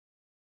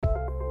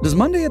Does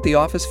Monday at the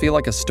office feel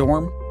like a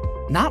storm?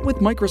 Not with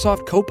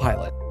Microsoft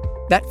Copilot.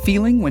 That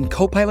feeling when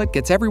Copilot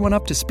gets everyone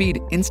up to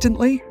speed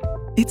instantly?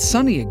 It's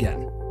sunny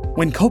again.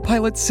 When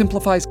Copilot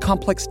simplifies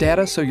complex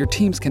data so your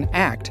teams can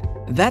act,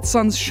 that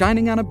sun's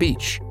shining on a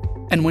beach.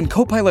 And when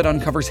Copilot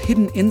uncovers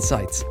hidden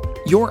insights,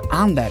 you're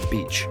on that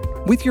beach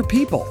with your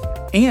people,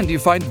 and you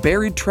find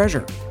buried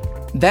treasure.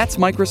 That's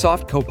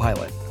Microsoft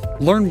Copilot.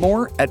 Learn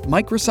more at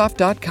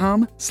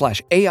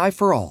Microsoft.com/AI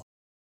for all.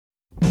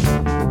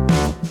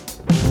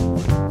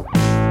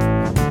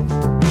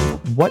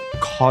 What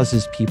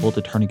causes people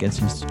to turn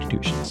against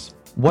institutions?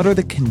 What are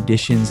the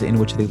conditions in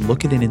which they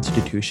look at an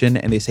institution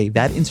and they say,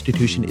 that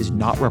institution is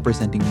not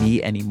representing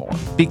me anymore?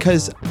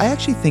 Because I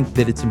actually think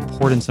that it's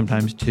important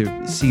sometimes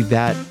to see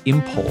that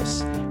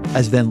impulse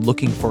as then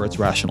looking for its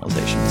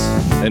rationalizations.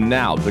 And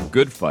now, The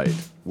Good Fight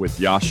with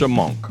Yascha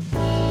Mounk.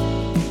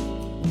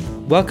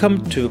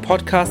 Welcome to the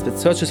podcast that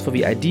searches for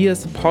the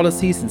ideas,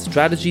 policies, and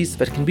strategies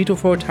that can beat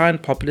authoritarian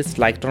populists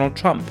like Donald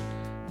Trump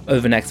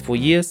over the next 4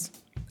 years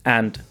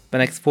and the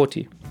next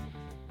 40.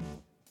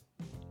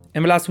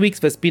 In the last weeks,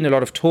 there's been a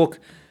lot of talk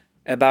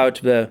about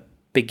the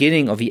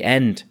beginning or the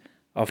end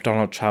of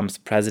Donald Trump's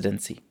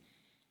presidency,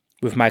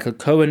 with Michael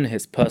Cohen,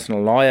 his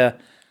personal lawyer,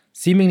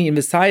 seemingly in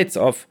the sights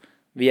of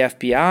the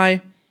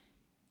FBI,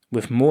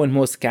 with more and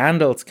more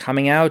scandals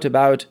coming out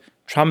about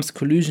Trump's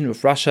collusion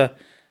with Russia.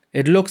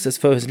 It looks as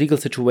though his legal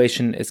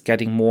situation is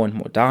getting more and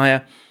more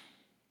dire,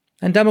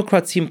 and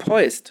Democrats seem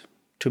poised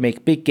to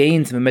make big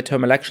gains in the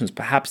midterm elections,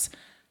 perhaps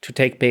to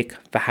take back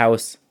the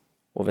House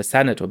or the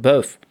Senate or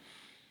both.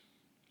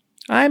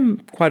 I'm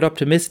quite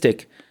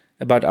optimistic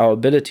about our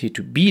ability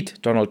to beat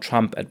Donald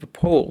Trump at the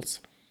polls,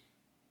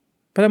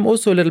 but I'm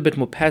also a little bit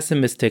more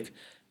pessimistic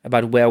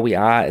about where we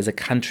are as a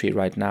country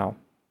right now.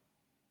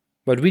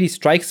 What really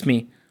strikes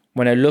me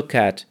when I look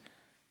at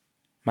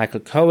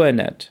Michael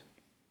Cohen, at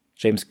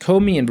James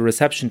Comey and the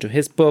reception to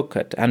his book,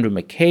 at Andrew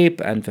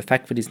McCabe and the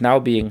fact that he's now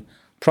being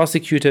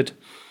prosecuted,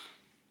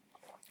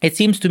 it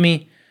seems to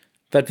me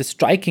that the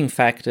striking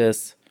fact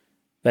is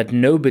that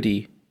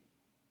nobody,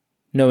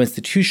 no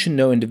institution,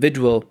 no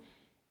individual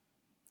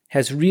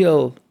has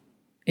real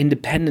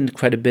independent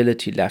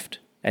credibility left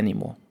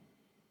anymore.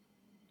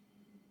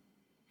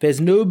 There's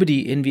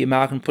nobody in the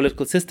American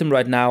political system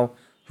right now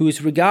who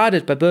is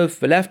regarded by both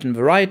the left and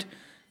the right,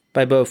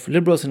 by both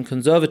liberals and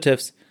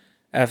conservatives,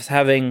 as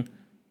having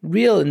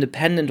real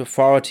independent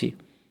authority,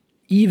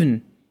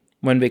 even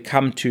when they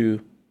come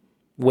to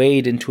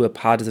wade into a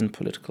partisan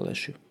political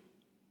issue.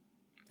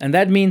 And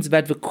that means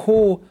that the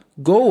core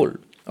goal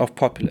of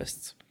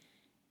populists,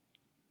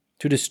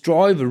 to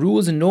destroy the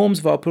rules and norms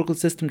of our political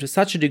system to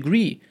such a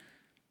degree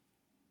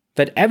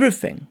that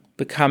everything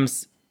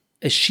becomes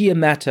a sheer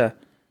matter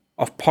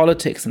of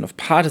politics and of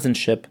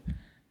partisanship,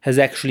 has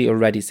actually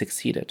already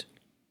succeeded.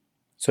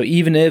 So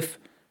even if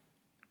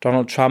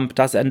Donald Trump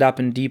does end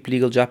up in deep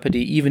legal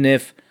jeopardy, even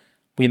if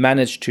we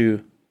manage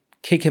to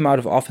kick him out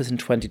of office in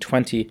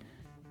 2020,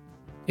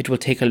 it will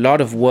take a lot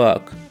of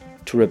work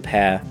to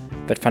repair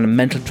that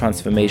fundamental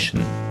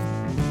transformation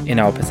in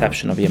our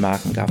perception of the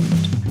American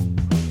government.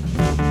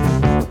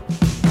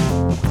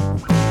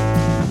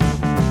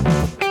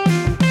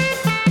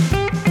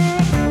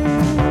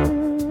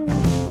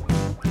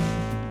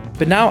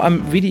 But now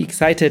I'm really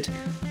excited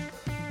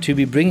to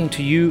be bringing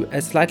to you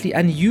a slightly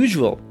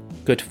unusual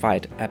Good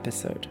Fight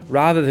episode.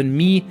 Rather than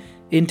me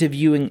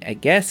interviewing a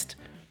guest,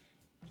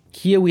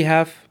 here we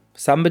have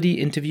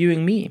somebody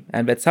interviewing me.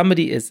 And that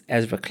somebody is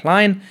Ezra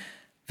Klein,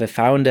 the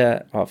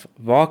founder of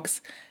Vox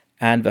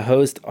and the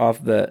host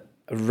of the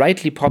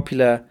rightly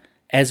popular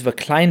Ezra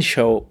Klein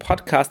Show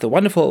podcast, a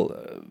wonderful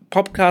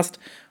podcast,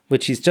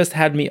 which he's just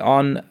had me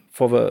on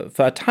for the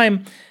third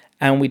time.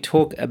 And we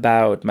talk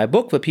about my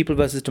book, The People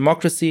versus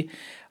Democracy.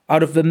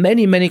 Out of the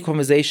many, many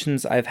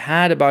conversations I've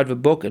had about the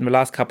book in the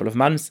last couple of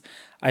months,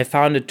 I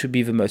found it to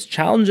be the most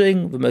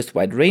challenging, the most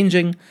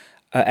wide-ranging.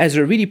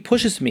 Ezra really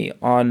pushes me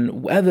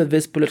on whether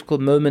this political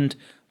moment,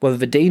 whether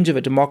the danger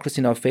that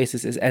democracy now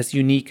faces is as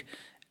unique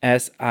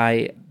as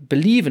I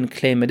believe and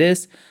claim it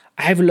is.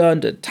 I've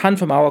learned a ton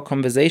from our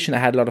conversation. I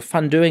had a lot of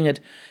fun doing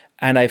it,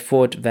 and I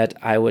thought that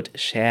I would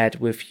share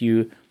it with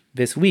you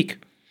this week.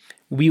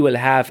 We will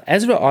have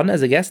Ezra on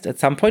as a guest at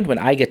some point when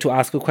I get to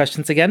ask you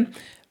questions again.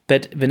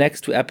 But the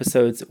next two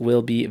episodes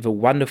will be the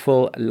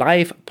wonderful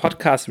live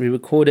podcast we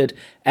recorded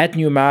at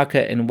New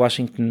America in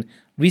Washington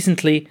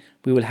recently.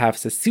 We will have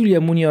Cecilia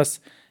Munoz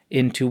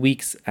in 2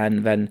 weeks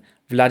and then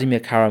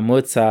Vladimir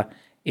Kara-Murza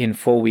in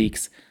 4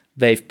 weeks.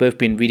 They've both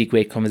been really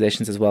great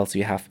conversations as well, so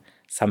you have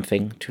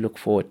something to look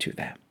forward to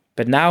there.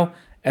 But now,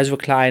 Ezra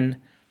Klein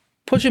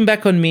pushing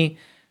back on me,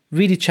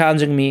 really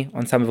challenging me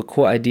on some of the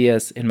core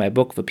ideas in my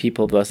book, The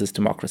People versus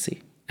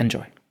Democracy.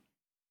 Enjoy.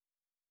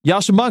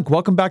 Yascha Mounk,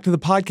 welcome back to the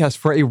podcast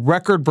for a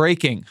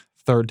record-breaking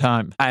third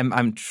time.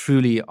 I'm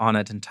truly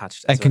honored and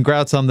touched. And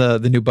congrats on the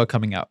new book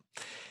coming out.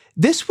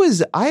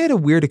 I had a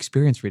weird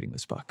experience reading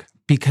this book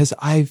because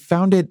I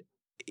found it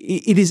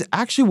is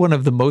actually one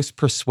of the most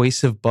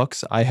persuasive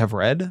books I have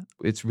read.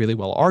 It's really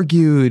well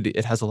argued.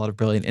 It has a lot of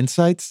brilliant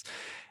insights.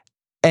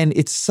 And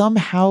it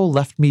somehow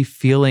left me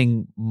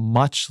feeling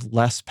much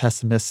less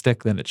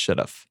pessimistic than it should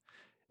have.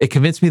 It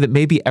convinced me that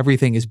maybe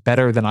everything is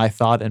better than I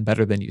thought and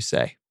better than you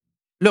say.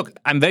 Look,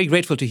 I'm very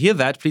grateful to hear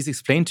that. Please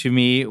explain to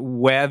me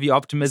where the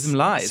optimism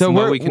lies and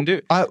what we can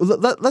do.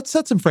 Let's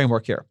set some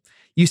framework here.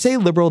 You say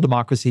liberal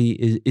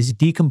democracy is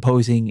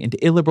decomposing into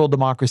illiberal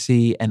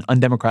democracy and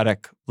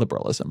undemocratic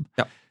liberalism.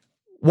 Yeah.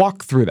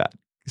 Walk through that.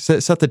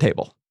 Set the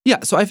table.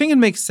 Yeah, so I think it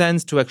makes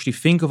sense to actually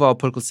think of our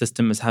political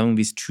system as having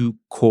these two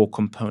core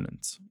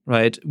components,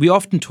 right? We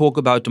often talk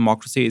about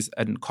democracy as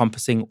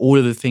encompassing all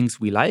of the things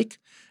we like,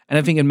 and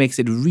I think it makes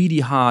it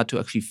really hard to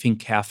actually think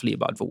carefully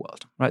about the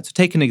world, right? So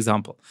take an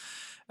example.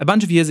 A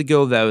bunch of years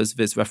ago, there was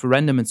this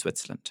referendum in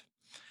Switzerland.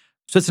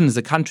 Switzerland is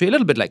a country, a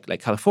little bit like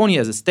California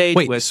as a state.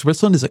 Wait,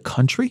 Switzerland is a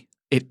country?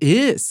 It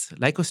is,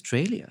 like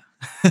Australia.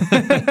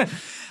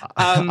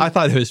 I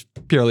thought it was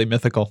purely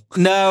mythical.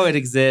 No, it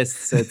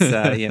exists. It's,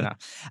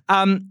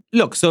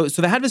 Look, so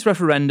they had this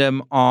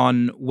referendum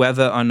on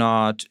whether or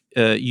not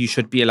you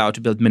should be allowed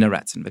to build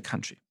minarets in the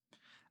country.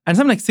 And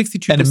something like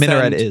 62%. And a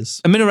minaret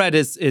is? A minaret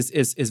is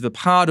the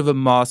part of a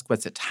mosque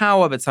that's a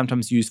tower that's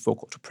sometimes used for a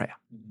call to prayer,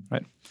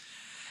 right?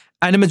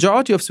 And a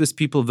majority of Swiss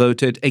people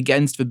voted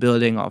against the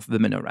building of the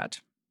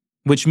minaret,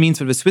 which means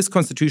that the Swiss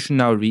constitution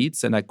now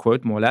reads, and I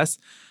quote more or less,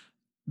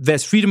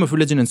 "There's freedom of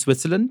religion in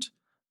Switzerland.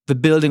 The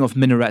building of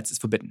minarets is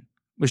forbidden,"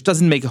 which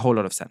doesn't make a whole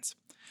lot of sense.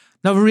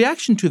 Now, the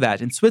reaction to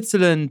that in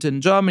Switzerland,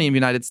 in Germany, in the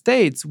United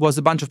States was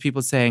a bunch of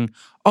people saying,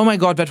 "Oh my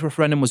God, that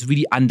referendum was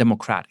really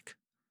undemocratic."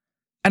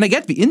 And I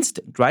get the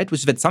instinct, right,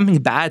 which is that something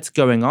bad's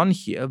going on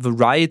here. The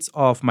rights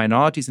of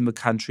minorities in the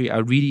country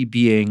are really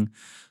being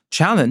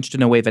challenged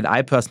in a way that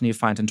I personally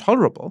find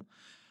intolerable.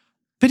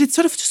 But it's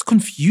sort of just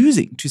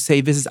confusing to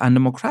say this is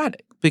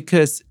undemocratic,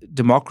 because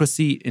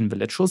democracy in the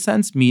literal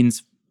sense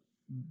means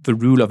the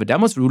rule of the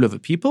demos, the rule of the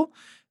people.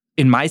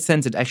 In my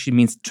sense, it actually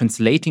means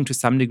translating to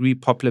some degree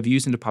popular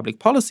views into public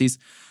policies.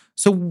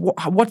 So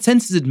what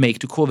sense does it make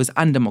to call this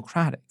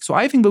undemocratic? So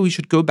I think that we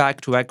should go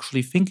back to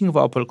actually thinking of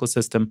our political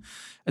system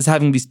as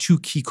having these two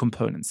key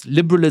components,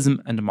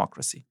 liberalism and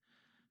democracy,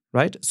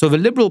 right? So the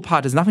liberal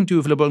part has nothing to do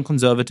with liberal and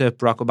conservative,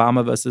 Barack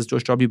Obama versus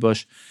George W.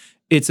 Bush.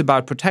 It's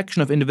about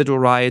protection of individual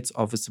rights,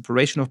 of the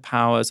separation of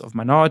powers, of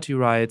minority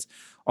rights,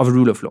 of the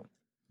rule of law,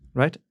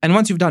 right? And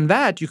once you've done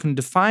that, you can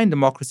define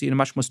democracy in a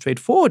much more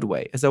straightforward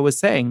way, as I was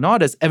saying,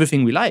 not as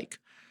everything we like,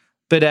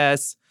 but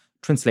as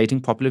translating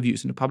popular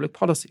views into public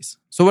policies.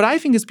 So what I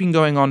think has been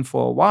going on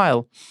for a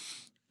while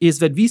is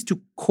that these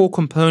two core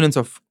components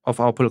of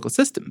our political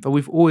system that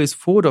we've always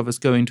thought of as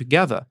going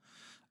together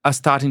are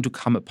starting to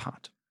come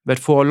apart. That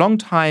for a long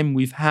time,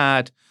 we've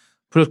had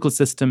political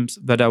systems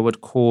that I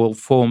would call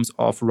forms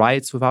of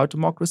rights without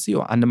democracy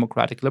or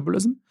undemocratic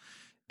liberalism,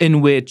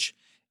 in which,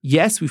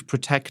 yes, we've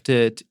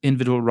protected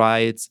individual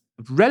rights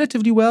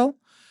relatively well,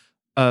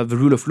 the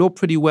rule of law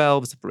pretty well,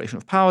 the separation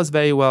of powers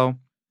very well.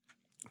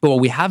 But what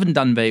we haven't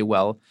done very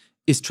well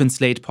is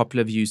translate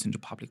popular views into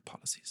public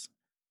policies.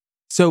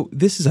 So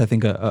this is, I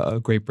think, a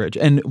great bridge.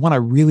 And when I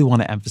really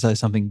want to emphasize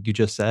something you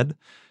just said,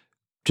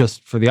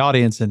 just for the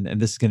audience, and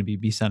this is going to be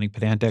me sounding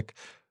pedantic,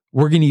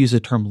 we're going to use the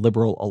term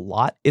liberal a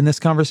lot in this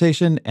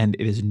conversation, and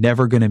it is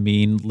never going to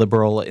mean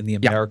liberal in the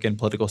American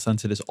political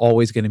sense. It is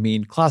always going to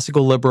mean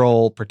classical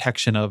liberal,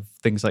 protection of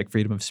things like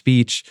freedom of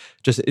speech.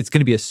 Just, it's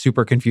going to be a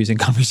super confusing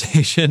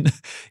conversation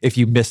if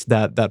you missed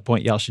that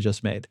point Yasha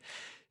just made.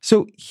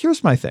 So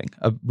here's my thing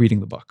of reading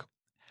the book.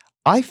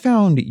 I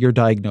found your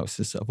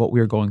diagnosis of what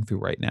we are going through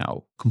right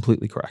now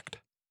completely correct.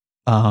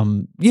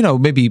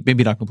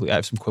 Maybe not completely. I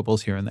have some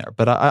quibbles here and there,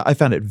 but I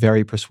found it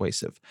very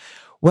persuasive.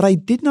 What I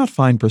did not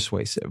find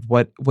persuasive,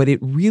 what it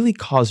really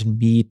caused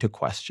me to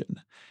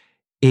question,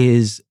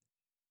 is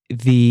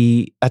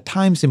the at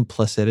times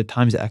implicit, at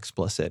times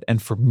explicit,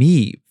 and for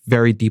me,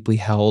 very deeply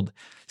held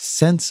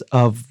sense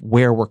of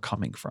where we're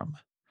coming from.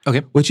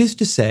 Okay. Which is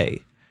to say,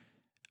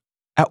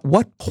 at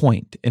what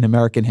point in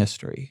American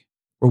history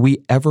were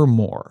we ever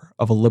more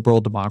of a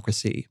liberal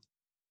democracy,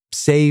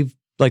 save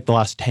like the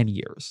last 10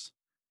 years,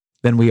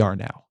 than we are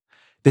now?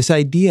 This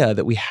idea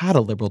that we had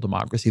a liberal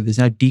democracy that is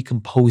now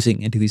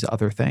decomposing into these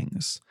other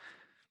things.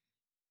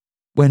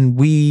 When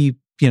we,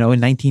 in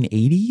 1980,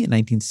 in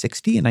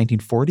 1960, in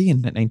 1940, in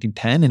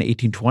 1910, in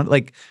 1820,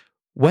 like,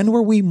 when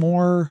were we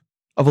more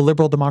of a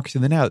liberal democracy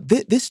than now?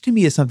 This to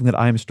me is something that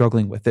I am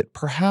struggling with, that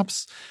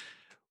perhaps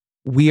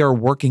we are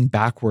working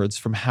backwards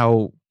from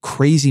how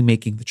crazy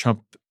making the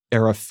Trump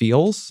era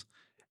feels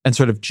and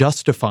sort of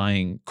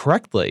justifying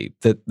correctly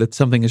that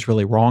something is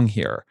really wrong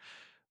here.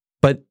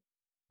 But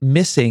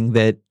missing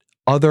that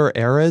other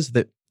eras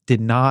that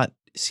did not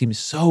seem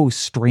so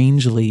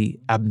strangely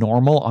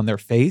abnormal on their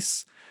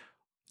face,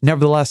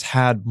 nevertheless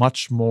had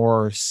much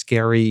more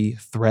scary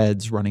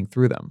threads running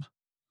through them.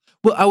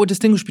 Well, I would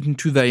distinguish between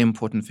two very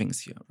important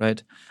things here,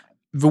 right?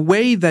 The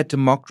way that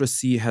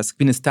democracy has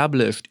been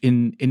established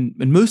in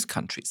most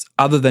countries,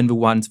 other than the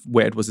ones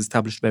where it was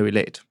established very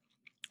late,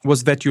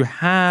 was that you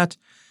had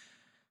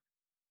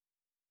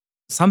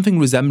something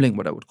resembling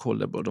what I would call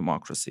liberal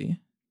democracy,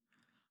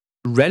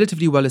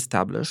 relatively well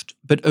established,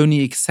 but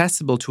only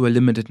accessible to a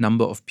limited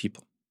number of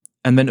people.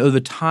 And then over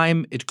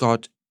time, it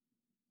got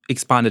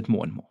expanded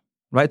more and more,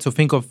 right? So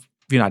think of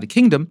the United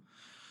Kingdom.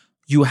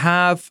 You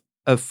have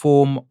a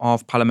form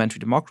of parliamentary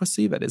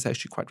democracy that is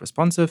actually quite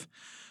responsive.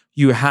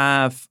 You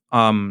have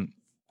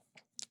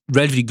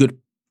relatively good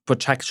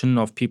protection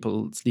of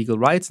people's legal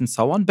rights and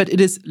so on, but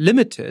it is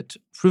limited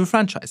through the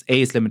franchise.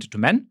 A, it's limited to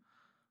men,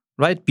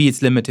 right? B,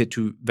 it's limited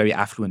to very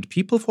affluent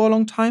people for a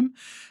long time.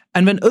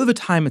 And then over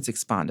time, it's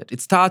expanded.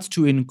 It starts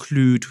to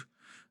include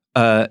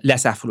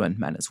less affluent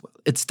men as well.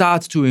 It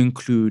starts to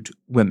include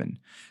women.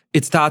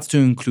 It starts to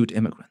include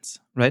immigrants,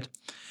 right?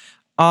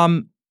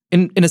 In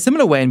a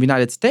similar way, in the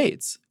United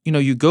States,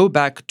 you go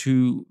back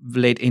to the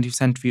late 18th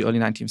century, early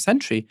 19th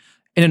century,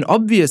 in an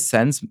obvious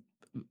sense,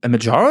 a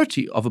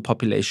majority of the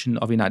population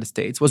of the United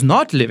States was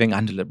not living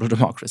under liberal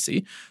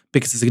democracy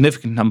because a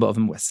significant number of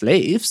them were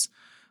slaves.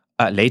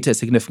 Later, a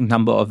significant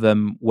number of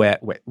them were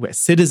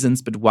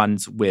citizens, but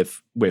ones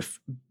with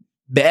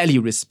barely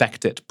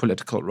respected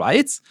political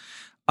rights.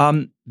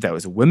 There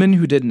was a woman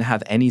who didn't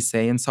have any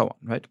say and so on,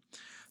 right?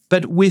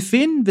 But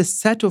within the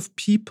set of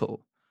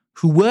people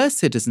who were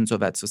citizens of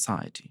that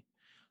society,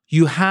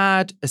 you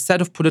had a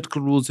set of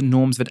political rules and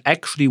norms that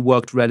actually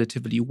worked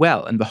relatively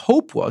well. And the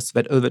hope was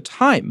that over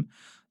time,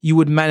 you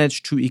would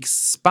manage to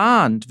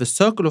expand the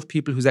circle of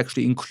people who's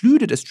actually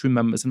included as true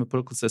members in the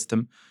political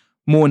system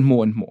more and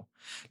more and more.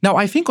 Now,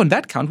 I think on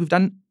that count, we've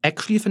done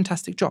actually a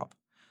fantastic job.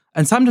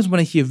 And sometimes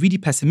when I hear really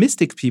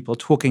pessimistic people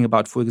talking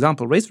about, for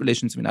example, race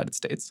relations in the United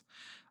States,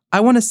 I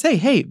want to say,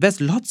 hey, there's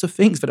lots of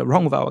things that are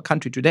wrong with our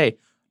country today.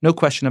 No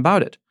question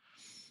about it.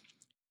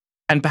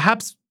 And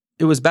perhaps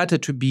it was better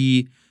to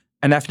be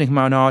an ethnic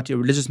minority, a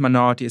religious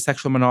minority, a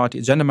sexual minority,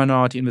 a gender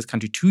minority in this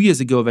country 2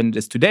 years ago than it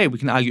is today. We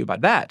can argue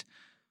about that.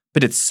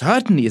 But it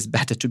certainly is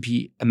better to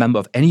be a member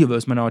of any of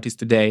those minorities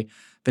today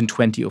than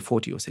 20 or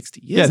 40 or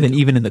 60 years ago. Than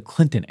even in the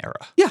Clinton era.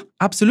 Yeah,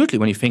 absolutely.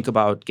 When you think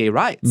about gay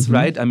rights,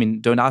 right? I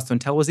mean, Don't Ask, Don't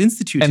Tell was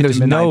instituted and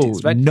there's in the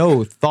 90s, right?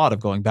 no thought of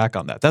going back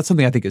on that. That's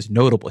something I think is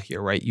notable here,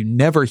 right? You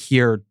never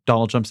hear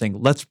Donald Trump saying,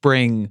 let's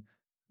bring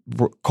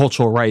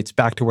cultural rights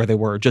back to where they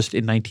were just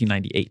in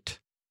 1998.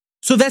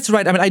 So that's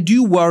right. I mean, I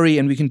do worry,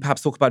 and we can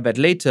perhaps talk about that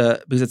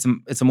later because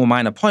it's a more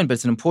minor point, but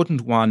it's an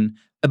important one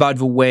about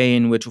the way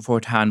in which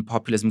authoritarian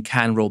populism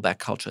can roll back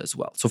culture as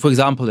well. So, for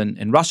example,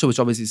 in Russia, which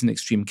obviously is an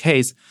extreme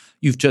case,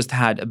 you've just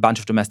had a bunch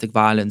of domestic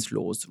violence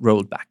laws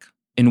rolled back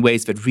in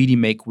ways that really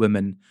make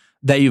women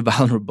very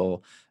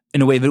vulnerable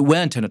in a way that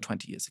weren't 10 or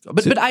 20 years ago.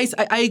 But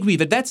I agree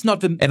that that's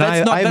not the... And I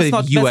have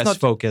a U.S.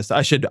 focus.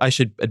 I should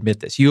admit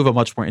this. You have a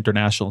much more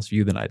internationalist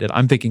view than I did.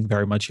 I'm thinking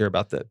very much here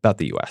about the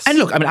U.S. And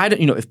look, I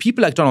mean, if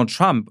people like Donald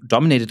Trump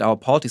dominated our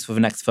politics for the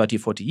next 30 or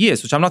 40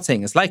 years, which I'm not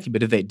saying is likely,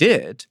 but if they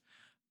did,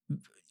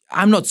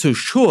 I'm not so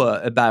sure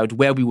about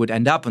where we would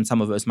end up on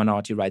some of those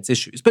minority rights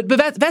issues. But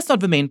that's not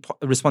the main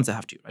response I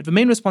have to you, right? The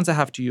main response I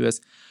have to you is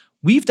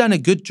we've done a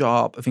good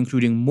job of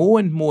including more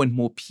and more and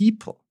more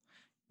people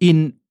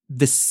in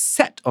the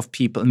set of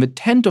people, in the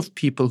tent of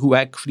people who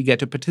actually get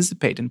to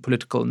participate in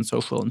political and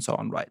social and so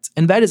on rights.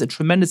 And that is a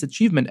tremendous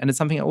achievement, and it's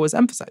something I always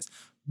emphasize.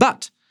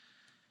 But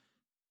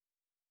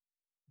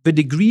the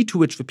degree to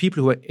which the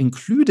people who are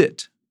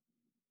included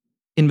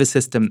in the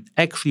system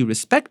actually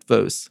respect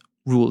those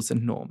rules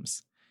and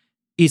norms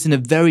is in a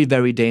very,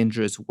 very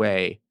dangerous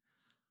way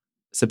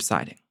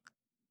subsiding.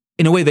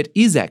 In a way that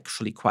is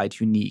actually quite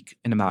unique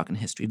in American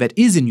history, that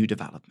is a new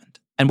development.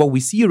 And what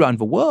we see around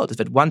the world is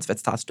that once that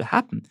starts to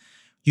happen,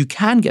 you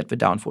can get the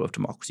downfall of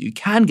democracy. You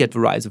can get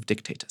the rise of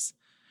dictators.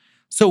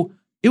 So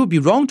it would be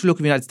wrong to look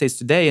at the United States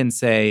today and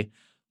say,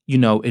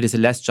 it is a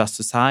less just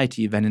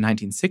society than in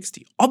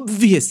 1960.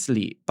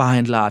 Obviously, by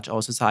and large,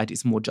 our society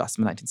is more just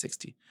than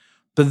 1960.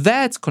 But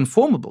that's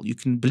conformable. You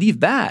can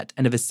believe that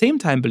and at the same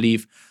time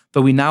believe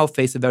that we now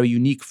face a very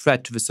unique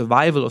threat to the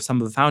survival of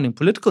some of the founding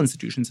political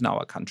institutions in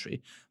our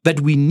country that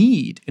we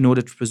need in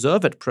order to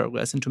preserve that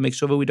progress and to make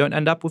sure that we don't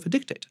end up with a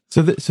dictator.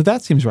 So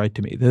that seems right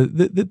to me.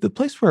 The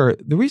place where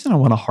the reason I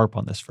want to harp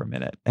on this for a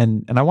minute,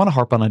 and I want to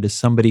harp on it as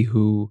somebody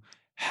who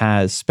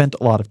has spent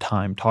a lot of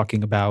time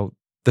talking about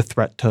the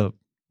threat to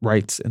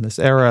rights in this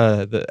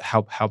era,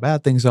 how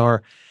bad things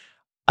are.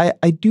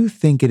 I do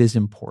think it is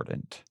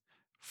important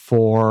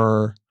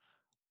for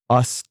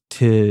us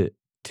to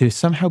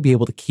somehow be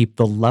able to keep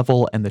the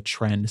level and the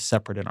trend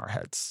separate in our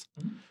heads.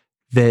 Mm-hmm.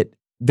 That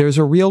there's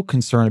a real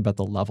concern about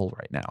the level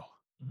right now.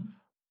 Mm-hmm.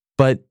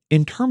 But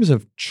in terms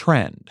of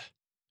trend,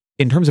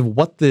 in terms of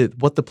what the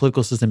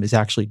political system is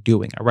actually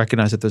doing, I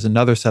recognize that there's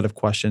another set of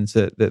questions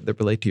that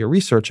relate to your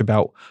research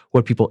about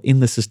what people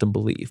in the system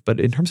believe. But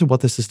in terms of what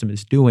the system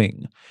is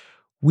doing,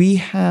 we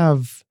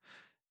have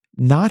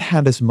not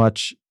had as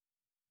much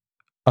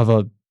of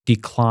a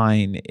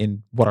decline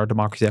in what our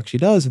democracy actually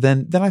does,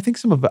 then I think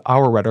some of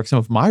our rhetoric, some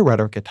of my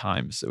rhetoric at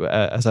times,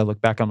 as I look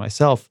back on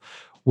myself,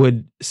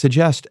 would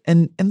suggest.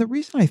 And the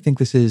reason I think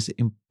this is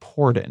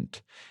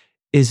important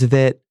is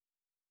that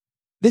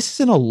this is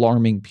an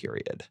alarming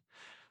period.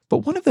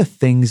 But one of the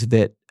things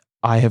that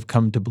I have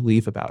come to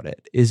believe about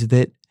it is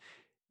that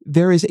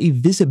there is a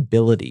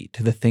visibility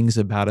to the things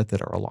about it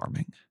that are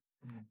alarming.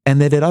 And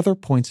that at other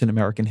points in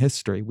American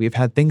history, we've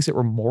had things that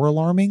were more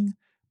alarming,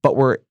 but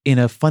were in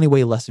a funny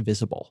way less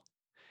visible.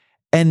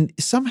 And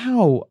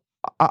somehow,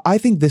 I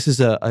think this is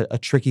a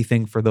tricky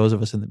thing for those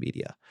of us in the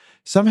media.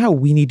 Somehow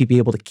we need to be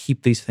able to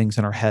keep these things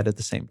in our head at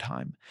the same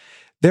time.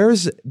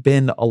 There's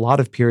been a lot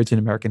of periods in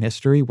American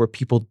history where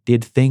people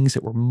did things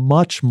that were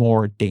much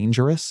more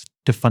dangerous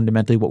to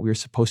fundamentally what we were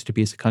supposed to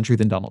be as a country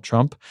than Donald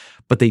Trump,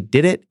 but they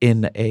did it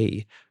in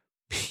a,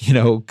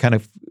 kind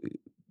of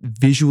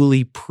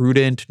visually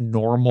prudent,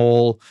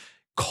 normal,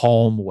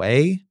 calm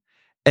way.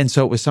 And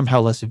so it was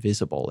somehow less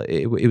visible.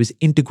 It was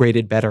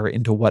integrated better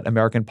into what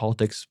American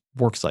politics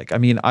works like. I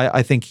mean,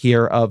 I think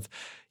here of,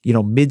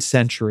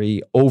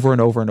 mid-century, over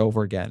and over and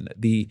over again,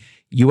 the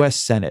U.S.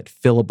 Senate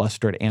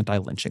filibustered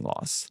anti-lynching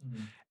laws.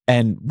 Mm-hmm.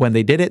 And when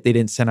they did it, they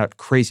didn't send out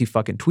crazy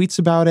fucking tweets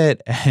about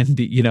it and,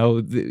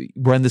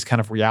 run this kind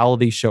of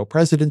reality show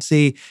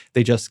presidency.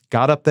 They just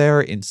got up there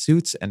in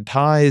suits and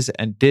ties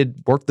and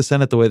did work the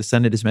Senate the way the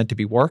Senate is meant to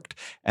be worked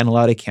and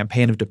allowed a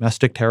campaign of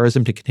domestic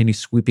terrorism to continue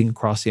sweeping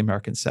across the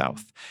American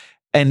South.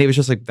 And it was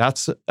just like,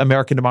 that's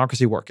American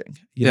democracy working.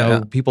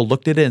 People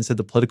looked at it and said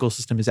the political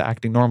system is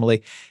acting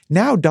normally.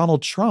 Now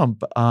Donald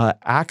Trump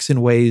acts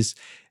in ways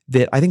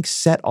that I think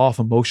set off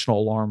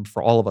emotional alarm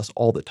for all of us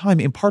all the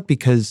time, in part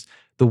because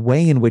the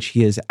way in which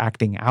he is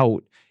acting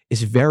out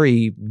is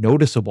very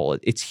noticeable.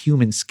 It's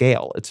human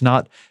scale. It's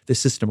not the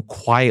system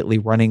quietly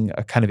running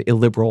a kind of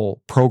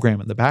illiberal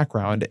program in the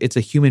background. It's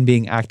a human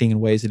being acting in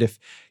ways that if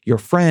your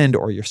friend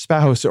or your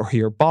spouse or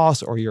your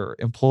boss or your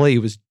employee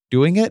was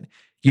doing it,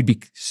 you'd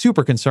be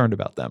super concerned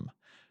about them.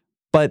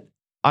 But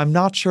I'm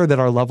not sure that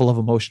our level of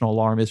emotional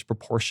alarm is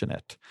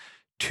proportionate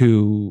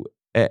to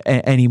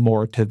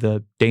anymore to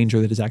the danger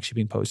that is actually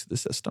being posed to the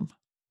system.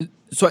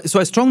 So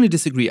I strongly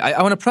disagree.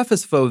 I want to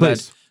preface, though,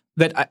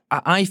 that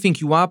I think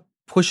you are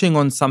pushing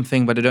on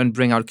something that I don't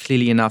bring out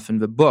clearly enough in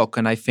the book,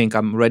 and I think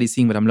I'm already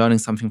seeing that I'm learning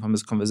something from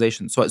this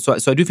conversation. So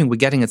I do think we're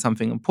getting at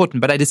something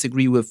important, but I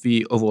disagree with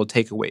the overall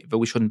takeaway, that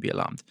we shouldn't be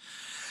alarmed.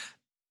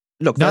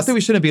 Look, not that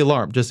we shouldn't be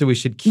alarmed, just that we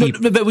should keep...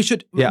 No, but we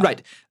should,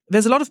 right.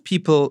 There's a lot of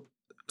people,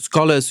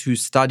 scholars who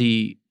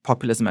study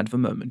populism at the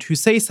moment, who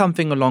say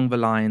something along the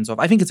lines of,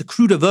 I think it's a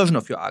cruder version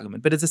of your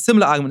argument, but it's a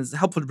similar argument, it's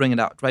helpful to bring it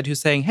out, right?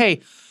 Who's saying,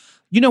 hey,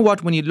 you know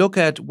what, when you look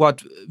at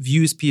what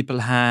views people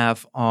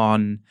have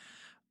on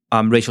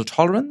racial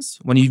tolerance,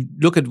 when you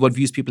look at what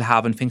views people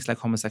have on things like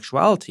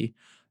homosexuality,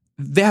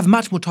 they have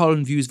much more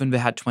tolerant views than they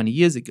had 20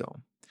 years ago.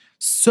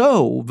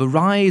 So the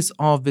rise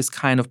of this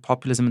kind of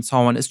populism and so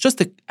on is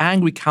just an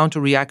angry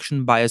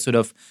counter-reaction by a sort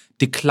of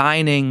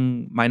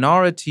declining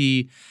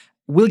minority.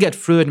 We'll get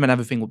through it and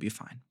everything will be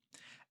fine.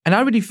 And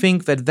I really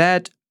think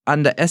that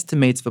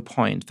underestimates the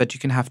point that you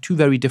can have two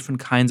very different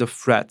kinds of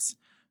threats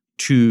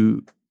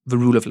to the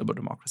rule of liberal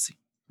democracy,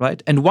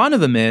 right? And one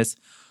of them is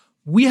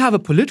we have a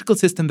political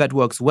system that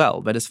works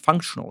well, that is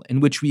functional,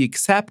 in which we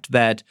accept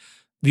that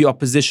the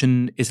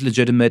opposition is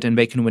legitimate and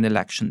they can win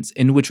elections,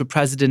 in which the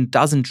president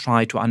doesn't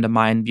try to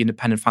undermine the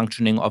independent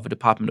functioning of the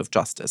Department of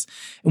Justice,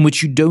 in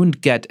which you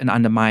don't get an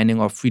undermining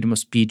of freedom of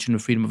speech and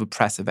the freedom of the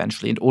press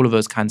eventually, and all of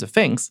those kinds of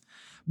things.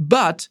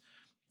 But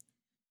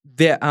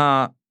there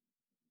are,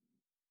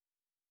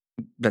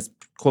 let's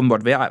call them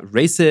what they are,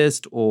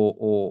 racist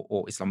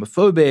or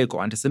Islamophobic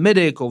or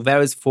anti-Semitic or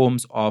various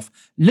forms of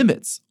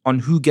limits on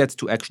who gets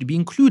to actually be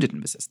included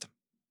in the system,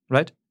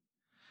 right?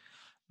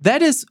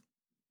 That is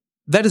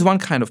one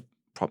kind of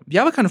problem. The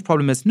other kind of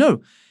problem is,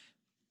 no,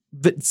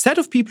 the set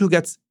of people who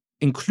gets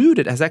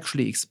included has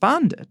actually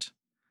expanded,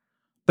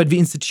 but the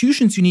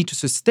institutions you need to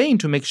sustain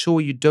to make sure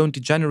you don't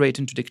degenerate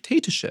into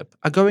dictatorship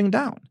are going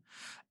down.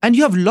 And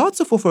you have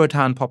lots of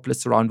authoritarian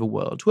populists around the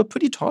world who are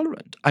pretty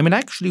tolerant. I mean,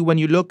 actually, when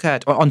you look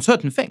at, on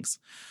certain things,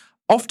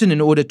 often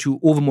in order to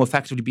over more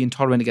effectively be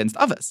intolerant against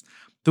others.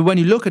 But when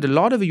you look at a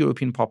lot of the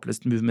European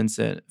populist movements,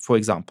 for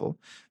example,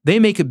 they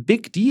make a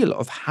big deal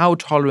of how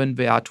tolerant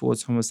they are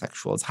towards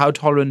homosexuals, how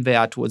tolerant they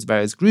are towards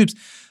various groups,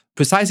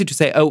 precisely to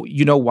say, oh,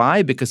 you know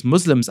why? Because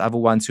Muslims are the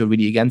ones who are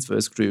really against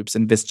those groups,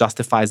 and this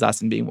justifies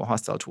us in being more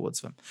hostile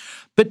towards them.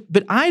 But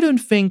I don't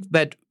think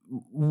that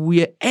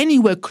we're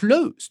anywhere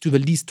close to the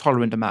least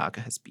tolerant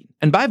America has been.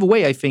 And by the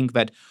way, I think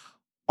that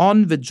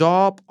on the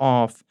job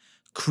of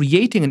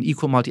creating an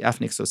equal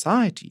multi-ethnic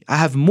society, I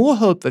have more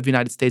hope that the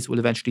United States will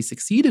eventually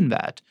succeed in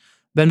that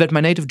than that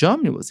my native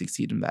Germany will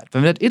succeed in that,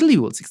 than that Italy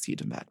will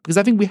succeed in that. Because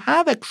I think we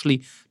have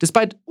actually,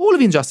 despite all of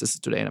the injustices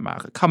today in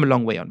America, come a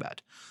long way on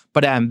that.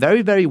 But I am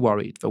very, very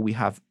worried that we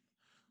have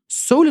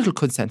so little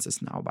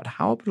consensus now about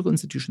how political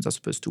institutions are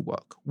supposed to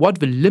work, what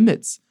the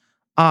limits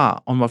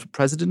are on what the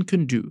president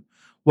can do,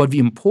 what the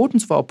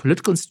importance of our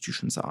political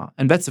institutions are,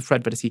 and that's a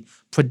threat that I see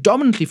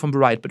predominantly from the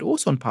right, but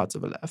also on parts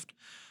of the left,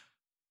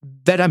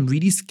 that I'm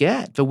really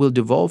scared that will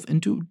devolve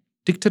into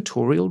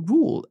dictatorial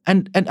rule.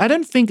 And I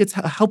don't think it's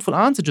a helpful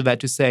answer to that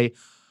to say,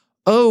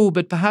 oh,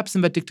 but perhaps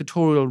in that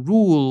dictatorial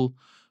rule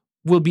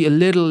will be a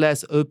little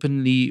less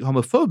openly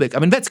homophobic. I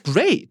mean, that's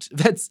great.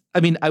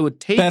 I would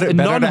take a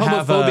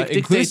non-homophobic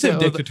inclusive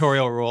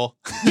dictatorial rule.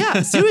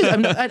 Yeah, seriously.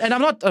 And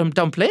I'm not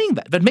downplaying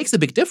that. That makes a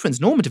big difference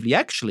normatively,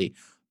 actually.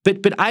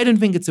 But I don't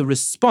think it's a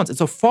response.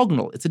 It's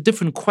orthogonal. It's a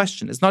different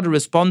question. It's not a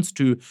response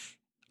to,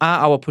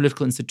 are our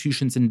political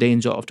institutions in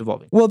danger of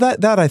devolving? Well,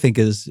 that I think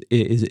is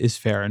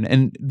fair.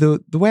 And the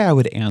way I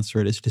would answer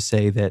it is to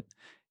say that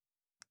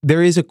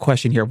there is a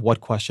question here of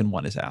what question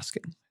one is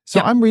asking. So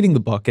Yeah. I'm reading the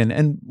book,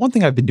 and one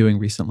thing I've been doing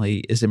recently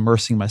is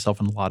immersing myself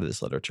in a lot of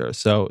this literature.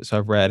 So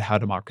I've read How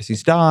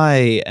Democracies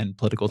Die and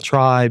Political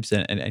Tribes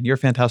and your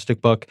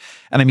fantastic book.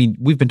 And I mean,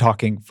 we've been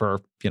talking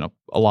for,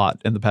 a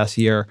lot in the past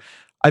year.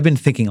 I've been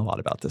thinking a lot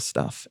about this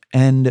stuff.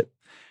 And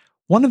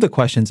one of the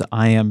questions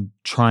I am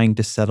trying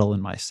to settle in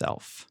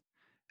myself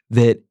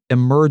that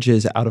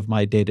emerges out of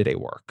my day-to-day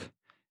work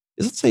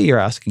is, let's say you're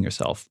asking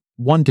yourself,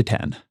 1 to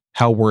 10,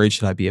 how worried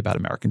should I be about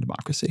American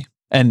democracy?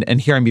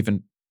 And here I'm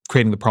even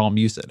creating the problem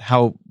you said.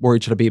 How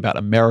worried should I be about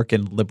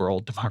American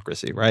liberal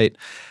democracy, right?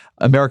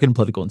 American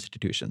political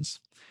institutions.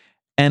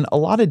 And a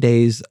lot of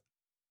days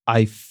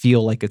I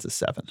feel like it's a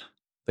 7.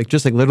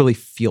 Just literally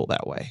feel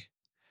that way.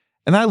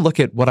 And I look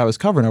at what I was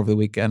covering over the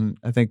weekend,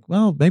 I think,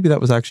 well, maybe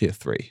that was actually a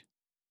 3.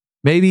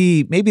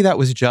 Maybe that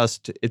was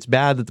just, it's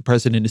bad that the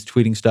president is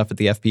tweeting stuff at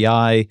the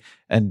FBI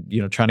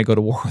and, trying to go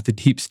to war with the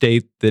deep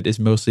state that is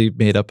mostly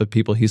made up of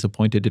people he's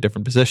appointed to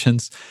different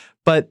positions.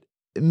 But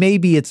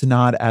maybe it's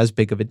not as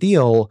big of a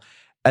deal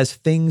as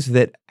things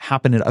that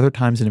happen at other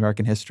times in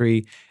American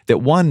history that,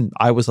 one,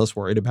 I was less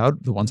worried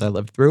about, the ones I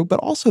lived through, but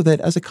also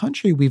that as a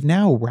country, we've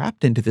now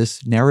wrapped into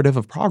this narrative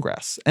of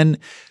progress. And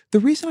the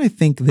reason I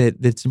think that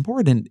it's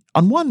important,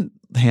 on one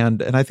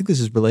hand, and I think this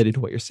is related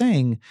to what you're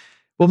saying,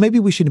 well, maybe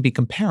we shouldn't be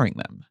comparing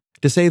them.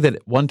 To say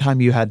that one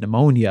time you had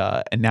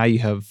pneumonia and now you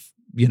have,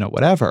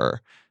 whatever,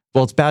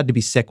 well, it's bad to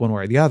be sick one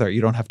way or the other.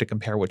 You don't have to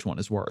compare which one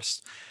is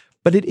worse.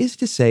 But it is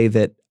to say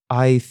that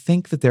I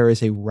think that there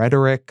is a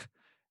rhetoric,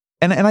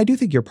 and I do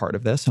think you're part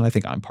of this, and I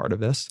think I'm part of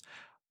this,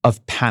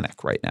 of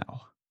panic right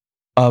now,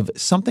 of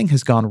something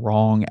has gone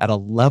wrong at a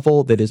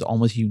level that is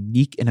almost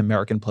unique in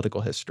American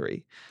political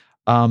history.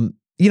 I'll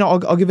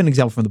give an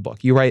example from the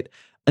book. You write,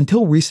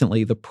 until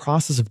recently, the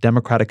process of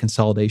democratic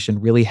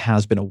consolidation really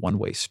has been a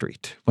one-way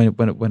street.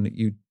 When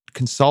you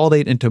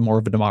consolidate into more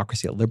of a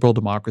democracy, a liberal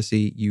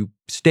democracy, you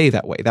stay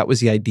that way. That was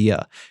the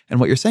idea. And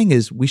what you're saying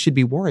is we should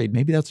be worried.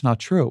 Maybe that's not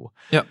true.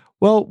 Yeah.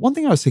 Well, one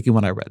thing I was thinking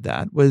when I read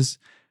that was,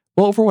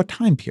 well, over what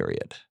time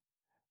period?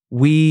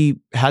 We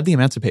had the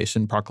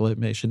Emancipation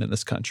Proclamation in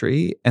this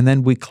country, and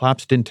then we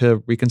collapsed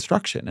into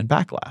Reconstruction and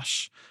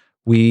backlash.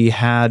 We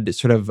had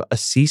sort of a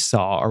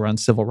seesaw around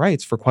civil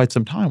rights for quite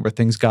some time where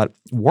things got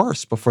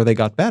worse before they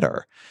got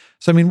better.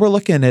 So, I mean, we're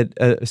looking at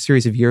a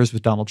series of years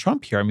with Donald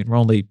Trump here. I mean,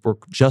 we're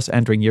just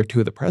entering year 2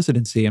 of the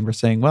presidency, and we're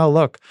saying, well,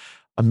 look,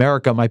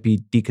 America might be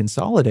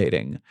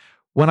deconsolidating.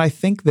 When I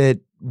think that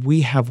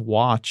we have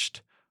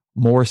watched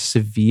more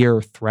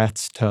severe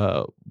threats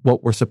to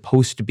what we're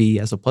supposed to be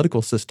as a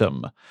political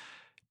system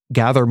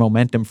gather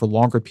momentum for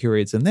longer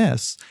periods than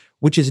this,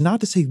 which is not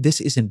to say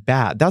this isn't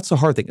bad. That's the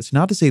hard thing. It's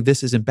not to say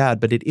this isn't bad,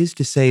 but it is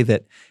to say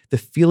that the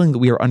feeling that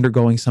we are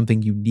undergoing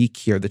something unique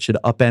here that should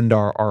upend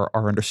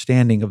our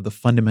understanding of the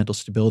fundamental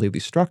stability of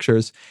these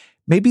structures,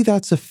 maybe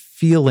that's a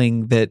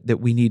feeling that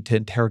we need to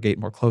interrogate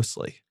more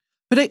closely.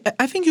 But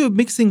I think you're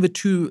mixing the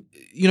two.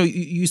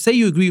 You say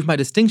you agree with my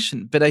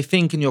distinction, but I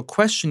think in your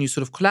question you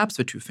sort of collapse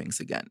the two things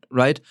again,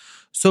 right?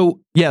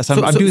 So yes,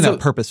 I'm doing that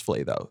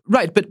purposefully, though.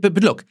 Right, but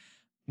look,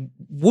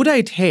 would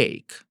I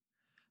take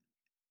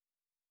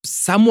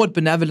somewhat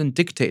benevolent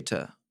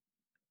dictator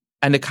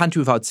and a country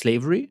without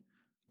slavery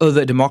over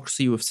a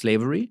democracy with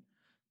slavery?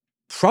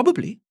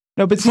 Probably.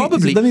 No, but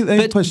probably. Let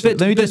me push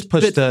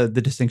the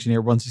distinction here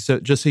once,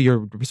 just so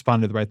you're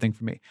responding to the right thing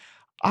for me.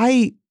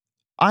 I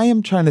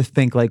am trying to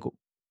think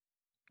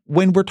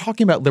when we're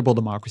talking about liberal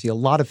democracy, a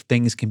lot of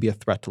things can be a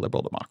threat to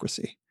liberal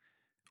democracy,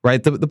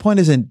 right? The point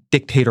isn't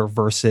dictator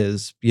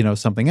versus,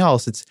 something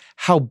else. It's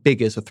how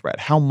big is a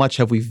threat? How much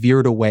have we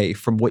veered away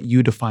from what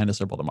you define as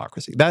liberal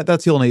democracy?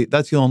 That's the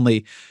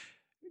only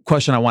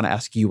question I want to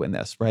ask you in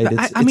this, right?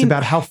 It's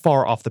about how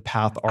far off the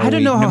path are we,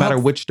 no matter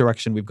which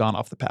direction we've gone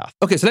off the path.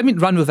 Okay, so let me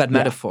run with that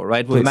metaphor,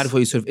 right? With the metaphor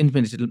you sort of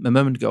implemented a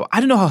moment ago. I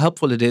don't know how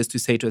helpful it is to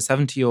say to a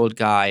 70-year-old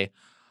guy,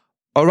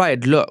 all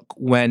right, look,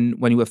 when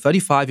you were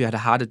 35, you had a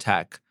heart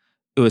attack.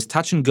 It was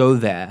touch and go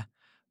there,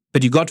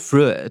 but you got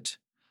through it.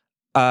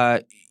 Now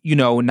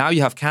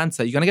you have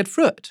cancer. You're going to get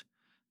through it.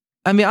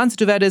 And the answer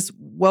to that is,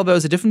 well, there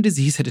was a different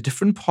disease at a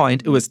different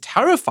point. It was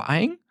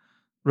terrifying,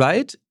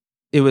 right?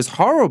 It was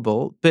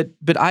horrible, but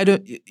I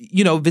don't,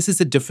 this is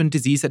a different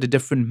disease at a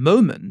different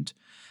moment.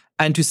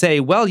 And to say,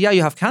 well, yeah,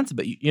 you have cancer,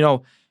 but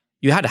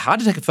you had a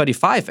heart attack at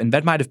 35 and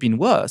that might have been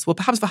worse. Well,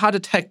 perhaps the heart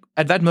attack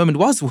at that moment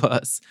was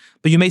worse,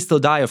 but you may still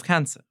die of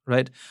cancer,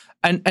 right?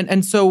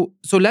 And so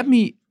let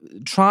me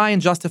try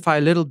and justify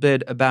a little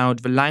bit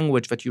about the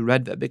language that you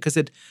read there, because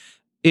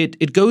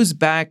it goes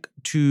back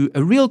to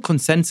a real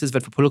consensus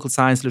that the political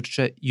science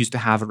literature used to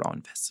have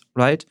around this,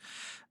 right?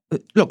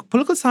 Look,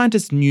 political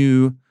scientists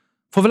knew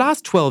for the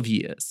last 12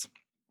 years,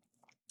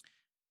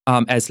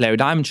 as Larry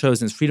Diamond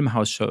shows and as Freedom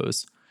House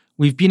shows,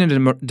 we've been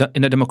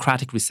in a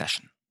democratic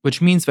recession,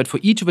 which means that for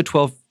each of the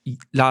 12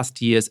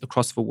 last years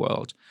across the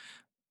world,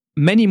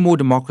 many more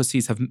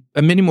countries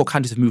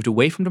have moved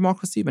away from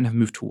democracy than have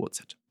moved towards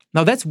it.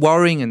 Now, that's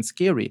worrying and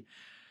scary,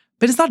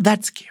 but it's not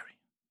that scary.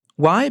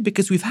 Why?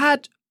 Because we've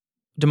had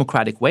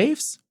democratic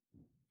waves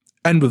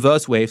and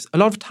reverse waves a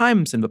lot of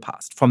times in the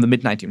past, from the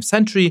mid-19th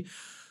century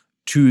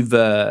to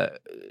the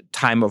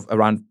time of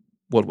around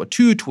World War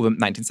II to the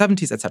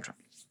 1970s, etc.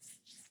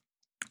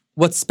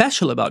 What's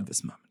special about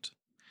this moment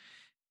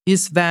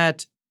is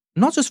that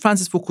not just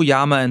Francis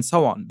Fukuyama and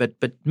so on, but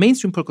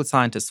mainstream political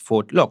scientists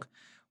thought, look,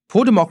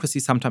 poor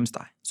democracies sometimes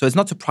die. So it's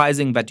not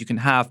surprising that you can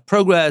have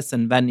progress,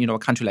 and then a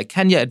country like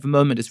Kenya at the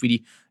moment its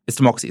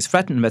democracy is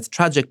threatened, and that's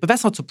tragic. But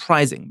that's not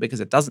surprising because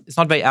it's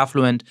not very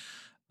affluent.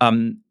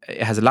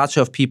 It has a large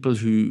share of people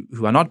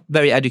who are not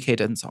very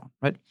educated and so on,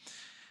 right?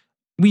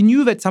 We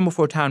knew that some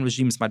authoritarian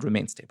regimes might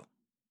remain stable,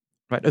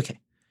 right? Okay.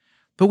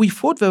 But we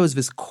thought there was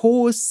this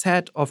core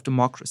set of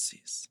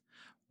democracies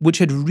which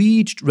had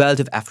reached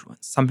relative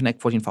affluence, something like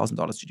 $14,000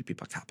 GDP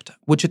per capita,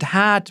 which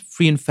had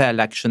free and fair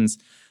elections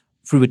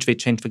through which they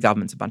changed the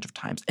governments a bunch of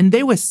times. And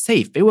they were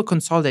safe. They were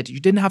consolidated. You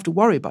didn't have to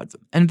worry about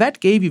them. And that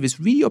gave you this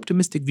really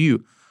optimistic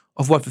view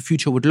of what the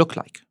future would look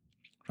like,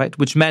 right?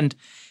 Which meant,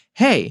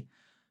 hey,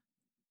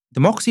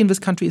 democracy in this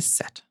country is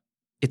set.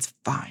 It's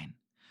fine.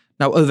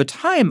 Now, over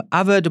time,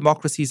 other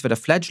democracies that are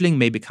fledgling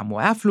may become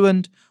more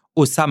affluent,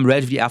 or some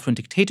relatively affluent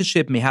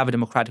dictatorship may have a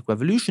democratic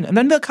revolution, and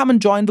then they'll come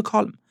and join the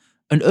column.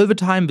 And over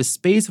time, the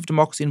space of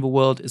democracy in the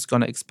world is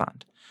going to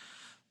expand.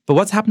 But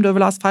what's happened over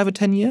the last 5 or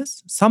 10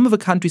 years? Some of the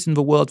countries in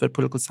the world that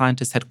political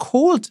scientists had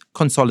called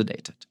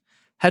consolidated,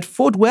 had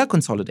thought were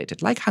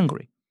consolidated, like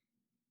Hungary,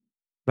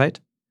 right,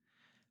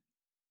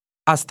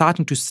 are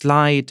starting to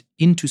slide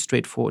into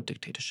straightforward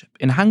dictatorship.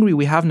 In Hungary,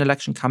 we have an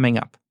election coming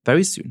up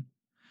very soon,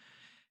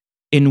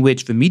 in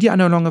which the media are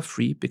no longer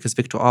free because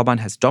Viktor Orban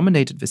has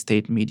dominated the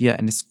state media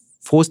and has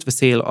forced the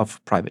sale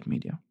of private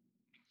media,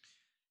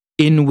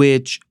 in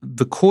which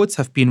the courts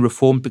have been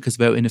reformed because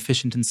they were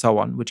inefficient and so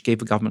on, which gave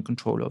the government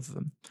control over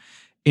them,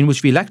 in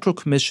which the Electoral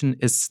Commission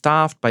is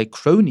staffed by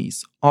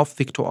cronies of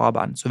Viktor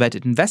Orban so that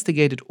it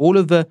investigated all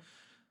of the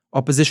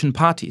opposition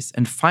parties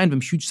and fined them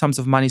huge sums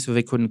of money so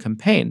they couldn't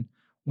campaign,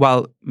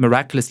 while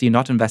miraculously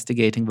not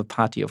investigating the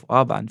party of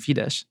Orban,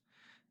 Fidesz.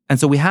 And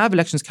so we have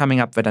elections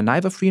coming up that are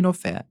neither free nor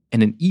fair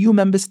in an EU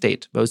member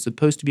state that was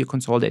supposed to be a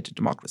consolidated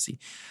democracy.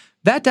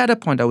 That data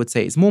point, I would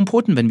say, is more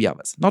important than the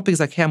others, not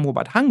because I care more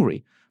about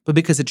Hungary, but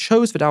because it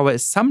shows that our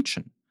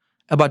assumption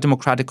about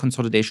democratic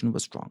consolidation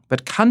was wrong.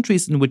 That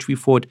countries in which we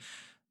thought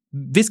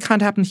this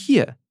can't happen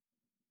here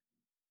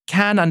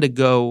can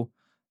undergo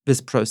this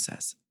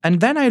process.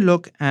 And then I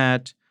look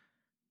at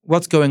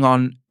what's going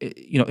on,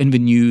 in the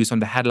news, on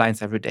the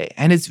headlines every day.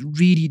 And it's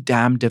really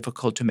damn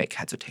difficult to make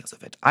heads or tails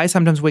of it. I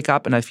sometimes wake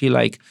up and I feel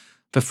like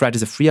the threat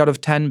is a 3 out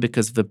of 10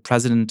 because the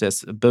president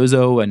is a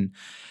bozo and,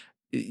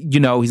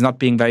 he's not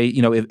being very,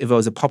 if it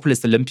was a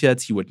populist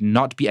Olympiad, he would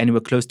not be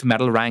anywhere close to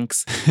medal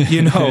ranks,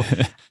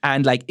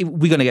 and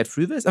we're going to get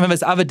through this. I mean,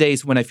 there's other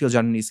days when I feel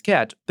genuinely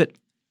scared. But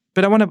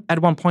I want to add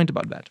one point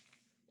about that,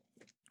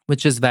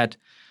 which is that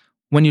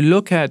when you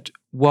look at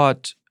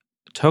what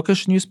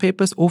Turkish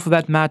newspapers, or for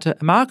that matter,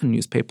 American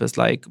newspapers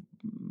like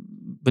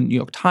the New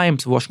York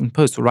Times, the Washington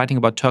Post, were writing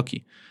about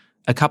Turkey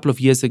a couple of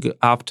years ago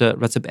after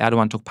Recep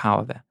Erdogan took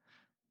power there.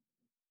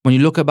 When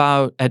you look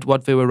at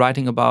what they were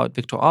writing about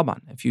Viktor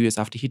Orban a few years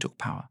after he took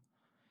power,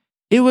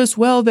 it was,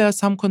 well, there are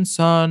some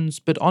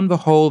concerns, but on the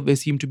whole, they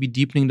seem to be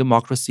deepening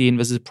democracy, and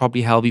this is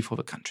probably healthy for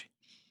the country.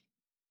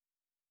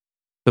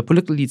 The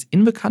political elites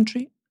in the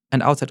country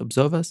and outside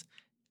observers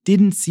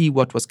didn't see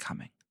what was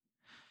coming.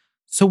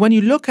 So when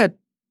you look at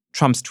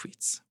Trump's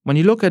tweets, when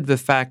you look at the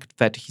fact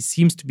that he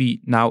seems to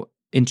be now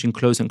inching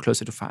closer and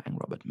closer to firing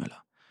Robert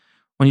Mueller,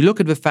 when you look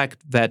at the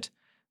fact that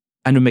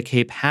Andrew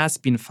McCabe has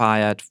been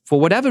fired for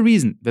whatever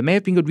reason, there may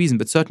have been good reason,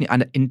 but certainly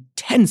under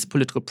intense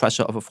political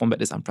pressure of a form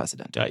that is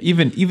unprecedented. Yeah,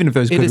 even if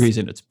there's good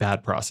reason, it's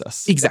bad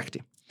process.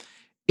 Exactly.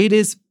 It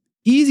is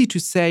easy to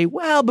say,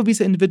 well, but these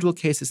are individual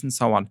cases and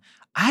so on.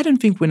 I don't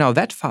think we're now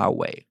that far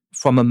away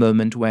from a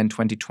moment where in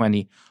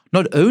 2020,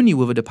 not only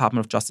will the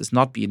Department of Justice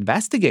not be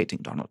investigating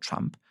Donald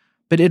Trump,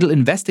 but it'll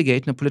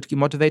investigate in a politically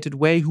motivated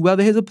way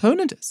whoever his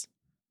opponent is.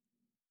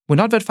 We're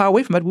not that far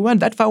away from it. We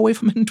weren't that far away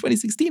from it in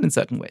 2016 in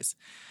certain ways.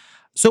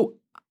 So,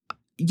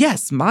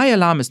 yes, my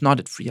alarm is not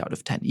at 3 out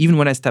of 10, even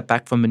when I step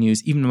back from the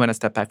news, even when I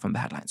step back from the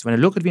headlines. When I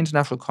look at the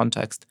international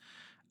context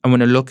and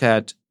when I look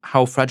at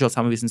how fragile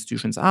some of these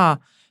institutions are,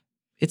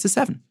 it's a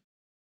 7.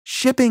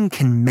 Shipping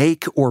can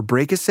make or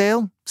break a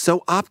sale, so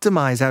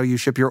optimize how you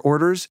ship your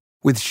orders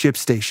with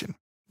ShipStation.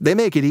 They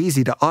make it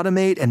easy to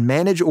automate and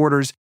manage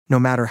orders no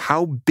matter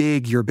how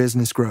big your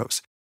business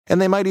grows. And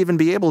they might even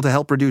be able to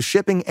help reduce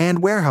shipping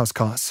and warehouse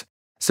costs.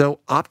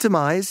 So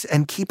optimize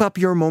and keep up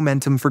your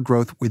momentum for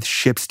growth with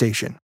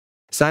ShipStation.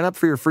 Sign up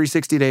for your free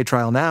 60-day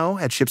trial now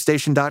at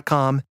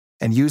ShipStation.com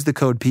and use the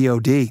code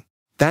POD.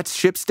 That's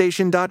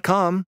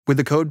ShipStation.com with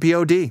the code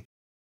POD.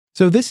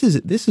 So this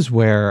is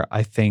where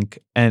I think,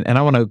 and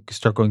I want to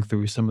start going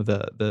through some of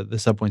the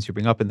subpoints you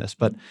bring up in this,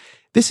 but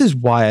this is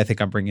why I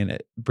think I'm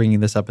bringing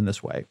this up in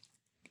this way.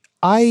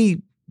 I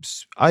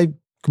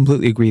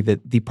completely agree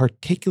that the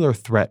particular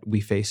threat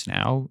we face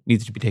now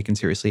needs to be taken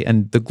seriously.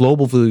 And the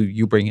global view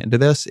you bring into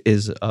this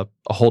is a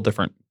whole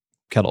different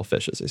kettle of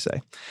fish, as they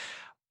say.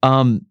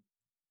 The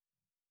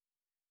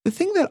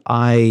thing that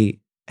I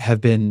have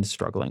been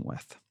struggling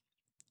with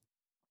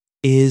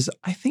is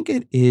I think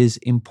it is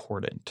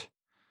important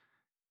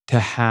to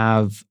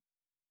have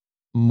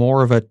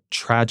more of a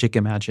tragic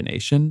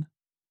imagination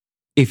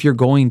if you're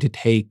going to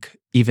take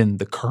even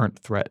the current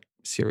threat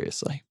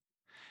seriously.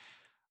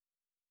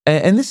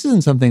 And this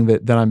isn't something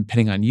that I'm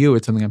pinning on you.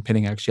 It's something I'm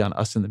pinning actually on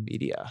us in the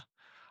media.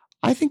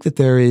 I think that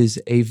there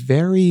is a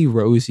very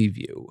rosy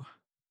view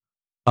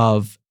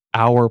of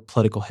our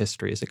political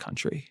history as a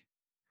country,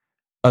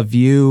 a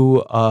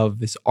view of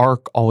this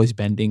arc always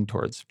bending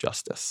towards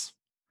justice,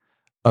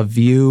 a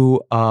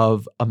view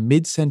of a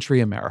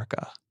mid-century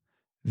America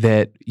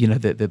that,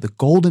 the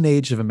golden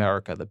age of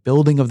America, the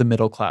building of the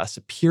middle class,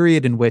 a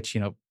period in which,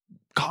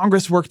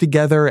 Congress worked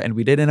together and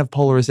we didn't have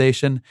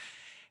polarization.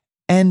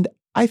 And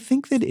I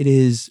think that it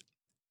is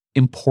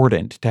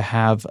important to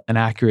have an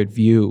accurate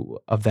view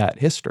of that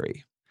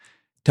history,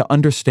 to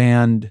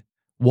understand,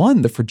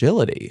 one, the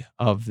fragility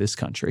of this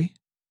country,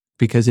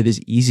 because it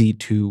is easy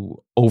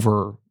to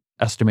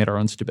overestimate our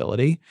own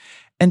stability,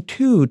 and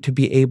two, to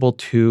be able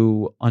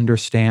to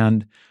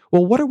understand,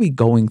 well, what are we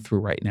going through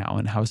right now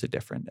and how is it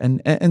different?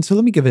 And so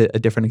let me give a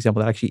different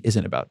example that actually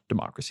isn't about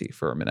democracy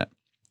for a minute.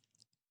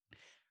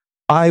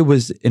 I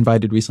was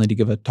invited recently to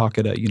give a talk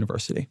at a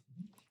university,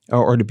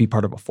 or to be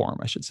part of a forum,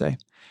 I should say.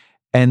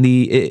 And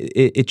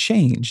it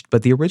changed,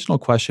 but the original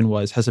question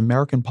was, has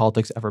American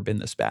politics ever been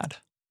this bad?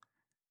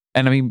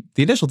 And I mean,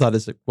 the initial thought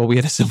is, well, we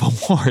had a civil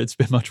war. It's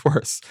been much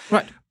worse.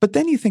 Right. But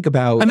then you think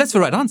about... And that's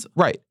the right answer.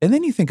 Right. And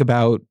then you think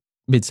about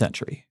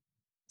mid-century,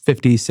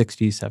 50s,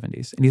 60s,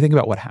 70s, and you think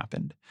about what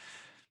happened.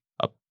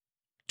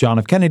 John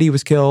F. Kennedy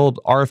was killed,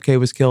 RFK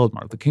was killed,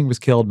 Martin Luther King was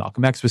killed,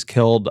 Malcolm X was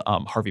killed,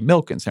 Harvey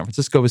Milk in San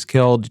Francisco was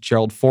killed,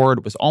 Gerald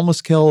Ford was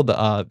almost killed,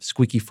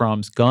 Squeaky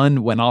Fromm's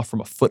gun went off from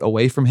a foot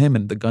away from him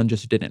and the gun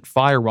just didn't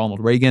fire. Ronald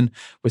Reagan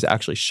was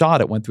actually shot.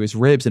 It went through his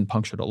ribs and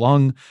punctured a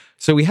lung.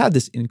 So we had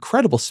this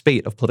incredible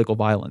spate of political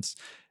violence.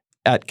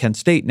 At Kent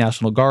State,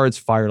 National Guards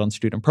fired on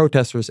student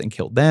protesters and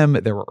killed them.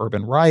 There were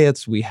urban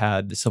riots. We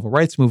had the civil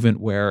rights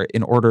movement where,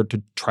 in order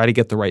to try to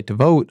get the right to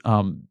vote,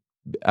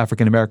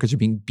 African Americans are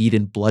being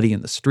beaten bloody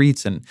in the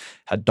streets and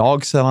had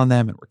dogs set on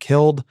them and were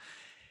killed.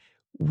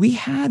 We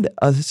had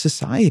a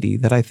society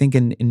that I think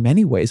in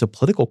many ways, a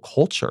political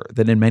culture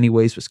that in many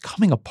ways was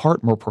coming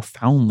apart more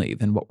profoundly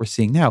than what we're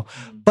seeing now.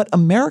 But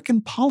American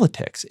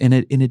politics in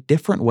a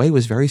different way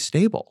was very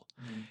stable.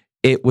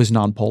 It was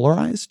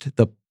non-polarized.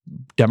 The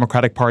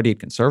Democratic Party had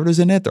conservatives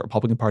in it. The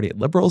Republican Party had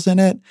liberals in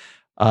it.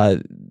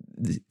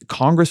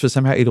 Congress was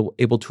somehow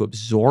able to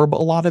absorb a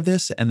lot of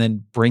this and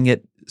then bring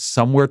it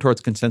somewhere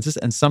towards consensus.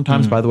 And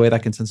sometimes, by the way,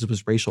 that consensus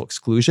was racial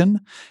exclusion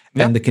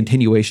and the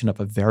continuation of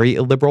a very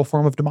illiberal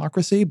form of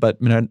democracy.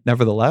 But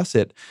nevertheless,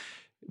 it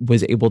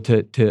was able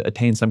to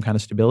attain some kind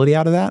of stability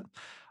out of that.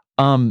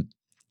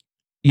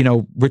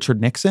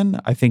 Richard Nixon,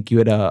 I think you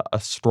had a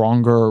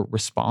stronger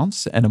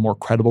response and a more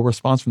credible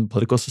response from the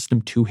political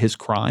system to his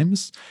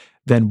crimes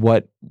than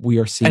what we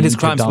are seeing. And his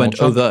crimes Donald weren't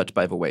Trump. overt,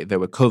 by the way. They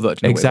were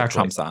covert in a way that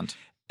Trump's aren't.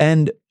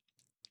 And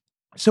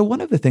so one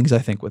of the things I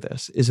think with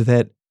this is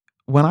that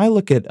when I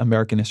look at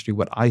American history,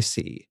 what I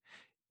see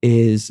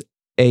is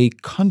a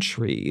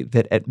country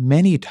that at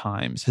many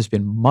times has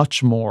been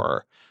much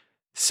more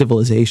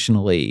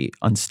civilizationally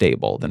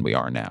unstable than we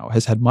are now,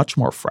 has had much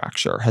more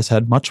fracture, has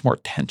had much more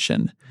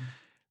tension.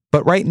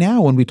 But right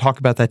now, when we talk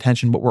about that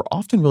tension, what we're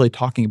often really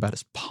talking about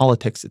is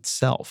politics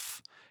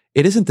itself.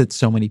 It isn't that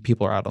so many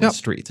people are out on the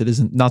streets. It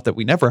isn't, not that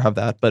we never have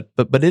that, but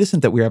it isn't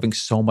that we're having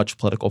so much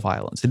political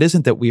violence. It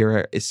isn't that we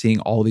are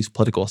seeing all these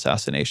political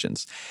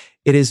assassinations.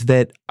 It is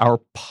that our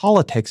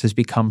politics has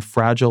become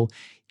fragile,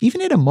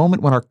 even at a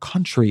moment when our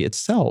country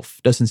itself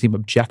doesn't seem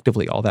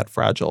objectively all that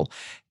fragile.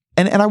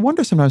 And I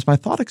wonder sometimes, my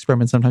thought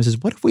experiment sometimes is,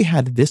 what if we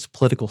had this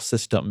political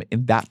system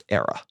in that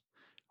era?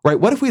 Right?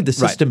 What if we had the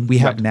system we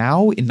have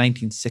now in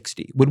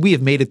 1960? Would we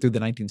have made it through the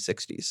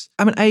 1960s?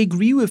 I mean, I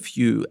agree with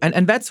you.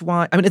 And that's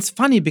why, I mean, it's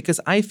funny because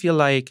I feel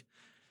like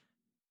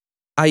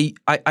I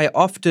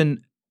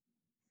often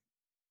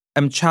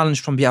am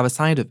challenged from the other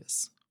side of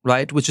this,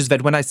 right? Which is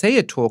that when I say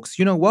at talks,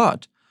 you know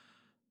what?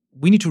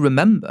 We need to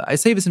remember, I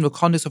say this in the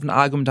context of an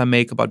argument I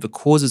make about the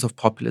causes of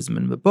populism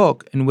in the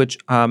book, in which,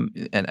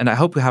 and I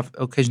hope we have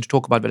occasion to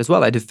talk about that as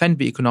well, I defend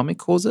the economic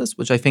causes,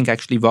 which I think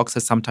actually Vox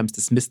has sometimes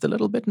dismissed a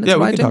little bit in its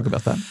writing. We can talk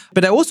about that.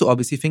 But I also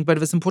obviously think about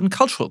this important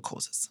cultural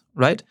causes,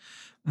 right?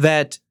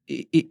 That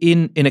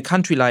in a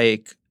country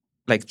like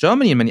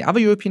Germany and many other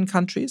European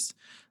countries,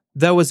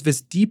 there was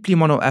this deeply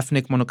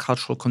mono-ethnic,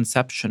 monocultural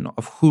conception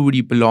of who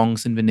really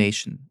belongs in the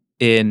nation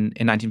in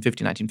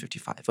 1950,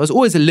 1955. It was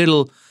always a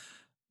little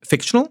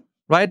fictional,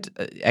 right?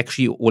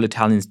 Actually, all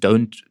Italians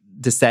don't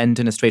descend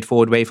in a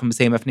straightforward way from the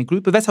same ethnic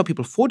group, but that's how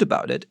people thought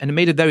about it. And it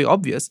made it very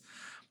obvious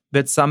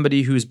that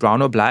somebody who's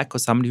brown or black or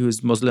somebody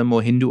who's Muslim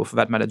or Hindu or for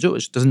that matter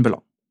Jewish doesn't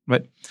belong,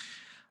 right?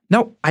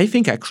 Now, I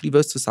think actually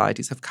those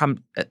societies have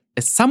come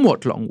a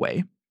somewhat long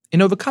way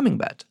in overcoming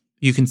that.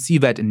 You can see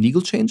that in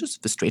legal changes.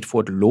 The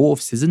straightforward law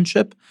of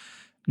citizenship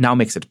now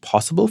makes it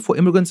possible for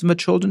immigrants and their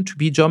children to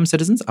be German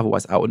citizens.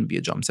 Otherwise, I wouldn't be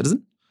a German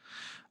citizen.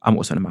 I'm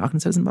also an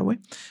American citizen, by the way.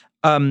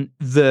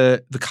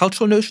 The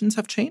cultural notions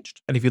have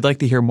changed. And if you'd like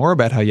to hear more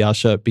about how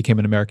Yasha became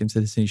an American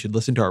citizen, you should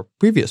listen to our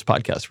previous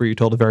podcast where you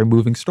told a very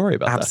moving story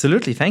about that.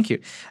 Absolutely. Thank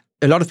you.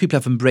 A lot of people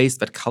have embraced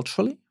that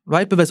culturally,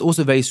 right? But there's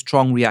also a very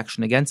strong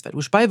reaction against that,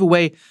 which, by the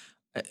way,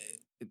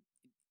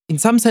 in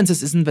some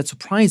senses isn't that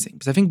surprising,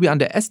 because I think we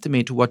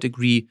underestimate to what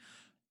degree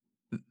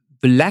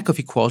the lack of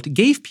equality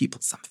gave people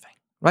something,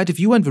 right? If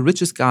you weren't the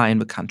richest guy in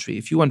the country,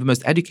 if you weren't the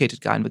most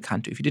educated guy in the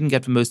country, if you didn't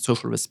get the most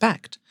social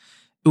respect,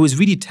 it was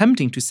really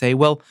tempting to say,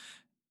 well,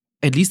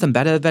 at least I'm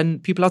better than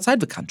people outside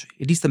the country.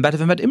 At least I'm better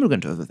than that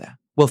immigrant over there.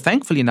 Well,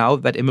 thankfully now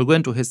that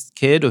immigrant or his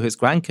kid or his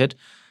grandkid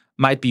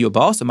might be your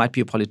boss or might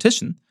be a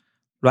politician,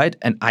 right?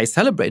 And I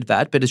celebrate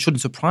that, but it shouldn't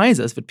surprise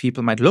us that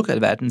people might look at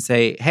that and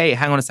say, hey,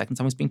 hang on a second,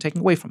 something's being taken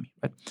away from me,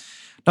 right?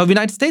 Now, the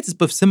United States is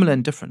both similar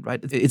and different,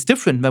 right? It's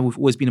different that we've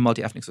always been a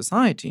multi-ethnic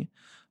society,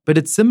 but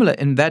it's similar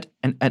in that,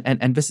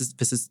 and this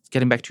is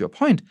getting back to your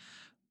point,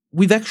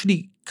 we've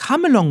actually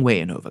come a long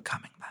way in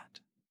overcoming that,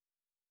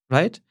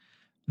 right?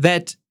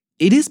 That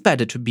it is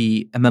better to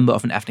be a member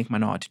of an ethnic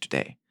minority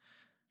today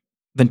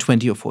than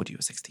 20 or 40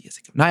 or 60 years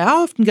ago. Now,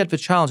 I often get the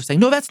challenge of saying,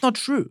 no, that's not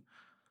true.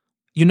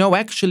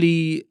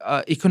 Actually,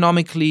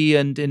 economically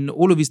and in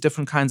all of these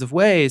different kinds of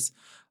ways,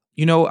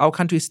 our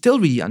country is still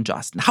really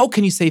unjust. And how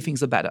can you say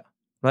things are better,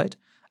 right?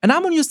 And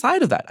I'm on your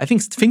side of that. I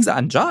think things are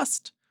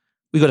unjust.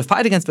 We've got to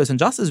fight against those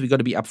injustices. We've got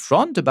to be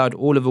upfront about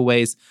all of the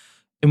ways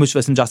in which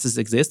those injustices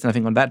exist. And I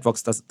think on that,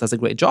 Vox does a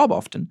great job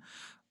often.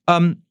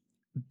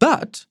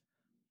 But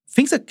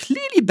things are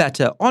clearly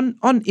better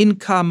on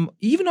income,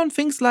 even on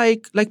things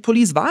like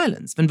police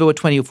violence than they were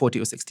 20 or 40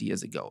 or 60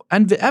 years ago.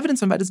 And the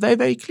evidence on that is very,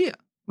 very clear,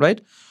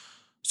 right?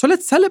 So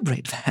let's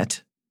celebrate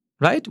that,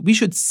 right? We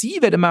should see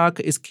that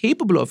America is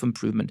capable of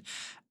improvement.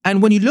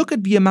 And when you look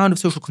at the amount of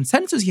social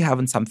consensus you have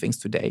on some things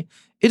today,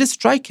 it is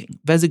striking.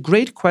 There's a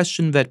great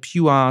question that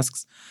Pew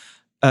asks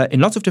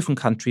in lots of different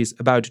countries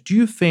about, do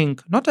you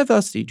think, not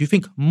diversity, do you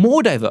think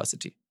more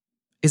diversity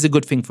is a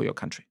good thing for your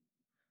country?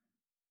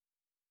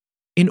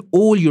 In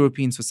all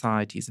European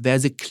societies,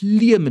 there's a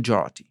clear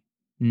majority,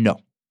 no.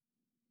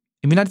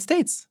 In the United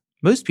States,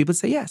 most people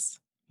say yes.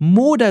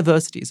 More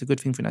diversity is a good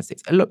thing for the United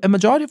States. A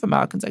majority of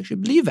Americans actually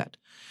believe that.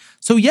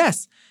 So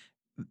yes,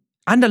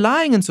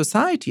 underlying in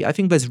society, I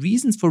think there's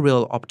reasons for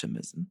real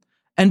optimism.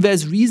 And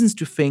there's reasons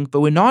to think,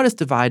 but we're not as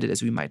divided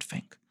as we might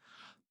think.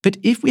 But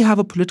if we have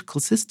a political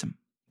system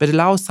that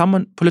allows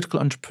someone, political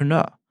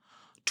entrepreneur,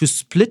 to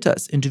split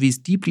us into these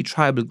deeply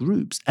tribal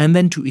groups and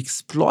then to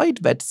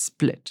exploit that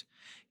split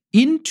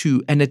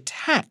into an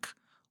attack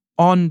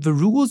on the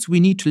rules we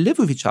need to live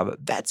with each other,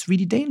 that's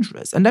really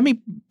dangerous. And let me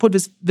put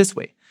this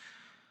way.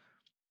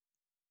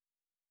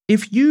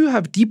 If you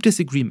have deep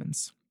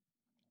disagreements,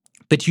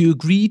 but you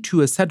agree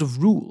to a set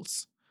of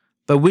rules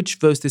by which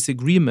those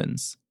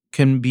disagreements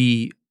can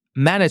be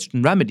managed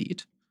and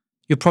remedied,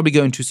 you're probably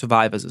going to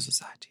survive as a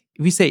society.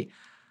 If we say,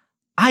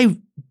 I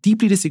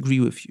deeply disagree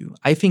with you,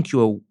 I think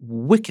you're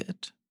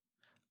wicked,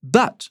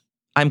 but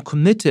I'm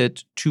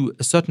committed to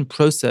a certain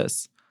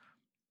process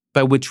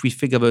by which we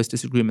figure those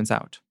disagreements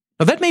out.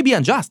 Now, that may be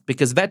unjust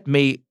because that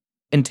may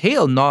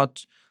entail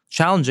not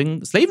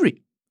challenging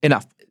slavery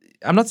enough.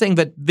 I'm not saying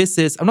that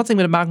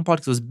American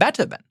politics was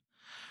better then,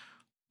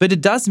 but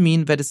it does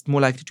mean that it's more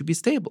likely to be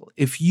stable.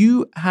 If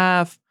you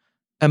have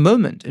a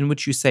moment in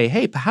which you say,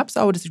 hey, perhaps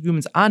our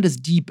disagreements aren't as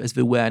deep as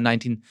they were in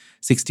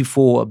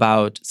 1964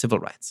 about civil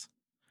rights.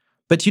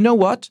 But you know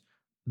what?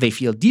 They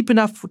feel deep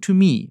enough to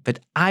me that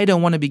I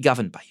don't want to be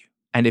governed by you.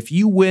 And if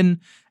you win,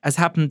 as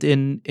happened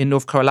in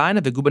North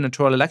Carolina, the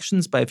gubernatorial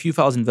elections by a few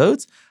thousand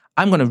votes,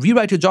 I'm going to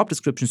rewrite your job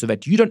description so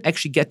that you don't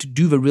actually get to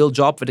do the real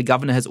job that the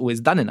governor has always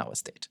done in our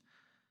state.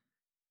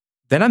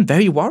 Then I'm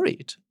very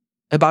worried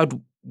about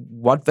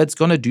what that's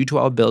going to do to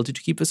our ability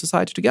to keep the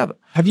society together.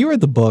 Have you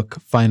read the book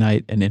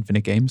Finite and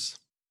Infinite Games?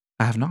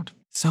 I have not.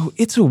 So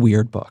it's a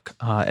weird book,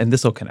 and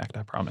this will connect,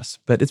 I promise.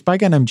 But it's by a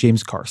guy named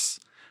James Carse,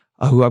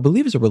 who I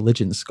believe is a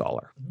religion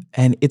scholar.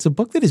 And it's a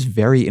book that is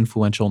very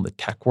influential in the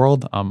tech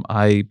world.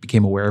 I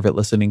became aware of it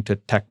listening to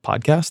tech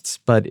podcasts,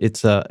 but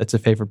it's a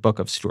favorite book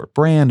of Stuart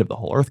Brand, of the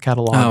Whole Earth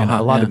Catalog, and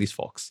a lot of these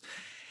folks.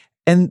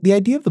 And the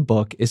idea of the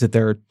book is that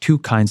there are two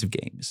kinds of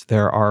games.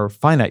 There are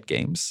finite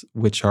games,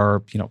 which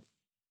are,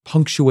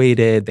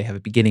 punctuated, they have a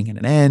beginning and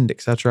an end,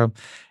 etc.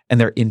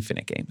 And they're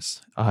infinite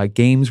games.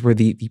 Games where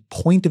the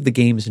point of the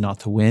game is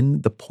not to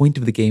win. The point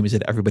of the game is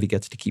that everybody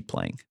gets to keep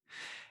playing.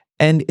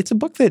 And it's a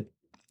book that,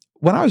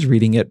 when I was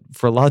reading it,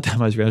 for a lot of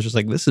time I was just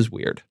like, this is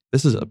weird.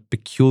 This is a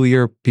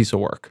peculiar piece of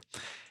work.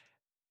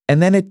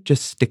 And then it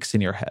just sticks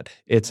in your head.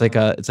 It's like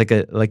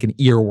an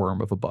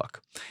earworm of a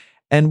book.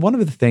 And one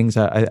of the things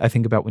I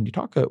think about when you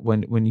talk,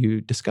 when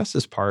you discuss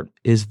this part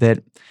is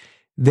that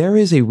there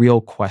is a real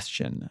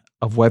question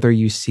of whether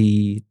you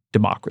see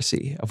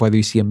democracy, of whether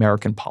you see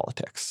American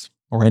politics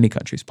or any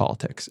country's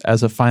politics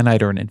as a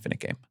finite or an infinite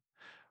game.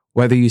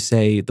 Whether you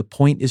say the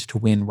point is to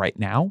win right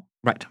now,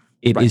 right,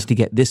 It is to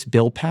get this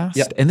bill passed.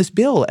 Yep. And this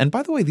bill, and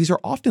by the way, these are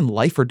often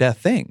life or death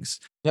things.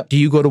 Yep. Do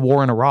you go to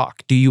war in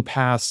Iraq? Do you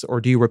pass or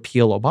do you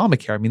repeal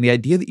Obamacare? I mean, the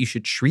idea that you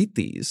should treat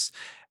these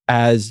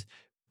as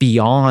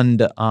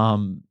beyond,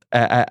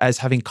 as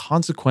having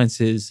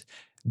consequences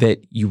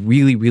that you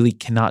really, really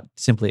cannot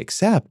simply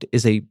accept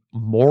is a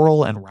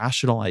moral and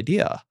rational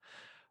idea.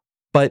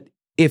 But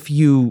if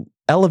you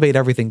elevate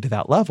everything to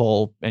that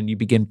level and you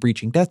begin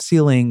breaching debt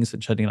ceilings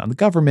and shutting down the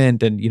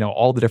government and,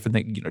 all the different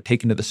things,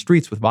 taking to the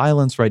streets with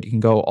violence, right? You can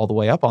go all the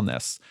way up on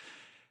this.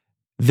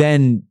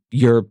 Then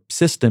your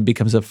system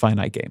becomes a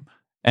finite game.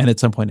 And at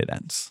some point it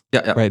ends.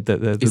 Yeah. Right?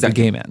 The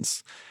game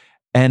ends.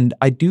 And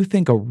I do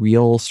think a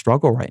real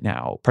struggle right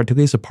now,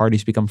 particularly as the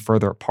parties become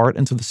further apart,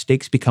 and so the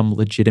stakes become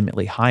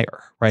legitimately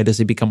higher, right? As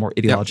they become more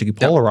ideologically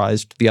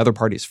polarized, the other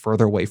party is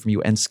further away from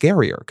you and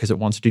scarier because it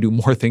wants to do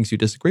more things you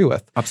disagree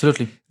with.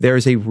 Absolutely. There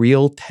is a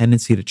real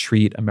tendency to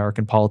treat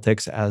American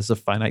politics as a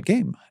finite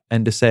game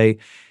and to say,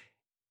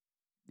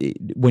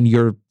 when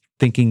you're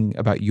thinking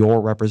about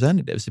your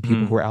representatives, the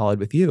people who are allied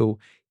with you,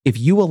 if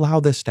you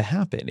allow this to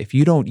happen, if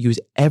you don't use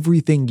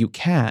everything you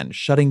can,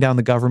 shutting down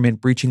the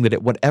government, breaching the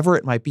debt, whatever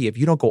it might be, if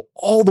you don't go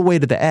all the way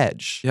to the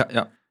edge,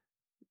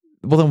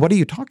 well, then what are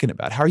you talking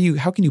about? How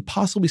can you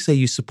possibly say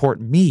you support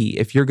me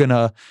if you're going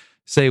to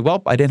say,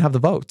 well, I didn't have the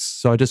votes,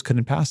 so I just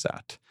couldn't pass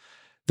that?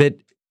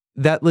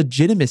 That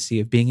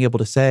legitimacy of being able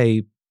to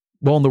say,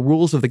 well, in the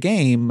rules of the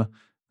game,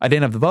 I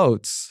didn't have the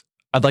votes.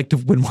 I'd like to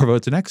win more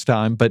votes next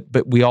time, but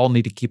we all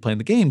need to keep playing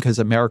the game because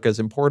America is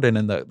important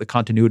and the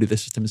continuity of the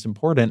system is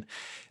important.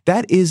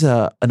 That is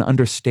an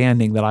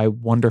understanding that I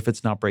wonder if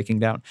it's not breaking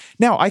down.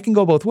 Now, I can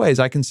go both ways.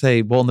 I can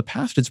say, well, in the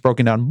past, it's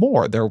broken down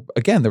more. There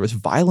was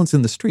violence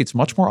in the streets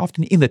much more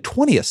often in the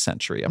 20th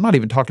century. I'm not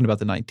even talking about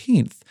the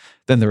 19th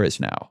than there is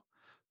now.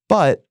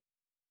 But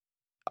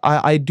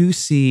I do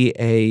see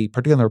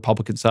particularly on the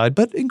Republican side,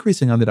 but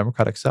increasing on the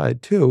Democratic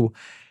side too,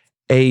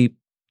 a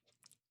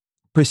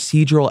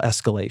procedural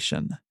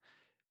escalation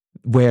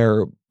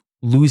where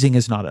losing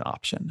is not an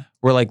option,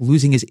 where like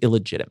losing is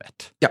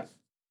illegitimate. Yeah.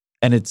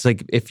 And it's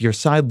like if your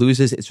side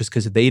loses, it's just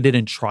because they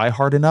didn't try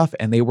hard enough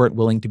and they weren't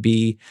willing to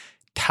be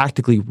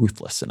tactically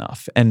ruthless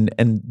enough. And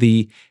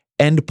the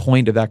end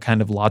point of that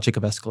kind of logic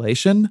of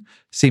escalation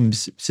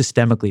seems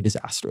systemically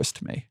disastrous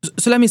to me.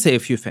 So let me say a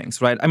few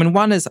things, right? I mean,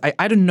 one is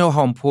I don't know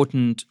how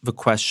important the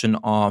question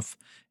of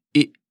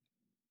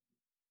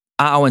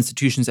are our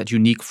institutions at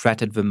unique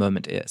threat at the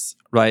moment is,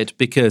 right?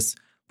 Because,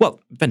 well,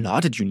 they're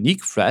not at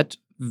unique threat.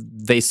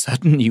 They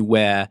certainly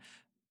were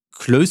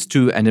close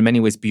to and in many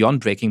ways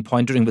beyond breaking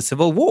point during the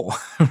Civil War,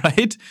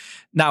 right?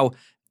 Now,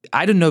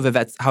 I don't know that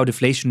that's how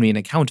deflationary an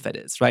account that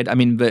is, right? I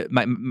mean,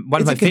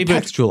 one of my favorite...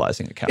 It's a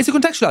contextualizing account. It's a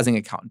contextualizing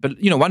account. But,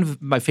 one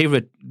of my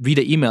favorite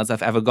reader emails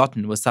I've ever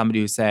gotten was somebody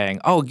who's saying,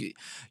 oh,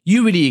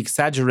 you really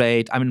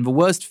exaggerate. I mean, in the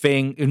worst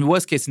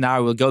case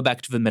scenario, we'll go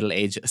back to the Middle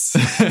Ages.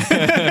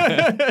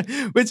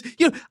 Which,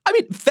 I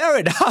mean, fair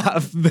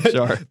enough. But,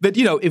 sure. But,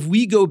 if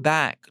we go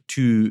back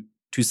to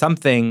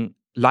something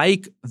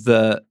like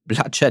the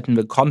bloodshed and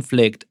the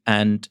conflict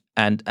and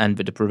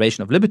the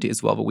deprivation of liberty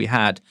as well that we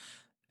had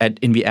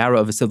in the era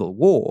of the Civil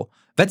War,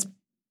 that's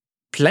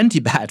plenty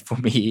bad for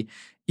me,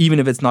 even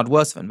if it's not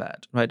worse than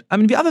that, right? I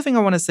mean, the other thing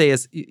I want to say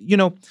is,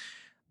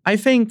 I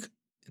think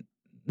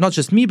not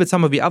just me, but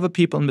some of the other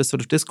people in this sort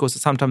of discourse are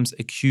sometimes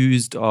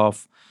accused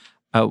of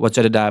what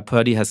Jedediah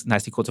Purdy has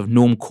nicely called sort of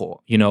normcore,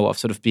 of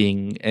sort of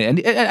being, and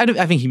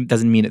I think he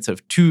doesn't mean it sort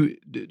of too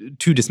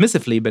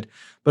dismissively, but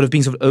of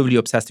being sort of overly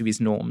obsessed with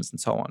these norms and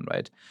so on,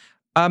 right?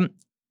 And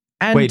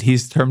wait,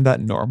 he's termed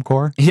that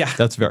normcore? Yeah.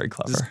 That's very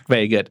clever.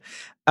 Very good.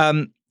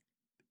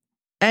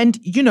 And,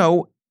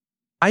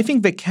 I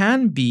think there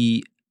can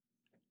be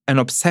an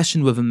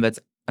obsession with them that's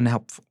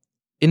unhelpful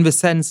in the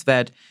sense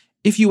that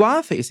if you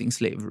are facing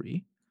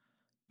slavery,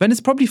 then it's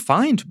probably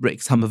fine to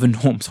break some of the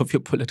norms of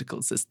your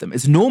political system.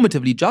 It's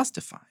normatively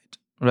justified,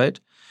 right?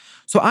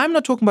 So I'm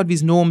not talking about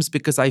these norms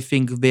because I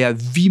think they are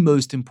the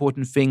most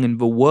important thing in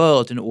the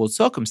world in all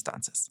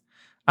circumstances.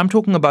 I'm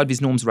talking about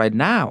these norms right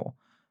now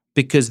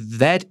because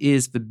that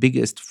is the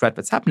biggest threat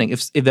that's happening.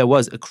 If there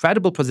was a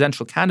credible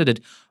presidential candidate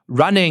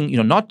running,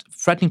 not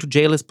threatening to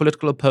jail his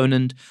political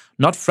opponent,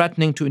 not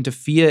threatening to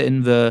interfere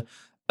in the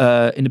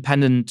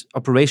independent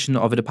operation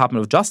of the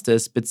Department of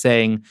Justice, but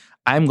saying,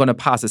 I'm going to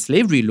pass a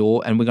slavery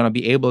law and we're going to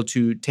be able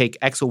to take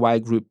X or Y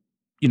group,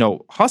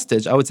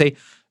 hostage, I would say,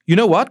 you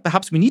know what?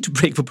 Perhaps we need to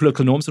break the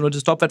political norms in order to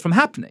stop that from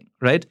happening,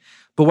 right?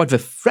 But what the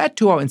threat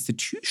to our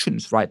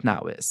institutions right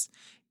now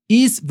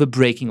is the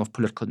breaking of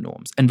political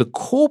norms. And the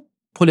core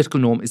political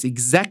norm is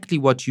exactly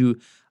what you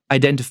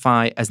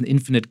identify as an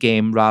infinite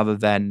game rather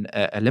than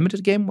a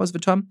limited game, was the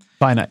term?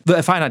 Finite.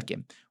 A finite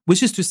game,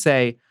 which is to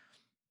say,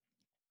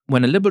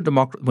 when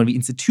the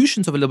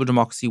institutions of a liberal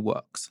democracy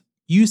works,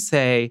 you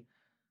say,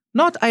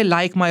 not I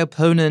like my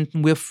opponent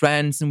and we're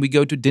friends and we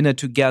go to dinner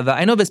together.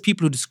 I know there's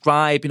people who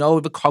describe,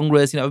 the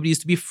Congress, we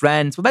used to be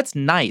friends. Well, that's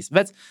nice.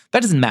 That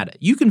doesn't matter.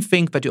 You can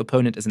think that your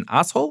opponent is an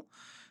asshole.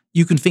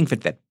 You can think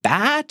that they're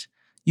bad.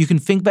 You can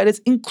think that it's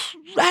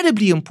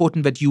incredibly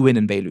important that you win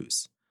and they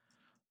lose.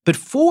 But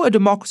for a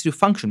democracy to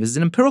function, this is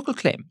an empirical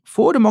claim,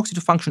 for a democracy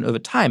to function over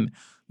time,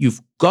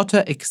 you've got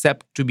to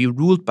accept to be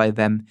ruled by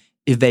them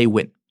if they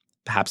win.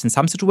 Perhaps in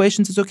some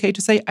situations it's okay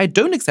to say, I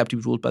don't accept to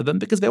be ruled by them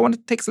because they want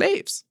to take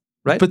slaves,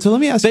 right? But so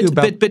let me ask you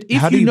about... But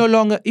if you no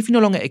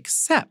longer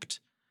accept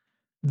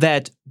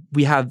that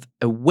we have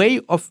a way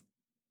of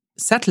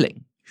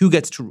settling who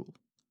gets to rule,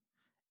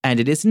 and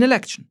it is an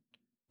election,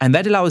 and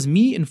that allows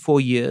me in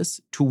 4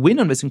 years to win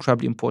on this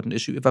incredibly important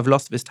issue if I've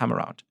lost this time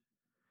around,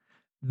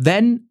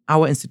 then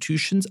our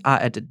institutions are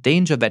at a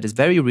danger that is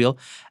very real,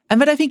 and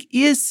that I think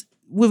is,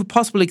 with a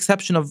possible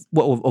exception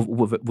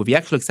with the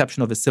actual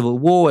exception of the Civil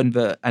War and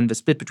the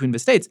split between the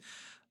states,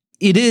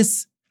 it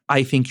is,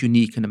 I think,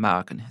 unique in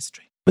American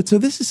history. But so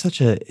this is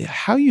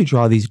how you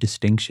draw these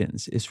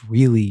distinctions is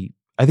really,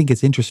 I think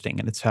it's interesting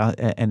and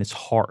it's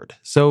hard.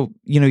 So,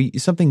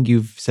 something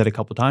you've said a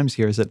couple of times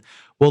here is that,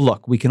 well,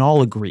 look, we can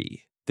all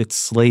agree that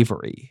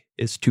slavery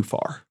is too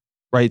far,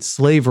 right?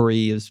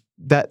 Slavery is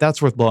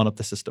that's worth blowing up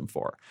the system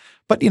for.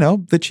 But,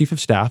 the chief of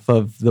staff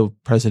of the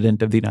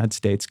president of the United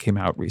States came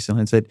out recently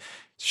and said,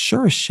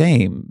 sure a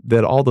shame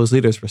that all those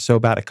leaders were so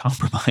bad at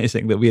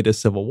compromising that we had a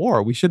civil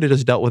war. We should have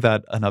just dealt with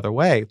that another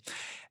way.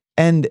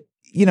 And,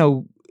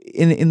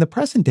 in the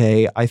present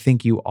day, I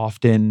think you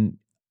often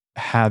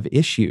have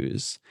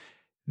issues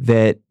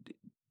that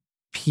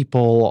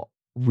people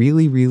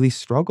really, really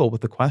struggle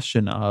with the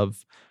question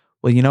of,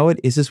 well, you know what,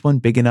 is this one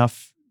big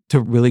enough to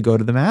really go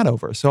to the mat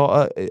over?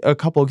 So a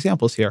couple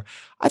examples here.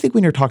 I think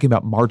when you're talking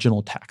about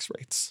marginal tax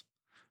rates,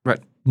 right,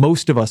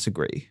 most of us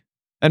agree.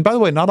 And by the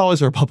way, not always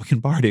the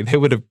Republican Party. They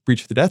would have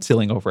breached the debt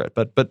ceiling over it.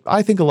 But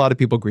I think a lot of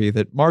people agree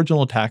that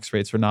marginal tax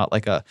rates are not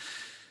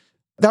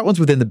that one's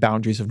within the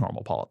boundaries of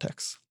normal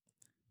politics.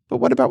 But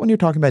what about when you're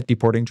talking about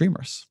deporting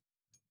dreamers?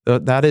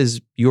 That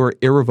is, you're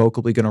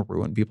irrevocably going to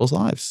ruin people's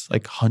lives,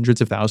 like hundreds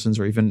of thousands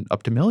or even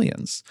up to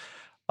millions.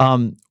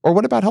 Or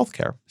what about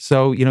healthcare?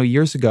 So,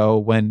 years ago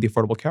when the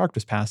Affordable Care Act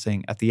was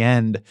passing, at the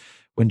end,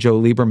 when Joe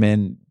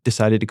Lieberman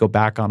decided to go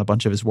back on a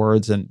bunch of his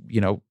words and,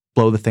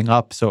 blow the thing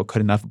up so it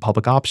couldn't have a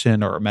public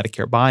option or a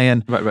Medicare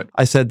buy-in, right.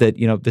 I said that,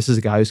 this is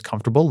a guy who's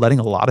comfortable letting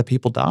a lot of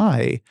people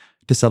die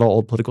to settle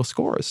old political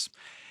scores.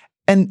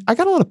 And I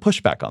got a lot of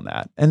pushback on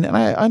that. And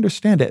I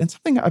understand it. And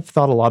something I've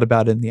thought a lot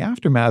about in the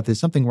aftermath is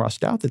something Ross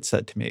Douthat had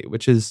said to me,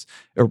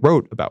 or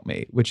wrote about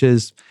me, which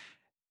is,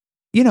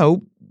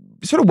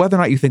 sort of whether or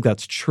not you think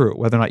that's true,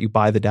 whether or not you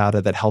buy the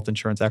data that health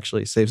insurance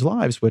actually saves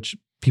lives, which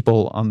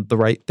people on the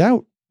right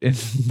doubt in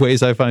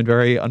ways I find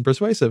very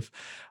unpersuasive,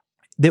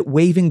 that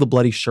waving the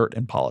bloody shirt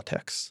in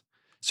politics,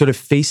 sort of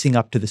facing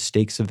up to the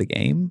stakes of the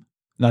game,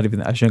 I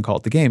shouldn't call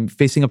it the game,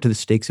 facing up to the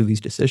stakes of these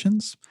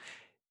decisions,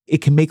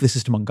 it can make the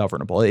system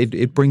ungovernable.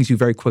 It brings you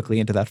very quickly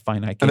into that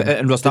finite game.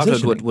 And Ross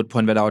Douthat would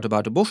point that out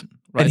about abortion,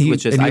 right?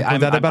 Which is, I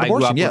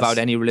grew up without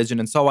any religion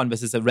and so on.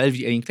 This is a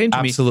relatively alien claim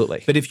to me.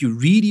 Absolutely. But if you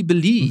really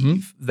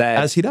believe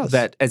that, as he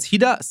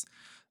does,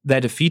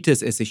 that a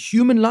fetus is a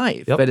human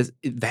life, yep,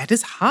 that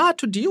is hard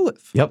to deal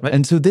with. Yep. Right?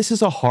 And so this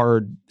is a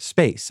hard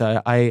space.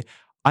 I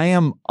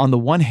am, on the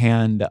one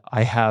hand,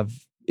 I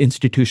have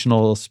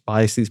institutional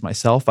biases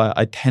myself.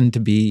 I tend to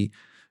be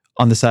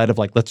on the side of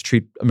let's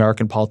treat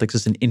American politics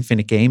as an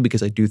infinite game,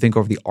 because I do think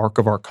over the arc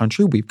of our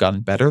country, we've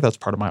gotten better. That's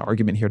part of my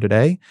argument here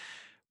today.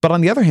 But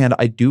on the other hand,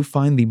 I do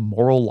find the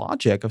moral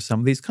logic of some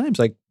of these claims,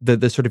 like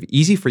the sort of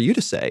easy for you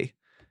to say,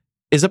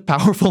 is a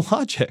powerful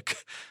logic.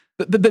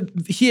 But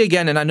here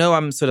again, and I know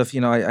I'm sort of,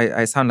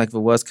 I sound like the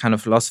worst kind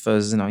of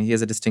philosophers,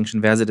 here's a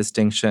distinction, there's a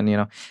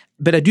distinction,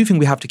 But I do think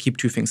we have to keep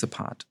two things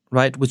apart,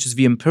 right? Which is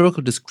the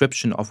empirical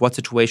description of what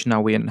situation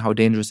are we in and how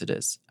dangerous it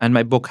is. And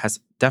my book has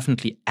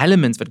definitely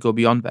elements that go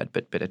beyond that,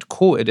 but at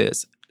core it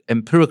is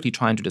empirically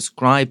trying to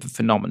describe the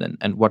phenomenon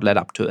and what led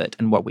up to it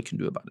and what we can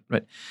do about it,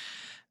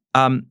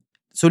 right?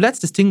 So let's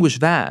distinguish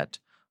that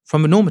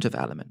from a normative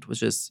element,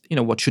 which is,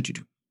 what should you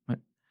do, right?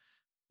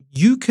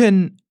 You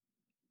can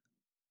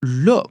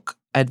look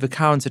at the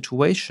current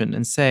situation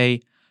and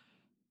say,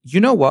 you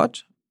know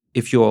what?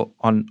 If you're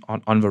on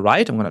the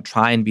right, I'm going to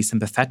try and be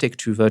sympathetic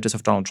to voters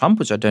of Donald Trump,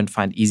 which I don't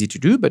find easy to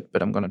do, but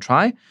I'm going to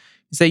try.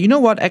 You say, you know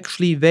what?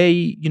 Actually,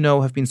 they,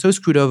 have been so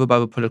screwed over by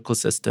the political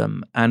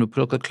system, and the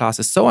political class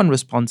is so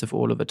unresponsive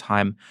all of the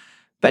time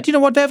that, you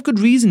know what? They have good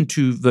reason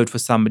to vote for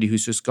somebody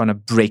who's just going to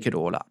break it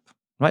all up,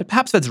 right?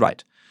 Perhaps that's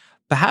right.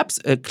 Perhaps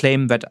a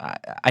claim that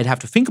I'd have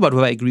to think about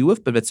whether I agree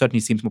with, but that certainly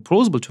seems more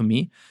plausible to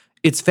me.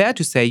 It's fair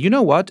to say, you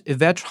know what, if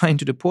they're trying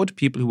to deport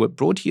people who were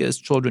brought here as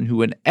children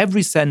who in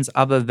every sense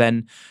other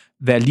than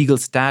their legal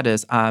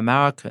status are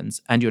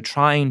Americans, and you're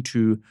trying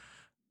to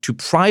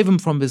pry them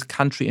from this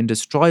country and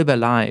destroy their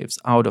lives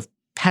out of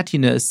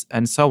pettiness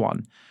and so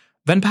on,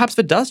 then perhaps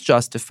that does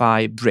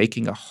justify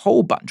breaking a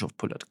whole bunch of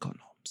political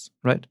norms,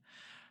 right?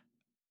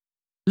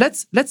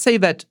 Let's say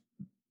that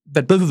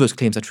both of those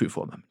claims are true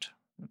for a moment,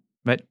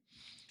 right?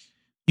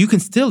 You can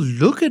still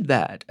look at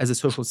that as a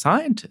social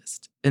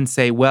scientist and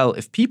say, well,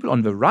 if people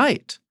on the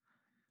right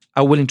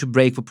are willing to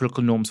break the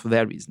political norms for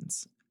their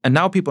reasons, and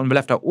now people on the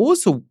left are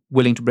also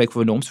willing to break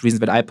the norms for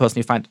reasons that I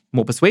personally find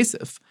more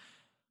persuasive,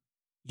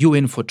 you're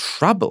in for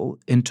trouble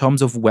in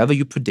terms of whether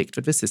you predict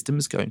that the system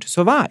is going to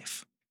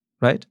survive,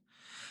 right?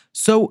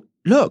 So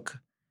look,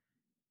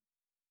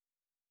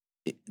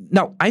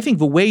 now I think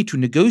the way to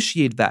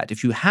negotiate that,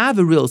 if you have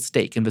a real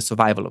stake in the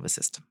survival of a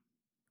system,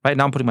 right?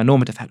 Now I'm putting my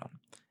normative hat on.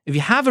 If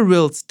you have a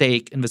real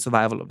stake in the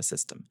survival of a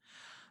system,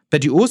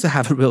 but you also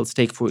have a real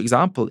stake, for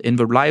example, in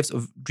the lives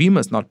of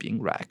dreamers not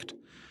being wrecked,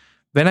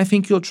 then I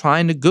think you'll try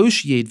and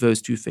negotiate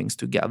those two things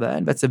together.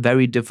 And that's a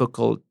very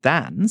difficult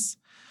dance.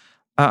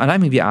 And I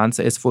think the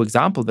answer is, for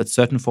example, that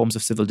certain forms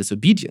of civil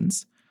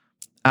disobedience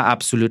are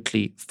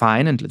absolutely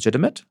fine and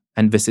legitimate.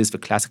 And this is the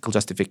classical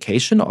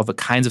justification of the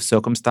kinds of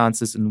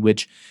circumstances in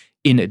which,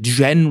 in a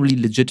generally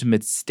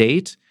legitimate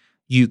state,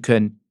 you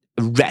can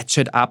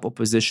ratchet up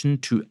opposition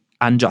to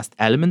unjust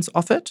elements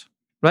of it,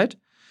 right?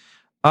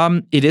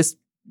 It is,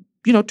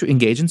 to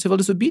engage in civil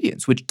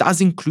disobedience, which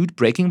does include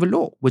breaking the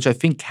law, which I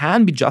think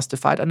can be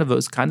justified under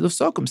those kinds of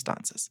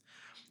circumstances.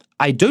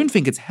 I don't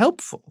think it's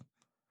helpful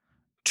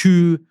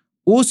to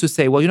also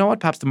say, well, you know what,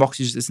 perhaps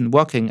democracy just isn't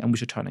working and we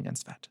should turn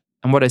against that.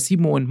 And what I see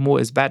more and more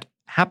is that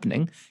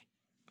happening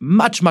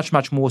much, much,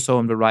 much more so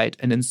on the right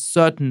and in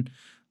certain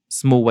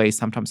small ways,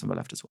 sometimes on the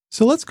left as well.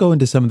 So let's go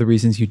into some of the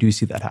reasons you do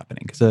see that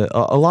happening, because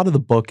a lot of the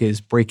book is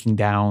breaking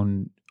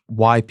down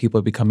why people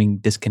are becoming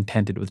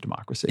discontented with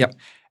democracy. Yep.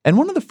 And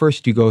one of the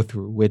first you go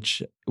through,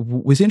 which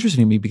was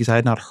interesting to me because I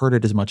had not heard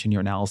it as much in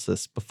your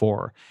analysis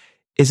before,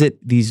 is that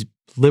these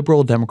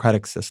liberal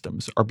democratic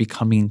systems are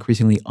becoming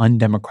increasingly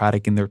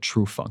undemocratic in their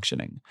true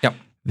functioning. Yep.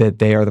 That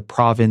they are the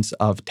province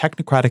of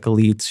technocratic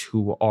elites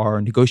who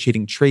are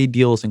negotiating trade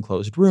deals in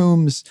closed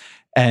rooms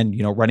and,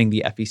 running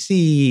the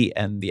FEC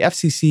and the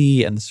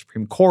FCC and the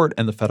Supreme Court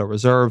and the Federal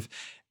Reserve.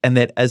 And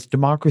that as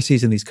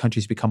democracies in these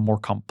countries become more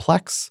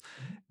complex,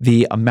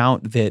 the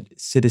amount that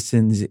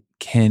citizens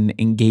can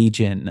engage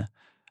in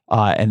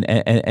and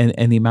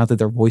the amount that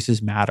their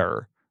voices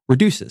matter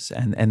reduces.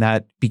 And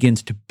that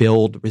begins to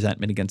build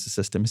resentment against the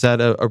system. Is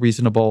that a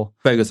reasonable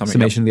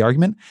summation of the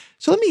argument?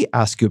 So let me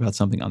ask you about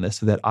something on this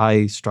that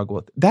I struggle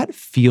with. That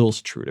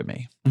feels true to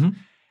me. Mm-hmm.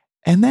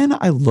 And then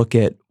I look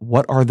at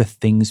what are the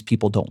things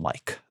people don't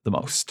like the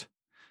most.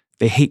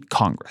 They hate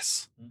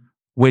Congress,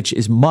 which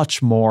is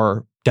much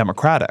more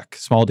democratic,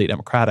 small d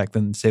democratic,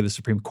 than, say, the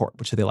Supreme Court,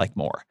 which they like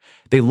more.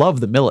 They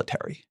love the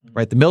military,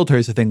 right? The military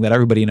is the thing that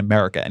everybody in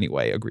America,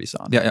 anyway, agrees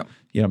on. Yeah.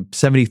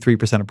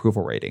 73%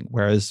 approval rating,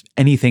 whereas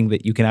anything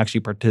that you can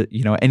actually,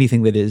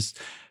 anything that is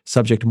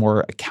subject to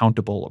more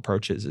accountable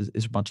approaches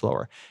is much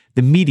lower.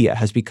 The media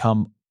has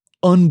become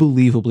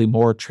unbelievably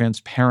more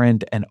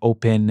transparent and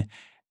open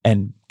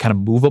and kind of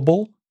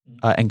movable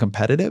and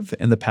competitive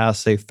in the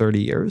past, say,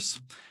 30 years.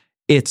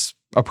 Its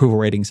approval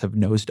ratings have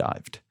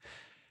nosedived.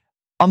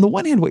 On the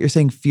one hand, what you're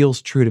saying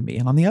feels true to me.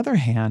 And on the other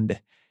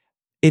hand,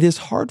 it is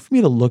hard for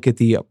me to look at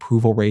the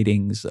approval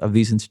ratings of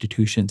these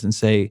institutions and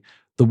say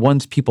the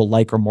ones people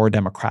like are more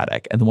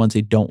democratic and the ones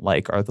they don't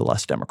like are the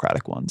less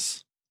democratic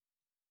ones.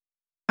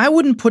 I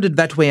wouldn't put it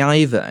that way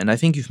either. And I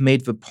think you've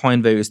made the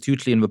point very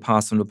astutely in the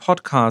past on the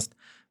podcast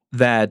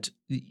that,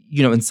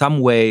 in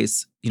some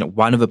ways,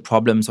 one of the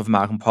problems of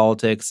American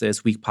politics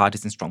is weak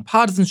parties and strong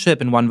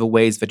partisanship. And one of the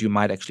ways that you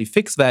might actually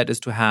fix that is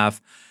to have,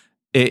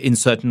 in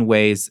certain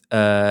ways,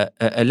 a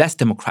less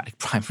democratic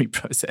primary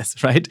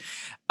process, right?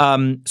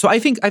 So I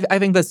think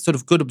there's sort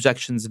of good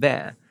objections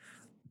there.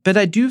 But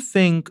I do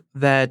think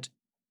that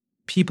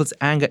people's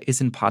anger is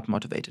in part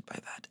motivated by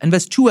that. And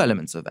there's two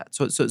elements of that.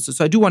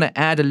 So I do want to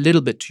add a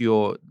little bit to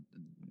your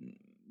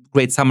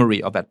great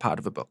summary of that part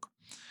of the book,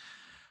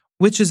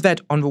 which is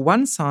that on the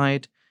one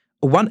side,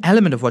 one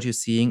element of what you're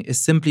seeing is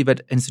simply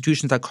that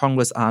institutions like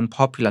Congress are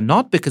unpopular,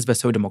 not because they're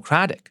so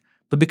democratic,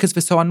 but because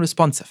they're so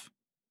unresponsive,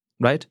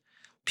 right?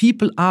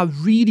 People are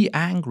really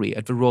angry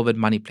at the role that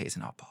money plays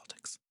in our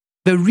politics.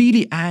 They're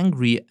really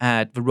angry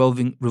at the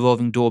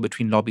revolving door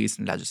between lobbyists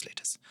and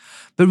legislators.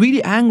 They're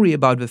really angry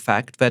about the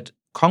fact that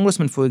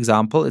congressmen, for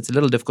example, it's a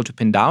little difficult to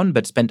pin down,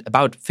 but spend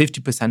about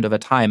 50% of their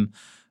time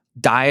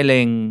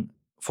dialing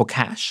for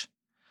cash,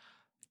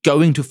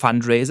 going to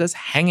fundraisers,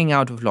 hanging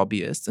out with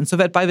lobbyists, and so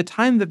that by the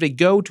time that they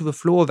go to the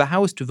floor of the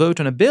House to vote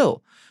on a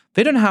bill,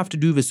 they don't have to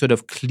do this sort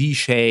of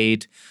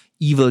cliched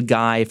evil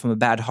guy from a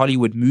bad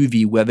Hollywood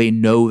movie where they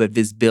know that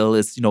this bill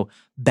is,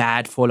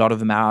 bad for a lot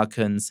of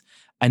Americans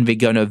and they're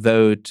going to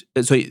vote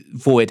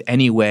for it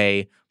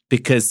anyway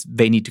because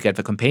they need to get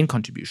the campaign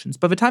contributions.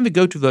 By the time they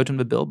go to vote on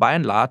the bill, by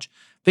and large,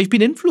 they've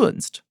been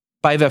influenced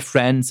by their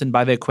friends and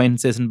by their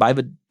acquaintances and by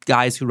the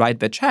guys who write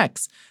their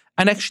checks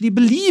and actually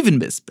believe in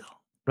this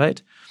bill,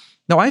 right?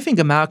 Now, I think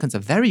Americans are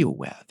very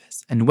aware of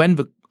this. And when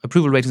the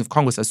approval ratings of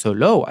Congress are so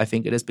low, I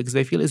think it is because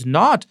they feel it's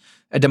not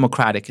a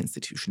democratic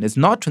institution. It's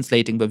not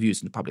translating their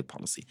views into public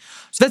policy.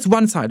 So that's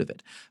one side of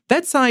it.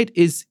 That side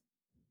is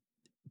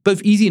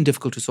both easy and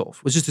difficult to solve,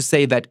 which is to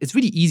say that it's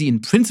really easy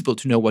in principle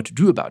to know what to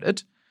do about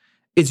it.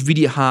 It's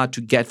really hard to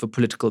get the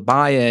political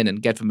buy-in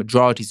and get the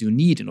majorities you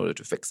need in order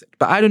to fix it.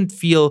 But I don't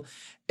feel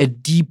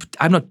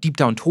I'm not deep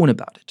down torn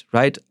about it,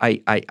 right?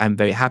 I'm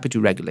very happy to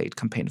regulate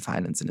campaign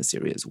finance in a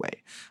serious way.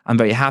 I'm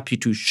very happy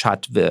to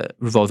shut the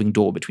revolving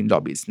door between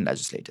lobbyists and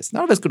legislators.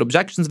 Now there's good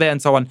objections there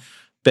and so on,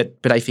 but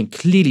I think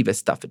clearly there's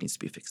stuff that needs to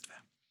be fixed there.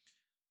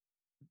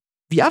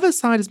 The other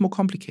side is more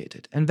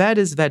complicated, and that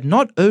is that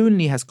not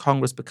only has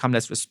Congress become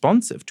less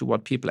responsive to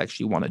what people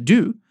actually want to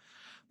do,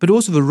 but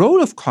also the role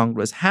of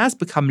Congress has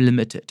become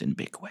limited in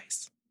big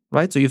ways,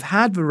 right? So you've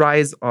had the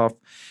rise of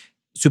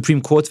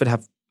Supreme Courts that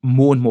have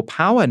more and more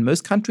power in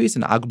most countries,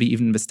 and arguably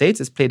even in the States,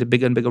 has played a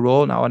bigger and bigger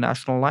role in our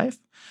national life.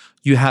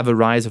 You have a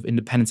rise of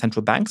independent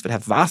central banks that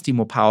have vastly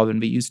more power than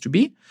they used to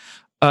be.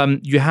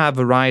 You have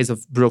a rise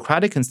of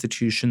bureaucratic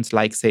institutions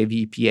like, say,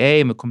 the EPA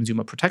and the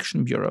Consumer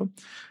Protection Bureau.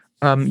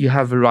 You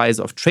have a rise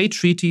of trade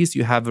treaties.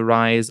 You have a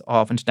rise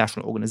of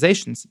international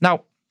organizations.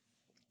 Now,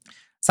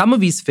 some of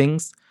these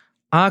things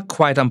are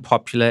quite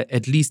unpopular,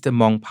 at least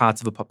among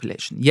parts of the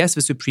population. Yes,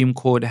 the Supreme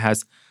Court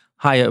has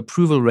higher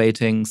approval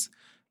ratings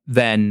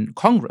than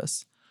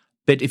Congress.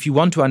 But if you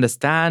want to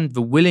understand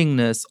the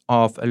willingness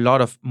of a lot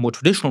of more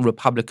traditional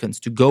Republicans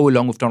to go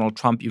along with Donald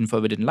Trump, even though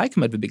they didn't like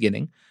him at the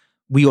beginning,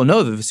 we all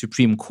know that the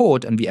Supreme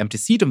Court and the empty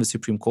seat on the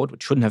Supreme Court,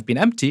 which shouldn't have been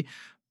empty,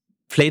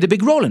 played a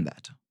big role in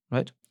that,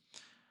 right?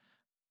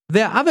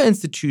 There are other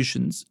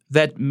institutions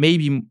that may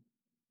be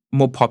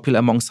more popular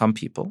among some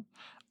people.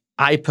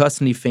 I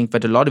personally think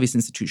that a lot of these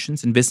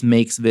institutions, and this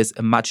makes this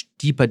a much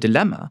deeper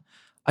dilemma,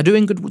 are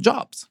doing good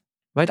jobs,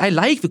 right? I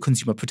like the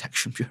Consumer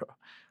Protection Bureau.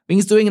 I think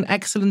it's doing an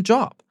excellent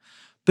job.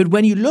 But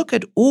when you look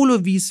at all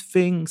of these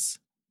things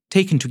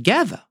taken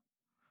together,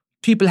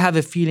 people have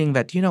a feeling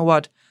that, you know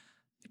what,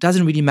 it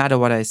doesn't really matter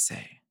what I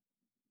say.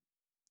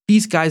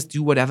 These guys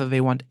do whatever they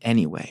want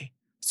anyway.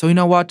 So you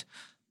know what?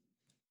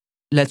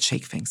 Let's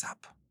shake things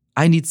up.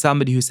 I need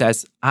somebody who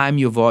says, I'm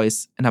your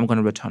voice and I'm going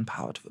to return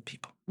power to the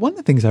people. One of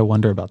the things I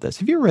wonder about this,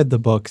 have you ever read the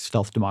book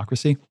Stealth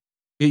Democracy?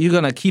 You're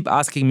going to keep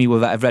asking me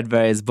whether I've read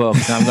various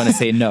books, and I'm going to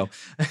say no.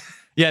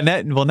 Yeah,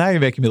 now you're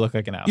making me look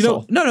like an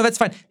asshole. No, that's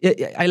fine.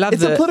 I love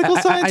it's a political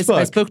science book.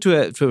 I spoke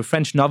to a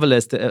French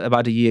novelist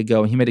about a year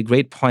ago, and he made a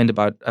great point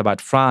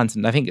about France,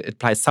 and I think it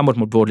applies somewhat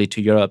more broadly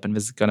to Europe, and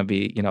this is going to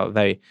be, a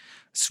very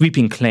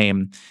sweeping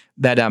claim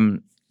that,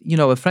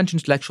 a French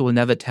intellectual will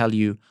never tell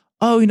you,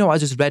 I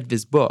just read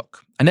this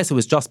book. Unless it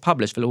was just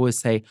published, they'll always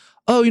say,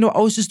 I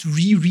was just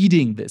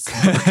rereading this.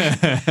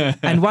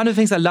 And one of the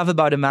things I love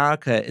about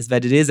America is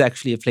that it is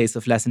actually a place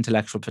of less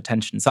intellectual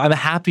pretension. So I'm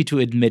happy to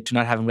admit to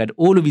not having read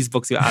all of these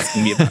books you're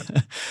asking me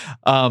about.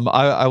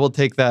 I will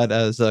take that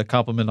as a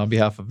compliment on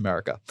behalf of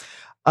America.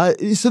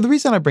 So the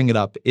reason I bring it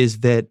up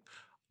is that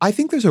I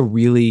think there's a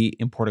really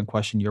important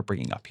question you're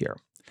bringing up here,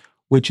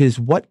 which is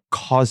what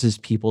causes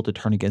people to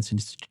turn against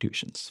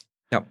institutions?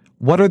 Yep.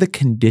 What are the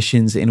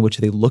conditions in which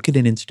they look at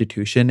an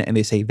institution and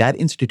they say that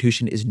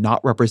institution is not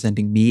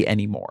representing me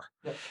anymore?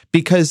 Yep.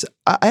 Because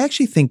I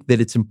actually think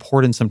that it's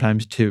important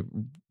sometimes to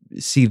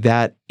see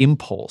that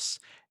impulse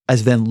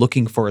as then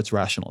looking for its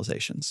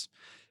rationalizations.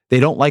 They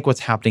don't like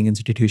what's happening in the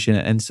institution,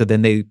 and so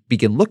then they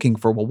begin looking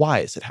for, well, why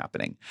is it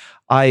happening?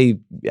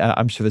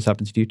 I'm sure this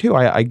happens to you too.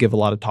 I give a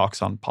lot of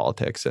talks on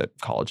politics at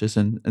colleges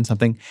and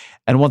something,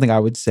 and one thing I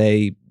would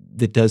say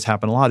that does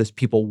happen a lot is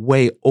people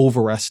way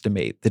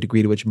overestimate the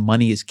degree to which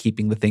money is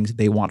keeping the things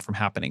they want from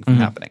happening,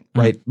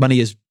 right? Money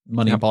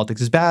in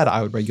politics is bad.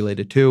 I would regulate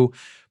it too.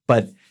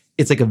 But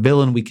it's like a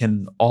villain we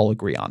can all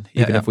agree on,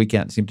 even if we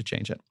can't seem to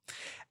change it.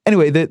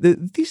 Anyway, the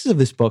thesis of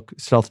this book,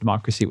 Stealth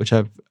Democracy, which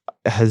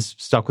has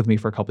stuck with me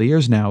for a couple of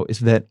years now, is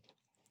that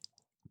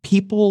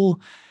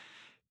people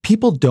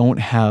don't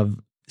have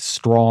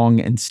strong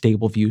and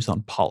stable views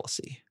on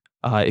policy.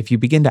 If you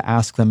begin to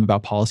ask them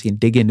about policy and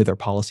dig into their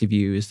policy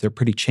views, they're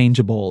pretty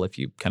changeable. If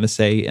you kind of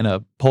say in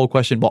a poll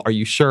question, well, are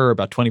you sure?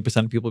 About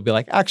 20% of people will be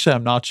like, actually,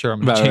 I'm not sure.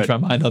 I'm going to change my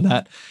mind on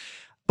that.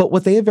 But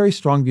what they have very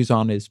strong views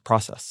on is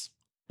process.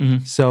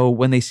 Mm-hmm. So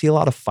when they see a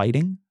lot of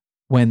fighting,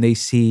 when they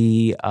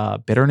see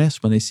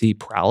bitterness, when they see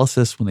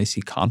paralysis, when they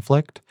see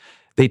conflict,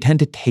 they tend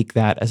to take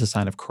that as a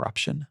sign of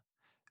corruption.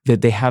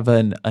 That they have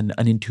an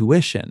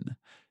intuition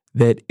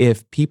that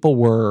if people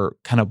were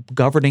kind of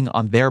governing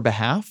on their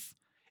behalf,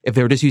 if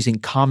they were just using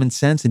common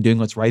sense and doing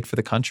what's right for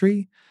the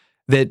country,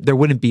 that there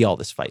wouldn't be all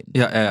this fighting.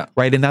 Yeah.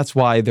 Right? And that's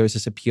why there's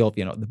this appeal of,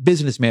 the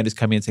businessman is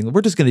coming and saying,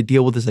 we're just going to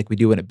deal with this like we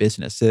do in a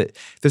business.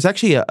 There's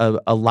actually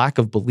a lack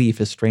of belief,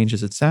 as strange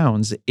as it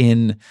sounds,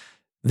 in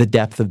the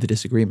depth of the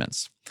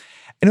disagreements.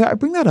 Anyway, I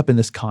bring that up in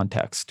this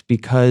context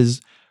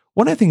because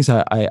one of the things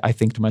I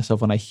think to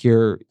myself when I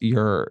hear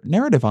your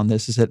narrative on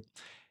this is that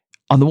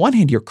on the one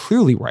hand, you're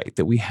clearly right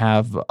that we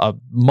have a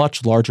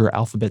much larger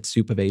alphabet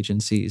soup of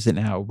agencies that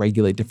now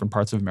regulate different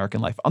parts of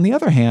American life. On the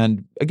other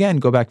hand, again,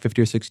 go back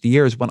 50 or 60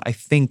 years when I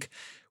think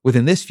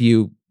within this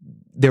view,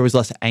 there was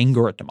less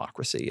anger at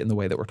democracy in the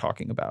way that we're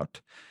talking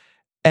about.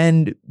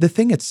 And the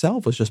thing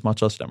itself was just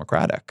much less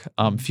democratic.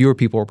 Fewer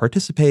people were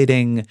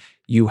participating.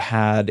 We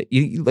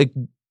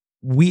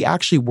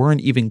actually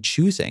weren't even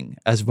choosing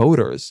as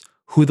voters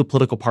who the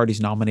political parties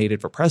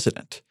nominated for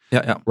president.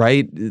 Yeah.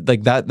 Right?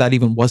 Like that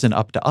even wasn't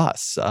up to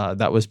us.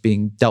 That was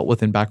being dealt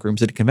with in back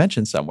rooms at a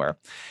convention somewhere.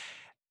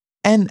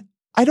 And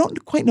I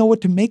don't quite know what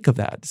to make of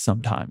that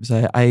sometimes.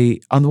 I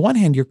on the one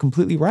hand, you're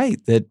completely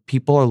right that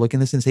people are looking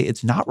at this and say,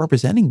 it's not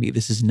representing me.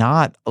 This is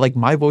not, like,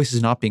 my voice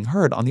is not being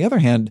heard. On the other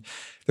hand,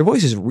 their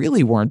voices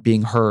really weren't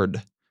being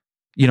heard,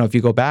 if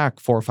you go back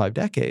 4 or 5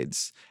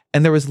 decades.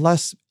 And there was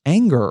less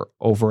anger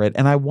over it.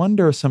 And I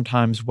wonder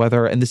sometimes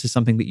whether, and this is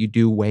something that you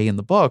do weigh in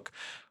the book,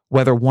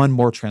 whether one,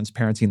 more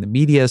transparency in the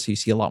media, so you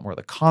see a lot more of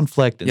the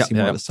conflict and see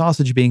more of the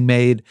sausage being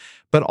made,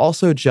 but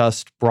also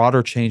just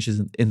broader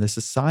changes in the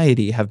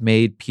society have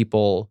made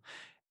people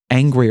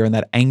angrier, and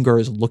that anger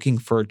is looking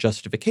for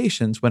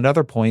justifications when at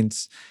other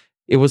points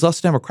it was less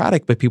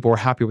democratic, but people were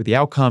happy with the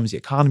outcomes, the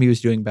economy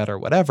was doing better,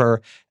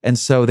 whatever. And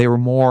so they were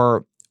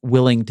more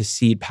willing to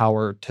cede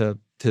power to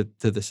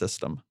the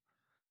system.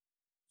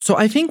 So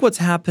I think what's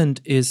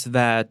happened is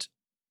that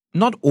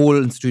not all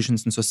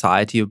institutions in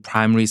society,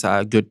 primaries are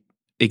a good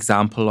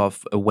example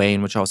of a way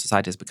in which our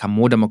society has become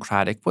more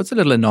democratic. What's a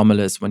little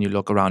anomalous when you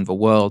look around the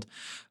world.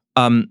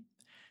 But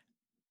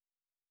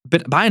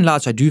by and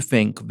large, I do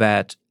think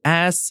that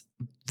as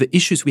the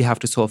issues we have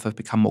to solve have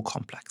become more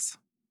complex,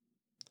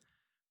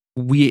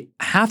 we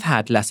have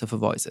had less of a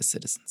voice as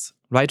citizens,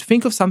 right?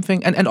 Think of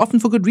something, and often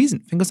for good reason,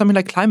 think of something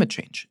like climate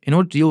change. In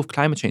order to deal with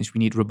climate change, we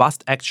need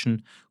robust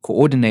action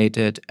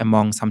coordinated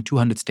among some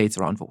 200 states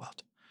around the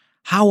world.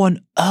 How on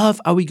earth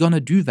are we going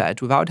to do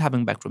that without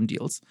having backroom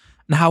deals?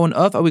 And how on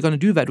earth are we going to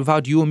do that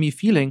without you or me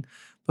feeling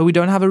that we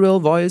don't have a real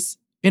voice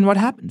in what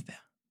happened there,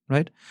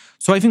 right?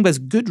 So I think there's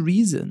good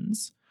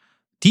reasons,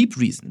 deep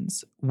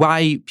reasons,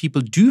 why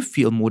people do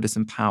feel more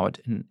disempowered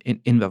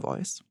in their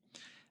voice.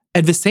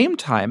 At the same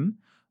time,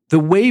 the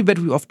way that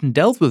we often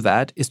dealt with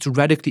that is to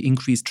radically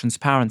increase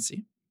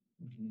transparency.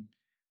 Mm-hmm.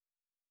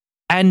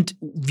 And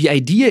the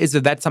idea is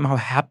that somehow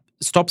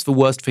stops the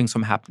worst things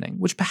from happening,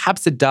 which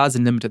perhaps it does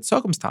in limited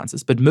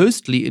circumstances, but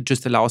mostly it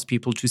just allows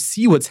people to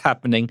see what's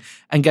happening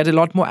and get a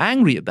lot more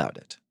angry about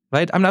it,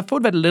 right? I mean, I've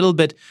thought that a little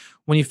bit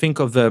when you think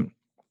of the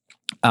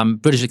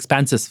British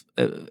expenses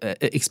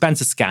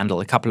scandal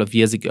a couple of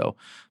years ago.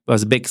 There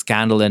was a big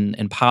scandal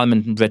in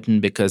Parliament in Britain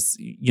because,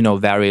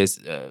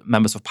 various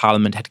members of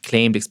Parliament had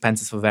claimed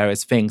expenses for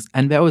various things,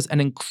 and there was an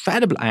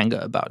incredible anger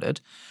about it.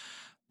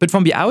 But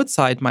from the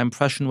outside, my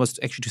impression was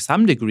actually to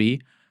some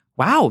degree,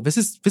 wow, this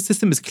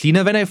system is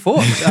cleaner than I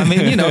thought. I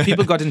mean,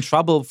 people got in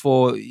trouble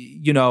for,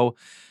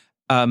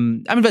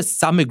 there's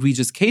some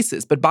egregious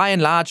cases, but by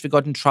and large, we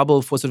got in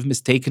trouble for sort of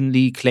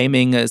mistakenly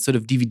claiming a sort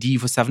of DVD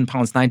for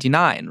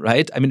 £7.99,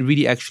 right? I mean, it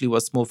really actually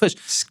was small fish.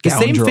 Scoundrels.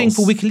 The same thing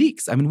for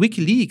WikiLeaks. I mean,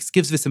 WikiLeaks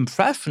gives this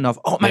impression of,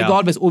 oh my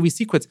God, there's all these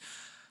secrets.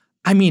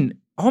 I mean,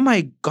 oh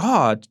my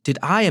God, did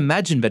I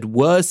imagine that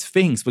worse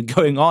things were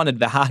going on at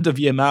the heart of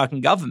the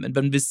American government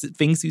than the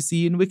things you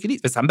see in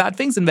WikiLeaks? There's some bad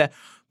things in there,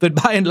 but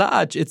by and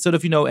large, it's sort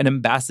of, an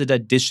ambassador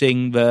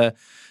dishing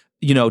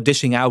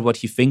out what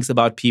he thinks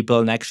about people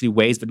in actually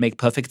ways that make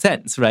perfect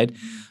sense, right?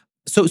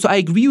 Mm-hmm. So I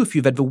agree with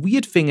you that the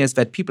weird thing is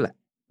that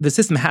the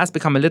system has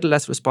become a little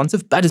less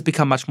responsive, but it's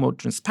become much more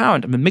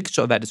transparent, and the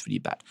mixture of that is really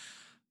bad.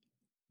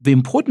 The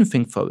important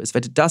thing, though, is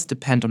that it does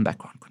depend on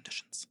background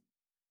conditions.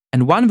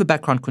 And one of the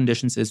background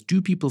conditions is,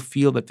 do people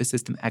feel that the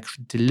system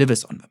actually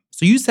delivers on them?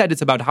 So you said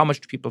it's about how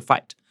much do people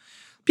fight.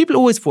 People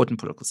always fought in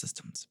political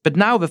systems, but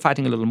now they're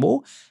fighting a little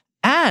more.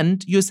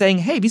 And you're saying,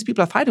 hey, these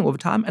people are fighting all the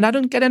time and I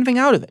don't get anything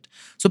out of it.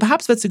 So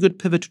perhaps that's a good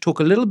pivot to talk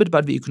a little bit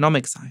about the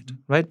economic side,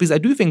 right? Because I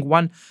do think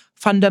one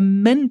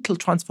fundamental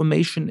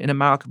transformation in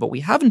America that we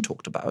haven't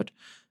talked about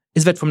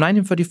is that from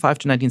 1935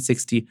 to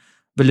 1960,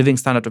 the living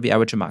standard of the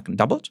average American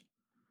doubled.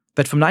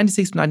 But from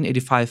 1960 to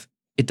 1985,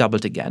 it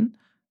doubled again.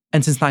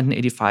 And since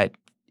 1985,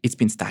 it's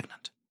been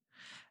stagnant.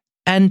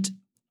 And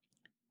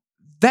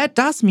that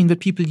does mean that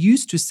people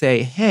used to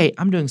say, hey,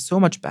 I'm doing so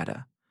much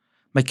better.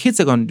 My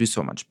kids are going to do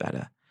so much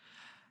better.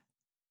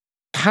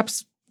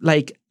 Perhaps,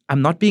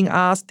 I'm not being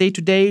asked day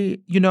to day,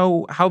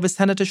 how the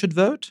senator should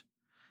vote.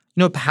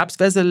 Perhaps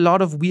there's a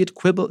lot of weird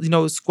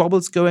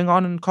squabbles going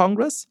on in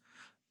Congress.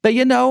 But,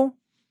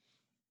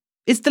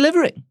 it's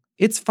delivering.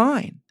 It's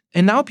fine.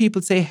 And now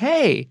people say,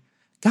 hey,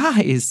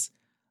 guys,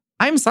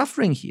 I'm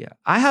suffering here.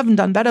 I haven't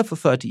done better for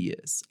 30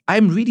 years.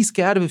 I'm really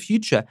scared of the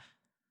future.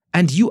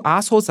 And you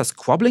assholes are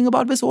squabbling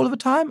about this all of the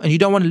time, and you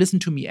don't want to listen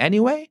to me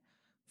anyway?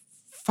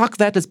 Fuck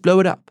that, let's blow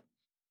it up.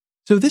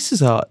 So this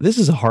is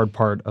a hard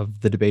part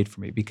of the debate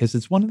for me, because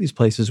it's one of these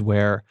places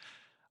where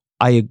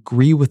I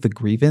agree with the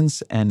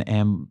grievance and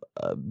am,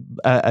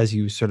 as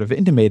you sort of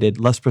intimated,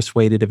 less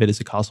persuaded of it as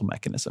a causal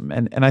mechanism.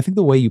 And I think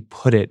the way you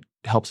put it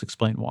helps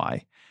explain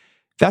why.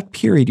 That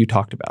period you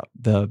talked about,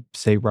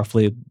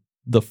 roughly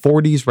the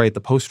 40s, right,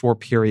 the post-war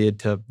period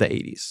to the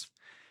 80s.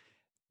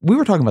 We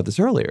were talking about this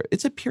earlier.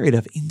 It's a period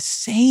of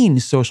insane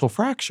social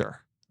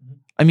fracture.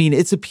 I mean,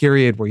 it's a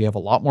period where you have a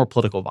lot more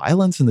political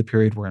violence in the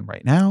period we're in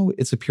right now.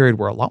 It's a period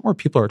where a lot more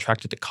people are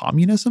attracted to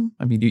communism.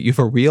 I mean, you have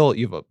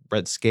a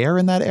Red Scare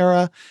in that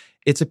era.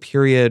 It's a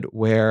period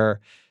where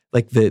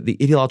the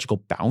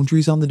ideological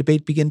boundaries on the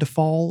debate begin to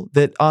fall.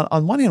 That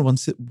on one hand,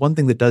 one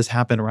thing that does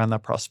happen around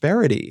that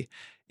prosperity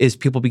is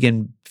people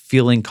begin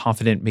feeling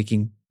confident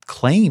making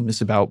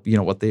claims about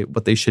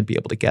what they should be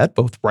able to get,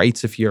 both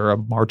rights if you're a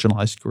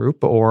marginalized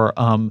group or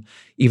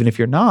even if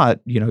you're not.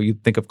 You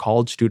think of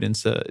college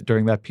students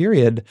during that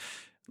period,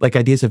 like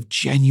ideas of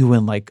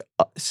genuine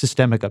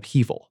systemic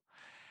upheaval.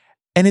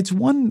 And it's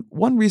one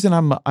reason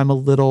I'm a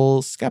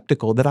little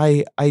skeptical that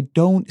I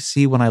don't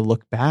see when I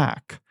look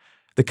back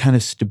the kind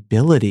of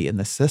stability in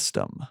the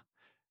system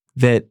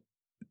that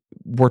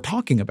we're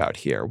talking about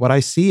here. What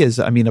I see is,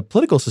 a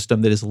political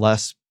system that is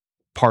less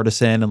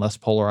partisan and less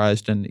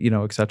polarized and,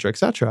 et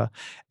cetera,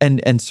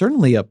 and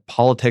certainly a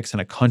politics and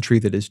a country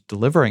that is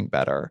delivering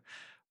better.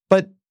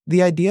 But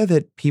the idea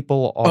that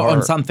people are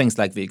on some things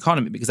like the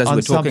economy, because as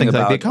we're talking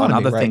about on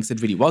other things,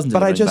 it really wasn't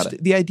delivering better.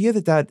 The idea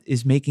that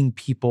is making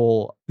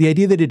people, the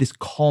idea that it is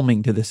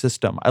calming to the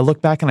system, I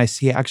look back and I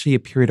see actually a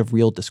period of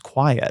real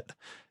disquiet.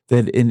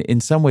 That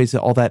in some ways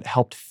all that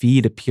helped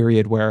feed a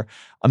period where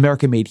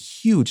America made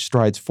huge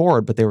strides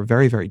forward, but they were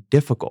very, very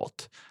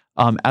difficult,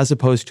 as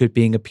opposed to it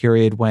being a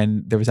period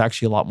when there was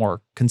actually a lot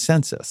more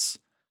consensus.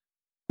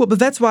 Well, but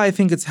that's why I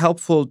think it's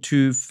helpful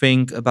to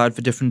think about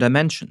the different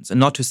dimensions and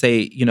not to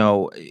say,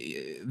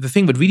 the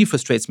thing that really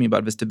frustrates me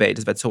about this debate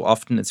is that so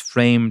often it's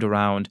framed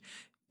around,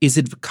 is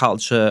it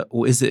culture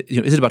or is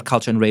it about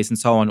culture and race and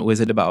so on, or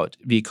is it about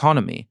the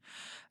economy?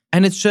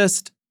 And it's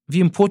just, the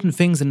important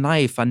things in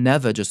life are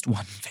never just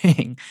one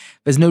thing.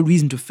 There's no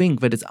reason to think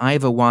that it's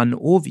either one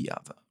or the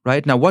other,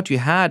 right? Now, what you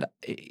had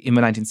in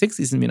the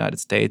 1960s in the United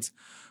States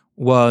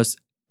was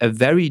a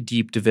very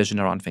deep division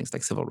around things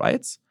like civil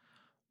rights,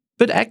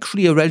 but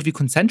actually a relatively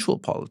consensual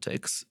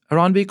politics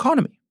around the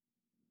economy,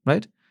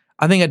 right?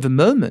 I think at the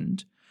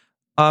moment,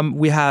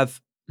 we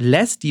have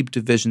less deep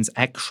divisions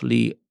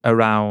actually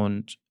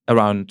around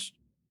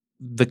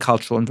the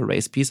cultural and the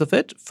race piece of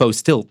it, though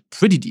still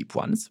pretty deep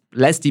ones,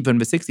 less deep in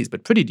the 60s,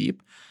 but pretty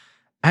deep,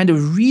 and a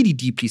really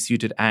deeply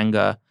seated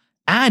anger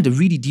and a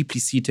really deeply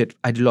seated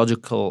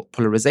ideological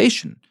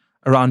polarization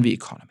around the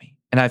economy.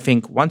 And I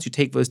think once you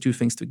take those two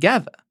things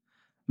together,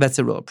 that's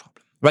a real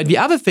problem, right? The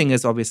other thing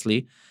is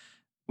obviously,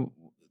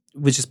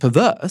 which is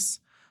perverse,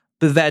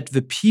 but that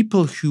the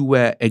people who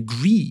were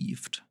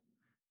aggrieved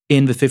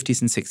in the 50s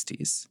and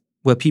 60s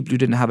were people who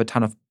didn't have a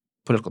ton of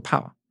political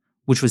power,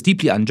 which was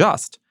deeply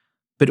unjust,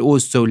 but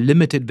also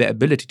limited their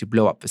ability to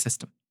blow up the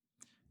system.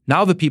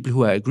 Now the people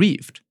who are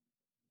aggrieved,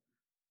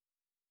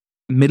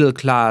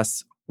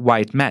 middle-class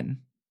white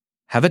men,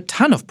 have a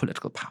ton of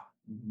political power.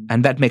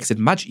 And that makes it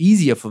much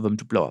easier for them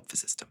to blow up the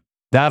system.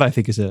 That, I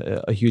think, is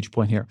a huge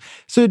point here.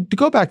 So to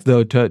go back,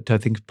 though, to I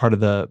think part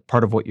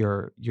of what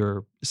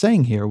you're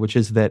saying here, which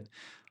is that,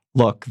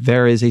 look,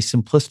 there is a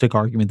simplistic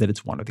argument that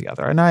it's one or the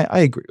other. And I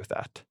agree with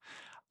that.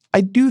 I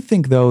do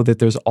think, though, that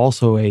there's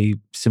also a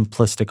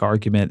simplistic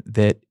argument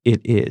that it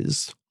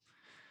is,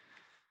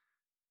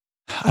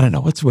 I don't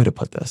know, what's the way to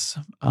put this?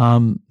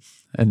 And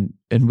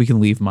we can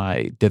leave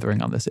my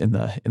dithering on this in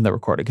the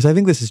recording, because I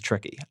think this is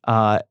tricky.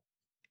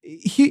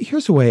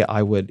 Here's the way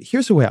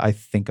I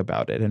think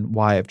about it and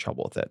why I have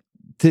trouble with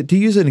it. To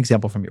use an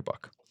example from your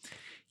book,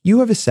 you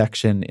have a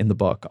section in the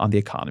book on the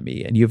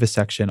economy and you have a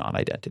section on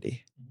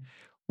identity.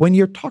 When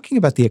you're talking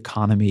about the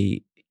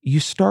economy, you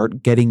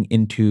start getting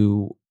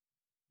into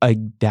a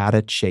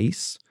data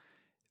chase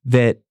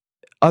that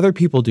other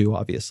people do,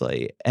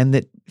 obviously, and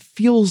that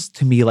feels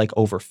to me like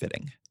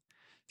overfitting.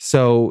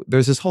 So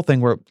there's this whole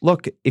thing where,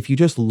 look, if you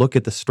just look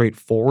at the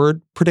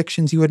straightforward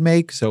predictions you would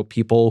make, so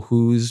people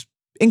whose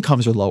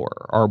incomes are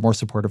lower are more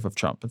supportive of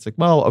Trump. It's like,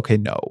 well, okay,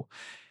 no.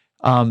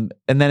 And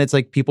then it's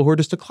like people who are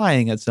just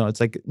declining it. So it's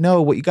like,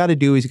 no, what you got to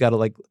do is you got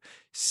to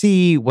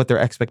see what their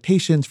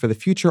expectations for the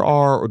future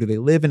are, or do they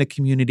live in a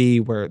community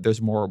where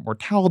there's more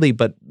mortality,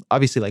 but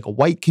obviously like a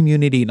white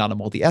community, not a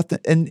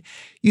multi-ethnic. And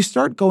you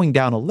start going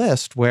down a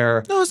list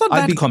where no, it's not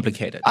that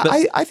complicated.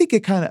 I think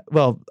it kind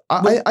of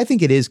I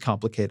think it is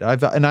complicated.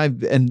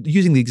 And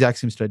using the exact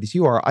same studies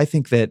you are, I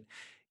think that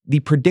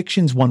the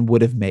predictions one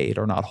would have made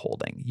are not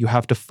holding. You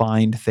have to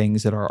find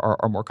things that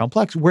are more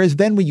complex. Whereas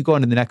then when you go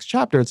into the next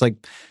chapter, it's like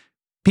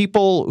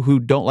people who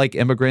don't like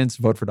immigrants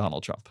vote for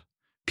Donald Trump.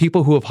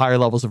 People who have higher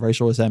levels of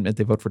racial resentment,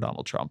 they vote for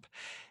Donald Trump.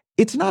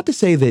 It's not to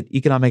say that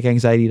economic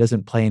anxiety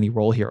doesn't play any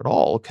role here at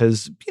all,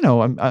 because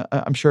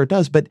I'm sure it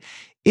does. But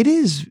it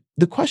is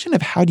the question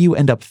of how do you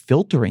end up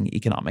filtering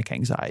economic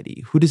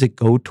anxiety? Who does it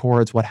go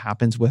towards? What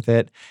happens with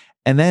it?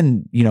 And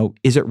then,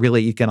 is it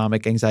really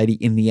economic anxiety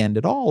in the end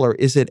at all? Or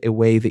is it a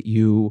way that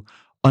you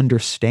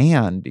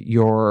understand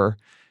your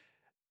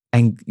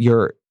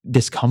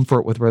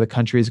discomfort with where the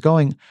country is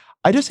going?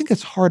 I just think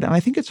it's hard. And I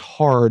think it's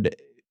hard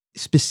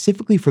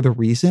specifically for the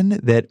reason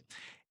that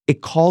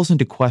it calls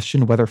into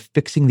question whether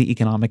fixing the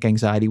economic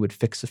anxiety would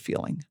fix the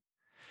feeling.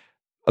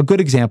 A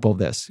good example of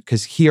this,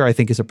 because here I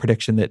think is a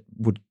prediction that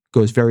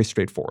goes very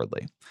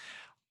straightforwardly.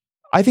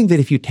 I think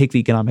that if you take the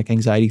economic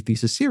anxiety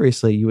thesis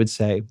seriously, you would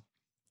say,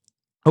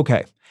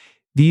 okay,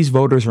 these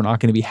voters are not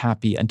going to be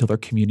happy until their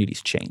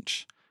communities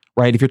change,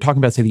 right? If you're talking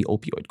about, say, the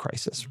opioid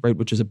crisis, right,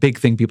 which is a big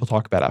thing people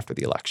talk about after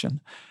the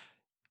election,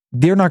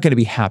 they're not going to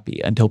be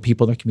happy until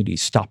people in their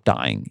communities stop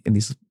dying in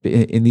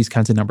these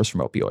kinds of numbers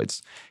from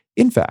opioids.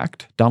 In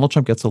fact, Donald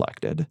Trump gets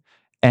elected,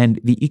 And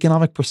the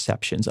economic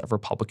perceptions of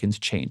Republicans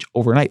change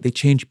overnight. They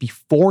change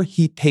before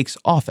he takes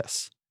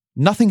office.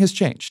 Nothing has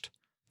changed.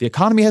 The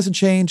economy hasn't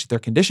changed. Their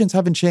conditions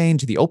haven't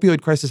changed. The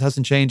opioid crisis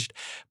hasn't changed.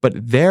 But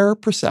their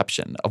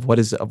perception of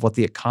what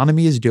the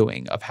economy is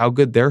doing, of how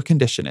good their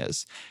condition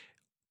is,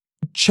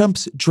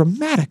 jumps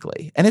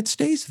dramatically, and it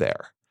stays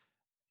there.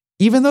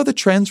 Even though the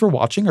trends we're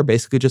watching are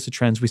basically just the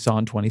trends we saw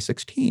in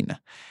 2016.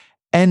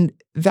 And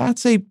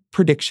that's a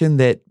prediction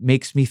that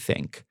makes me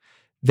think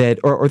that,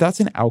 or that's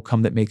an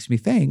outcome that makes me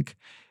think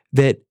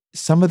that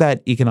some of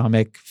that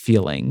economic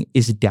feeling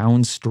is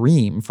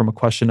downstream from a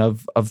question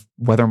of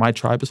whether my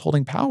tribe is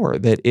holding power,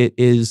 that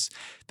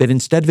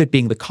instead of it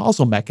being the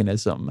causal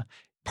mechanism,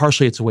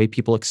 partially it's the way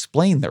people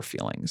explain their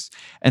feelings.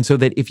 And so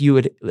that if you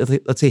had,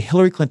 let's say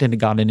Hillary Clinton had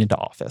gotten into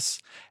office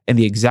and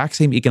the exact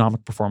same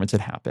economic performance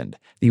had happened,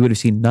 that you would have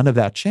seen none of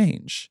that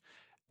change.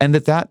 And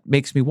that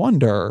makes me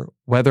wonder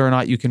whether or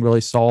not you can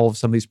really solve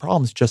some of these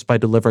problems just by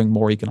delivering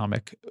more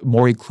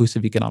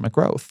inclusive economic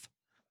growth.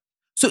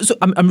 So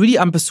I'm really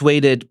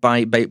unpersuaded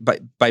by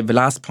the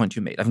last point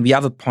you made. I mean, the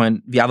other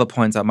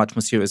points are much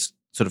more serious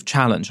sort of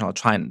challenge, and I'll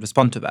try and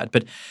respond to that.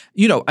 But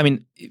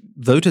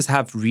voters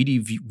have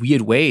really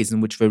weird ways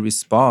in which they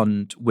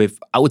respond with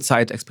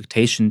outside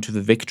expectation to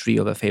the victory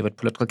of a favored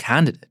political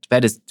candidate.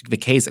 That is the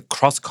case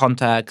across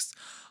contexts,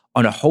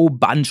 on a whole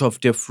bunch of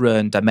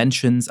different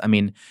dimensions. I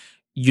mean,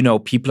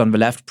 people on the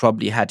left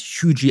probably had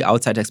hugely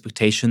outside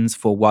expectations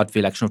for what the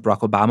election of Barack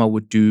Obama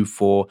would do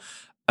for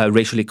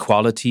racial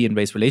equality and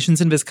race relations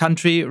in this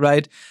country,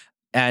 right?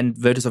 And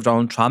voters of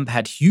Donald Trump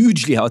had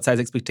hugely outside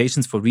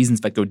expectations for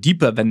reasons that go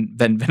deeper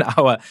than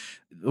our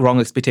wrong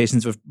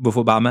expectations with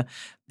Obama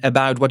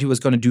about what he was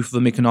going to do for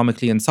them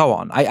economically and so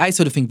on. I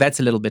sort of think that's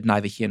a little bit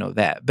neither here nor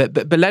there.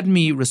 But let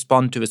me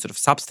respond to the sort of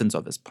substance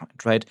of this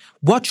point, right?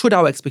 What should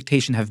our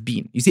expectation have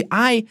been? You see,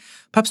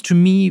 perhaps to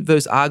me,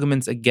 those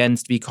arguments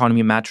against the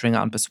economy mattering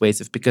are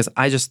unpersuasive because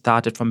I just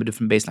started from a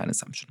different baseline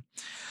assumption.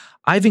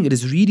 I think it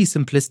is really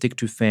simplistic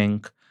to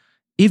think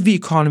if the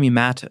economy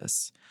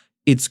matters,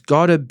 it's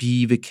got to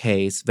be the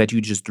case that you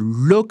just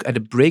look at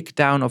a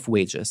breakdown of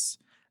wages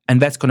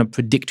and that's going to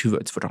predict who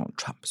votes for Donald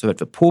Trump. So that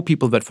the poor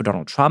people vote for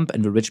Donald Trump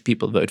and the rich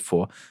people vote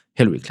for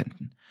Hillary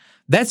Clinton.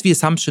 That's the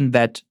assumption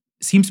that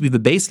seems to be the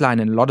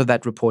baseline in a lot of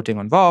that reporting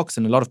on Vox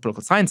and a lot of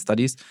political science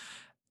studies.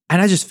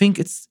 And I just think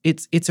it's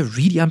a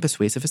really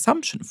unpersuasive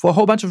assumption for a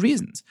whole bunch of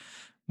reasons.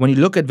 When you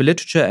look at the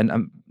literature,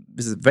 and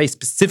this is a very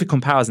specific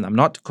comparison, I'm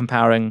not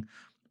comparing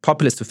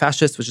populist to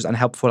fascist, which is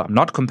unhelpful. I'm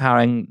not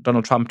comparing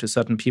Donald Trump to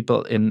certain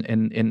people in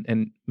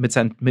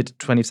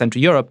mid-20th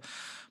century Europe.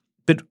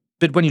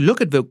 But when you look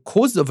at the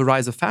causes of the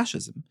rise of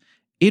fascism,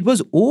 it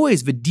was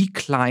always the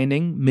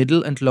declining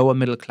middle and lower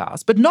middle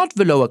class, but not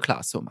the lower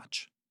class so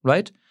much,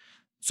 right?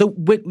 So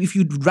if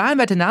you ran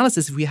that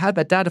analysis, if we had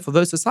that data for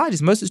those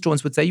societies, most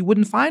historians would say you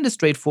wouldn't find a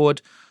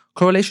straightforward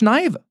correlation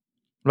either,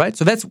 right?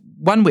 So that's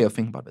one way of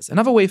thinking about this.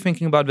 Another way of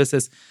thinking about this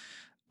is,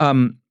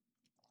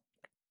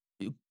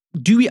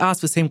 do we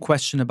ask the same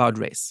question about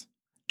race?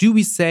 Do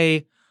we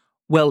say,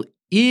 well,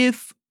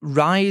 if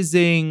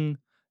rising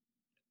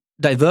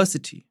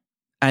diversity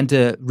and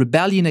a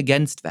rebellion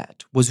against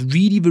that was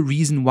really the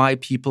reason why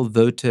people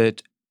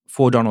voted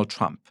for Donald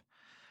Trump,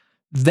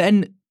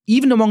 then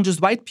even among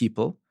just white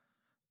people,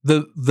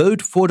 the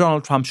vote for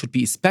Donald Trump should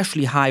be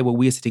especially high where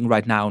we're sitting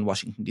right now in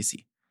Washington,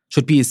 D.C.,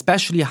 should be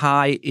especially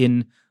high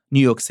in New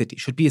York City,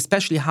 should be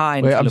especially high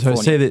in California. I'm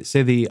sorry,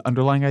 say the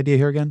underlying idea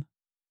here again.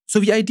 So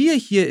the idea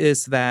here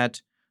is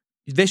that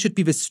there should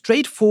be this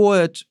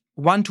straightforward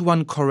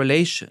one-to-one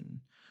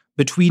correlation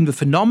between the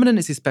phenomenon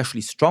is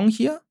especially strong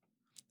here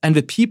and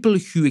the people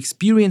who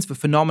experience the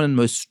phenomenon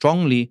most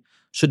strongly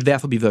should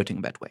therefore be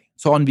voting that way.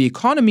 So on the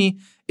economy,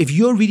 if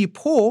you're really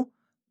poor,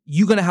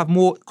 you're going to have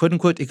more,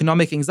 quote-unquote,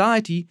 economic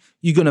anxiety,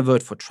 you're going to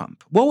vote for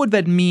Trump. What would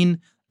that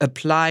mean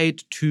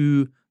applied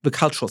to the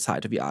cultural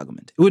side of the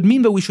argument? It would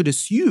mean that we should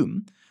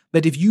assume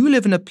that if you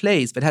live in a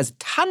place that has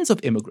tons of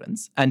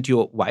immigrants and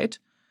you're white,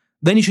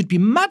 then you should be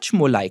much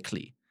more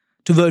likely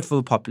to vote for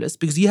the populist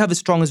because you have the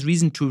strongest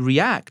reason to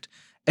react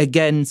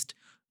against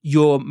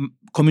your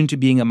community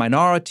being a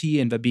minority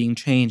and there being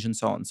change and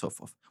so on and so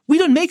forth. We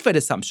don't make that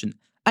assumption.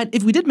 And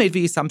if we did make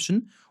the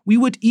assumption, we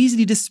would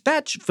easily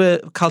dispatch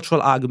the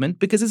cultural argument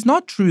because it's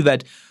not true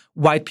that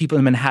white people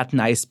in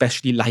Manhattan are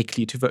especially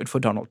likely to vote for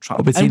Donald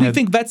Trump. We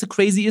think that's a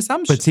crazy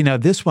assumption. But see, now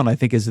this one I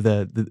think is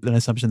an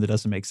assumption that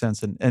doesn't make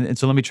sense. And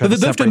so let me try to separate the two.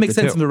 But they both don't make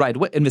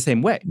sense in the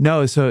same way.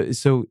 No,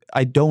 so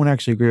I don't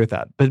actually agree with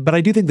that. But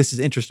I do think this is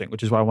interesting,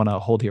 which is why I want to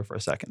hold here for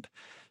a second.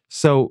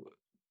 So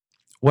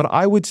what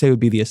I would say would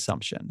be the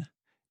assumption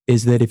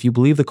is that if you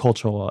believe the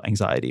cultural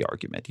anxiety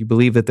argument, you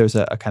believe that there's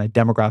a kind of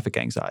demographic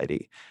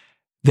anxiety,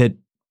 that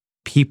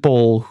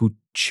people who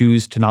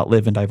choose to not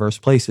live in diverse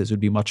places would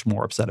be much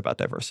more upset about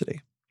diversity.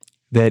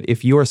 That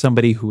if you are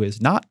somebody who is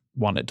not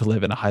wanted to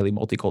live in a highly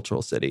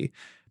multicultural city,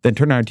 then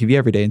turning on TV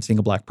every day and seeing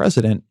a black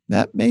president,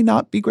 that may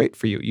not be great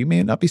for you. You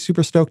may not be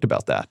super stoked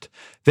about that.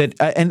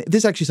 And this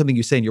is actually something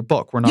you say in your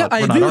book. We're not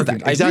agree with arguing. that. I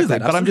agree Exactly. with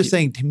that, But I'm just absolutely.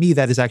 saying, to me,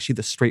 that is actually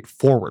the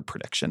straightforward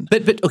prediction.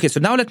 But okay, so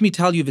now let me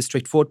tell you the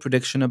straightforward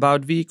prediction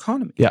about the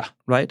economy. Yeah.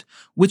 Right?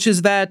 Which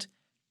is that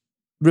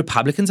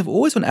Republicans have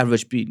always on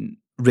average been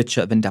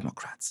richer than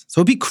Democrats. So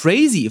it'd be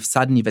crazy if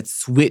suddenly that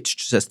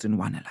switched just in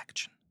one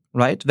election,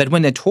 right? That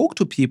when they talk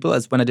to people,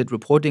 as when I did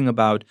reporting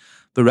about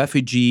the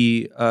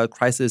refugee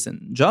crisis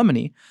in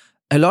Germany,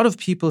 a lot of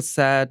people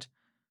said,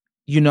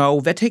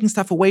 they're taking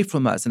stuff away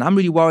from us and I'm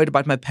really worried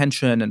about my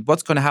pension and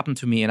what's going to happen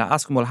to me. And I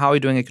ask them, well, how are you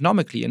doing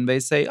economically? And they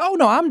say, oh,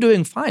 no, I'm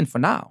doing fine for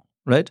now,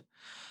 right?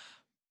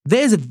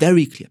 There's a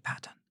very clear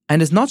pattern.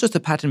 And it's not just a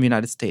pattern in the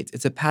United States.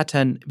 It's a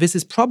pattern, this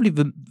is probably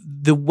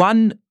the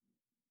one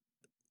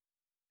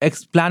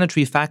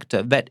explanatory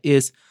factor that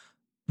is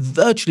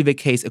virtually the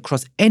case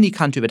across any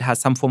country that has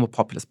some form of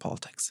populist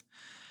politics.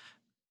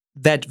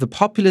 That the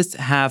populists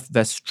have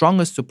their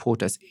strongest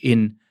supporters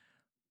in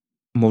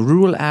more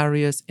rural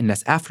areas, in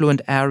less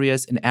affluent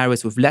areas, in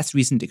areas with less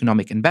recent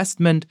economic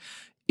investment,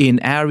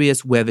 in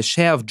areas where the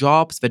share of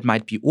jobs that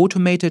might be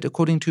automated,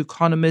 according to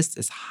economists,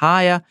 is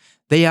higher.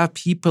 They are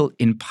people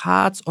in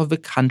parts of the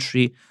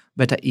country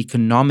that are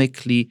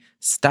economically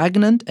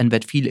stagnant and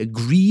that feel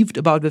aggrieved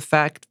about the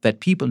fact that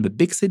people in the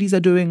big cities are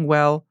doing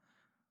well,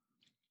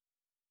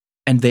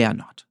 and they are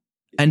not.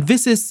 And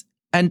this is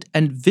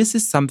this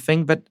is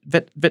something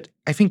that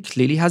I think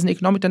clearly has an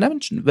economic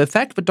dimension. The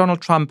fact that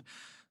Donald Trump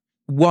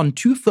won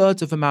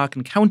 2/3 of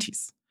American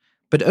counties,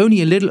 but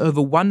only a little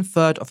over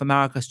 1/3 of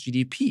America's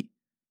GDP,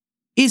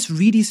 is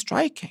really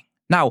striking.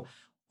 Now,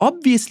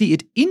 obviously,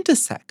 it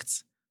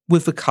intersects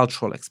with the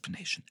cultural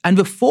explanation. And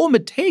the form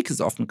it takes is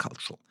often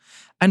cultural.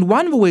 And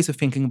one of the ways of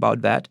thinking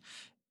about that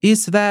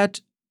is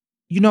that,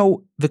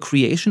 the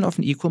creation of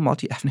an equal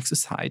multi-ethnic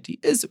society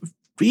is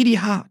really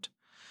hard.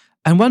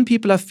 And when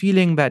people are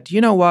feeling that,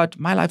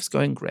 my life's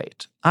going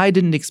great. I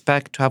didn't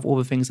expect to have all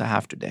the things I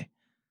have today,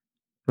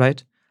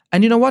 right?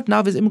 And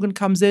now this immigrant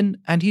comes in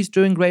and he's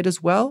doing great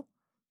as well.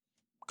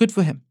 Good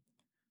for him.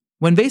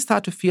 When they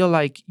start to feel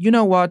like,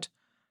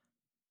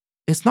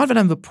 it's not that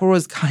I'm the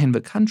poorest guy in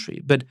the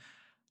country, but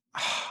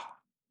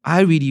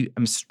I really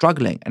am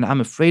struggling and I'm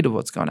afraid of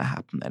what's going to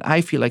happen. And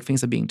I feel like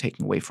things are being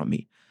taken away from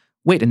me.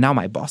 Wait, and now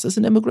my boss is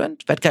an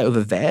immigrant? That guy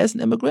over there is an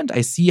immigrant?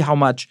 I see how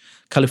much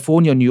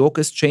California, New York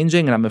is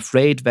changing, and I'm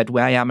afraid that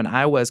where I am in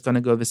Iowa is going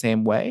to go the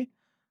same way.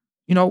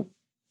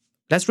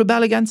 Let's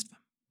rebel against them,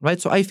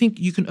 right? So I think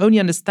you can only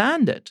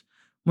understand it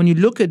when you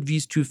look at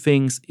these two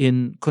things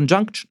in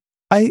conjunction.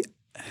 I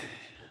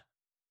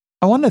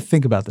want to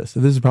think about this.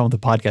 So this is the problem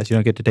with the podcast. You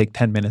don't get to take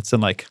 10 minutes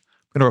and I'm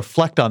going to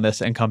reflect on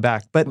this and come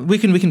back. But we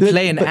can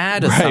play an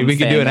ad or right, something. We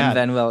can do an ad.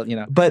 And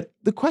then But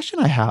the question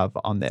I have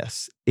on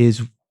this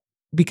is,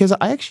 because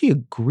I actually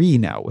agree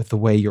now with the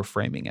way you're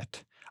framing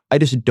it. I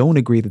just don't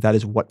agree that that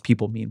is what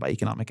people mean by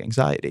economic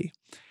anxiety.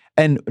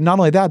 And not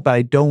only that, but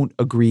I don't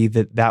agree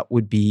that that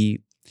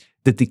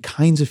the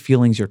kinds of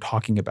feelings you're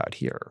talking about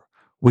here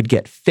would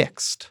get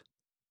fixed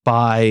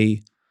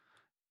by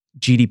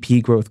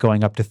GDP growth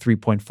going up to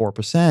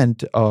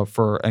 3.4%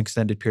 for an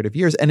extended period of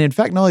years. And in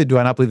fact, not only do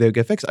I not believe they would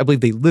get fixed, I believe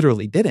they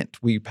literally didn't.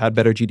 We've had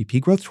better GDP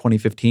growth.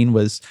 2015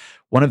 was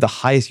one of the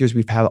highest years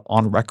we've had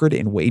on record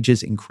in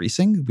wages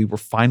increasing. We were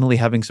finally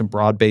having some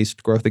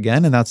broad-based growth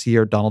again, and that's the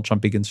year Donald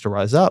Trump begins to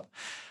rise up.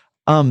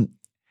 One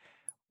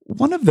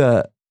of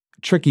the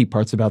tricky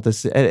parts about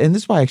this, and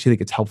this is why I actually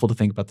think it's helpful to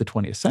think about the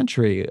 20th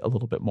century a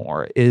little bit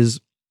more,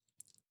 is,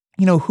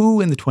 who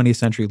in the 20th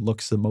century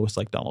looks the most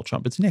like Donald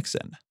Trump? It's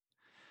Nixon.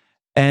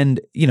 And,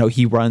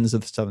 he runs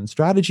the Southern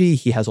Strategy.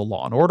 He has a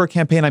law and order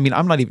campaign. I mean,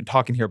 I'm not even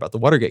talking here about the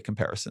Watergate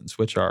comparisons,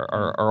 which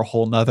are a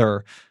whole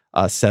nother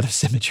set of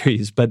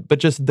symmetries, but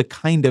just the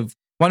kind of...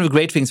 One of the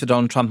great things that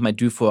Donald Trump might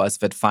do for us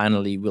that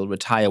finally will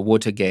retire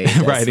Watergate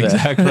right,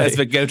 exactly. as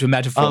the go-to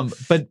metaphor.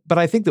 But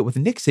I think that with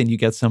Nixon, you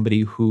get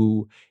somebody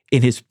who,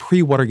 in his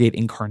pre-Watergate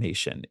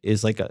incarnation,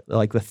 is like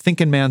the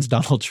thinking man's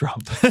Donald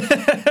Trump.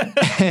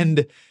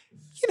 And,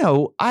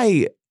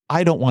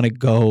 I don't want to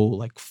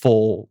go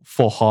full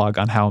hog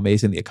on how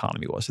amazing the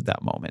economy was at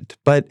that moment.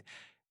 But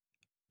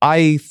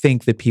I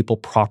think that people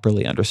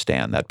properly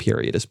understand that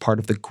period as part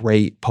of the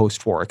great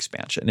post-war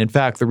expansion. In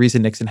fact, the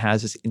reason Nixon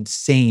has this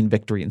insane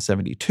victory in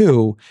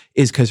 1972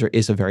 is because there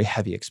is a very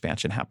heavy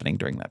expansion happening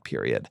during that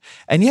period.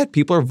 And yet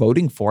people are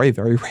voting for a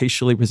very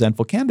racially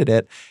resentful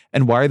candidate.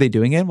 And why are they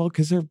doing it? Well,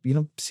 because they're,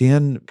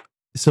 seeing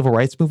civil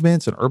rights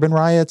movements and urban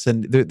riots,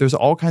 and there's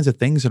all kinds of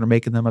things that are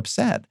making them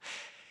upset.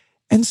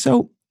 And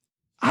so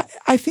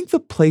I think the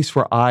place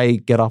where I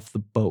get off the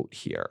boat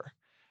here,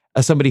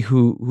 as somebody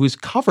who's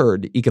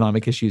covered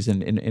economic issues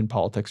in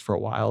politics for a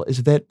while,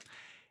 is that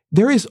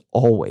there is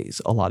always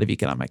a lot of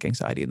economic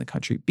anxiety in the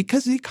country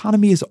because the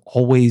economy is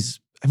always,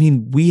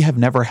 we have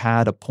never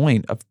had a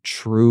point of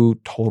true,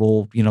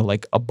 total,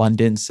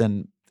 abundance.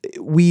 And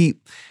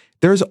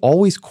there's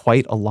always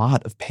quite a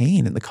lot of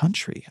pain in the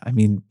country.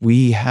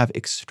 We have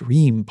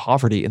extreme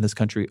poverty in this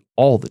country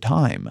all the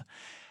time.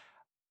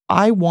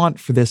 I want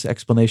for this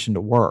explanation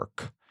to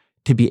work,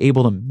 to be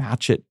able to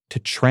match it to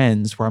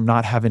trends where I'm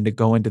not having to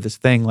go into this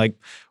thing like,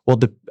 well,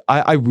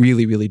 I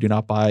really, really do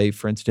not buy,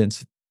 for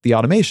instance, the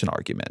automation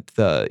argument.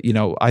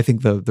 I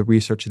think the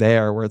research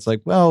there where it's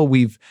like, well,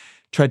 we've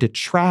tried to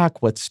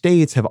track what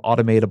states have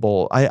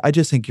automatable. I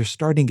just think you're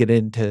starting to get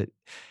into,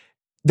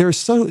 there's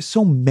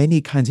so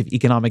many kinds of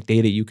economic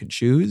data you can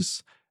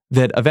choose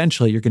that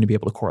eventually you're going to be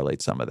able to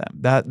correlate some of them.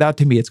 That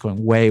to me, it's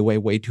going way, way,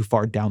 way too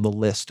far down the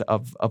list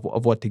of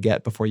what to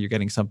get before you're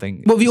getting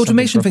something. Well, the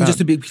automation thing, profound. just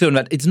to be clear on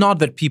that, it's not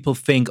that people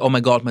think, oh my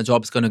God, my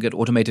job is going to get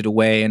automated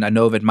away and I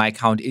know that my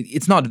account,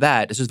 it's not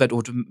that. It's just that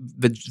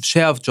the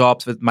share of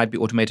jobs that might be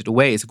automated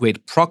away is a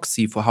great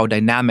proxy for how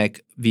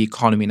dynamic the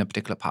economy in a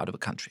particular part of the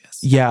country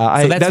is.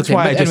 Yeah, that's okay.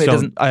 why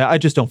I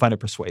just don't find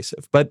it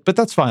persuasive. But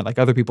that's fine. Like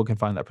other people can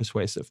find that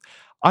persuasive.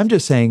 I'm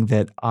just saying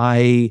that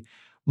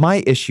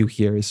my issue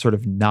here is sort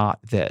of not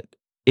that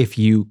if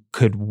you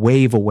could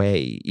wave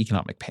away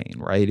economic pain,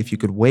 right? If you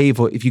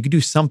could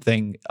do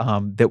something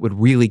that would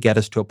really get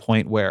us to a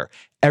point where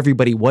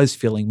everybody was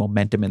feeling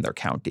momentum in their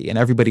county and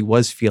everybody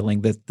was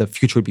feeling that the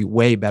future would be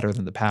way better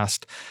than the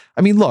past.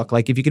 I mean, look,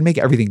 like if you can make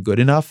everything good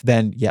enough,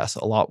 then yes,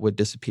 a lot would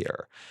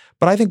disappear.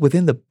 But I think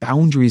within the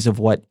boundaries of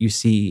what you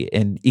see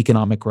in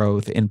economic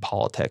growth, in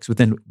politics,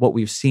 within what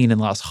we've seen in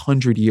the last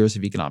 100 years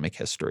of economic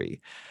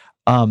history,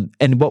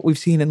 and what we've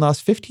seen in the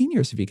last 15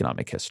 years of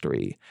economic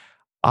history,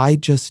 I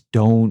just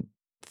don't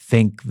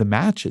think the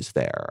match is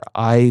there.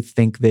 I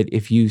think that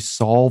if you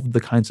solve the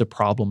kinds of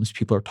problems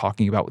people are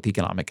talking about with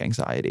economic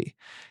anxiety,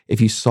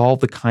 if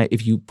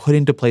you put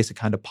into place the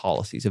kind of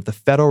policies, if the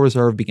Federal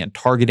Reserve began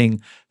targeting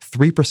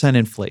 3%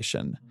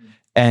 inflation,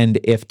 and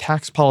if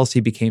tax policy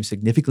became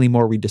significantly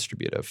more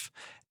redistributive,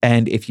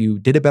 and if you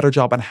did a better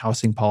job on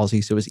housing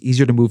policy, so it was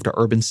easier to move to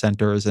urban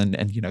centers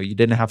and you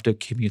didn't have to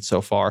commute so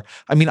far.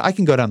 I mean, I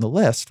can go down the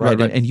list, right?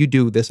 And you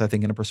do this, I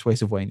think, in a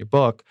persuasive way in your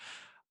book.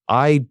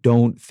 I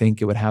don't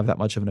think it would have that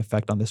much of an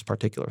effect on this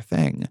particular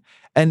thing.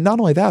 And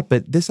not only that,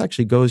 but this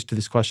actually goes to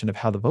this question of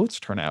how the votes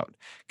turn out.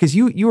 Because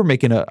you were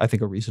making, I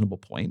think, a reasonable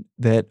point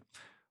that,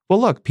 well,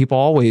 look, people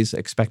always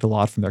expect a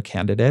lot from their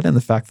candidate, and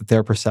the fact that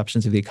their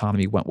perceptions of the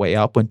economy went way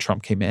up when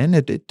Trump came in,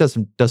 it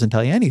doesn't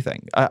tell you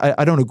anything.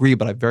 I don't agree,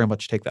 but I very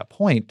much take that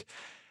point.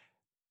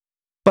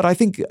 But I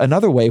think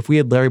another way, if we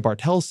had Larry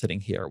Bartels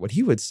sitting here, what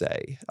he would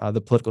say,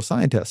 the political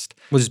scientist,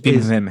 We'll just be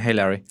with him. Hey,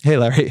 Larry. Hey,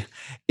 Larry,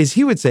 is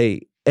he would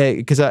say,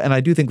 because and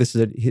I do think this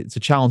is it's a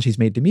challenge he's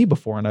made to me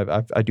before, and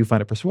I do find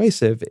it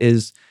persuasive.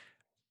 Is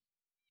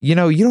you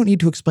don't need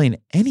to explain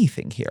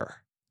anything here.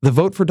 The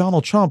vote for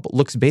Donald Trump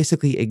looks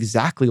basically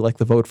exactly like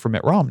the vote for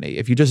Mitt Romney.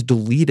 If you just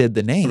deleted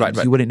the names, right.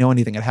 You wouldn't know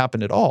anything had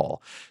happened at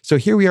all. So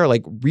here we are,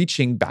 like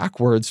reaching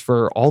backwards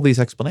for all these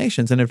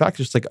explanations, and in fact,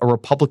 just like a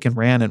Republican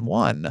ran and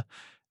won.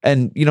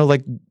 And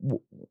like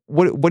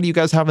what do you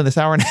guys have in this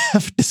hour and a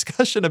half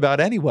discussion about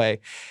anyway?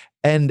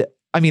 And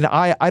I mean,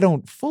 I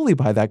don't fully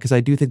buy that because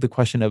I do think the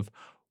question of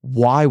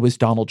why was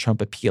Donald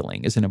Trump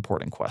appealing is an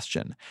important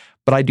question.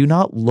 But I do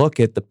not look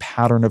at the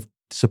pattern of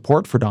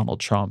support for Donald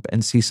Trump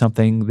and see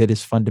something that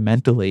is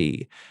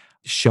fundamentally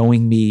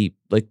showing me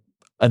like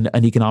an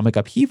economic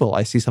upheaval.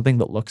 I see something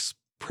that looks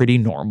pretty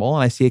normal,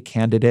 and I see a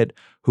candidate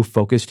who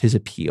focused his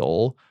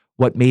appeal.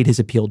 What made his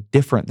appeal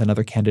different than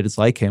other candidates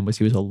like him was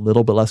he was a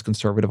little bit less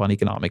conservative on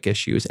economic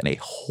issues and a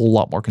whole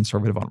lot more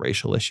conservative on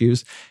racial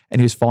issues. And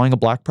he was following a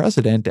black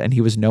president, and he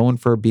was known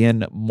for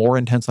being more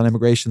intense on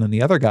immigration than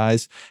the other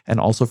guys, and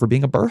also for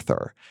being a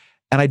birther.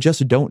 And I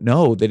just don't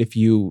know that if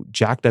you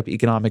jacked up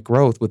economic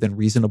growth within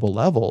reasonable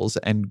levels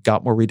and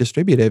got more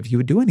redistributive, you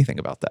would do anything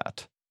about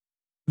that.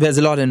 There's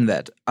a lot in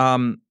that.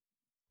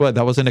 What,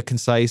 that wasn't a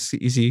concise,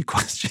 easy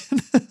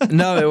question?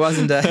 No, it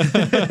wasn't.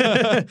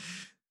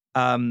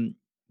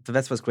 So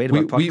that's what's great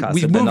about podcasts.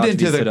 We moved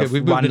into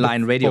the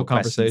one-line radio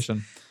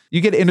conversation.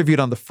 You get interviewed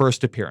on the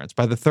first appearance.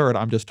 By the third,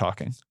 I'm just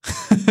talking.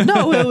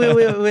 No,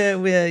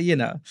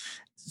 we're.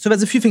 So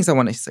there's a few things I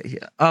want to say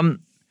here.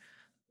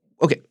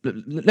 Okay,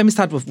 let me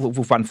start with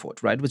one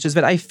thought, right? Which is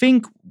that I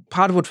think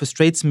part of what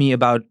frustrates me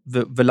about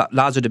the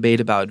larger debate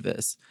about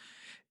this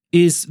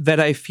is that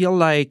I feel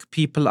like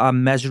people are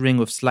measuring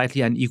with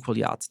slightly unequal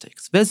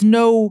yardsticks. There's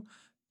no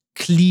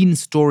clean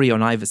story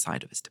on either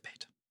side of this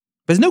debate.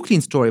 There's no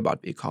clean story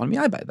about the economy,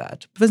 I buy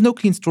that. But there's no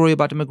clean story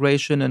about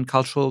immigration and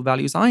cultural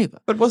values either.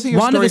 But wasn't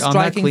your story on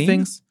that clean?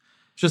 Things,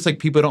 just like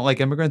people don't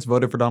like immigrants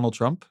voted for Donald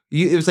Trump?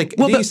 It was like,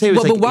 you say it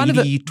was like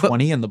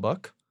 80-20 in the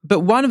book?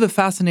 But one of the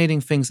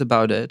fascinating things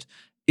about it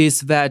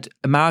is that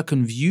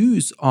American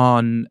views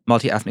on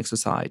multi-ethnic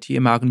society,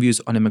 American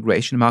views on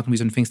immigration, American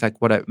views on things like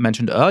what I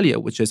mentioned earlier,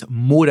 which is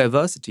more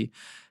diversity,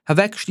 have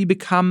actually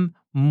become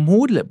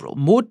more liberal,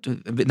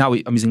 now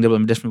I'm using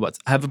liberal in different words,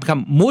 have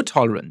become more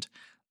tolerant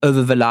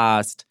over the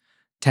last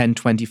 10,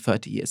 20,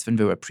 30 years than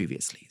they were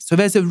previously. So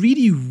there's a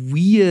really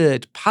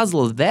weird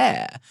puzzle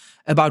there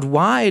about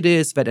why it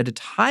is that at a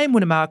time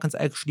when Americans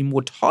are actually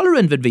more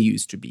tolerant than they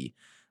used to be,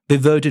 they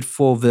voted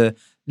for the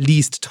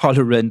least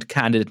tolerant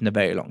candidate in a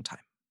very long time,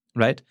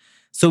 right?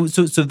 So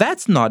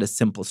that's not a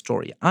simple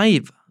story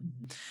either.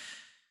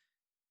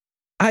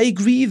 I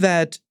agree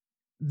that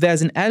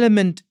there's an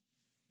element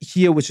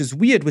here which is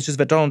weird, which is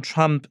that Donald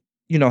Trump,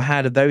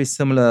 had a very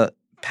similar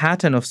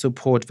pattern of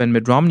support than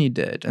Mitt Romney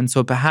did. And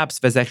so perhaps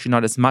there's actually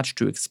not as much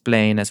to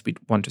explain as we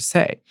want to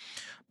say.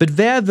 But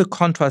there, the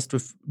contrast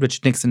with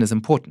Richard Nixon is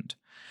important.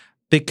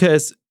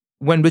 Because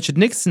when Richard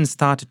Nixon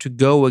started to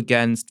go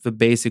against the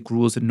basic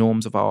rules and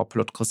norms of our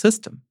political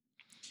system,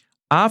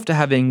 after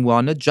having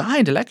won a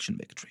giant election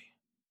victory,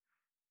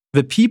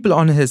 the people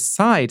on his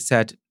side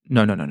said,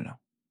 no,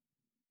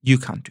 you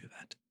can't do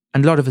that.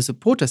 And a lot of his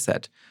supporters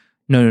said,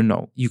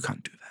 no, you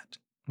can't do that,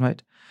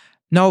 right?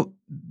 Now,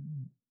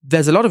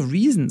 there's a lot of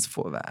reasons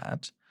for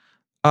that,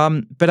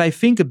 but I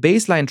think a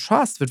baseline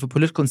trust that the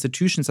political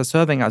institutions are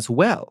serving us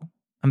well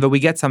and that we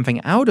get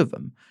something out of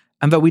them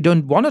and that we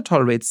don't want to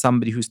tolerate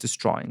somebody who's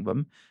destroying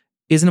them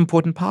is an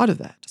important part of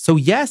that. So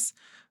yes,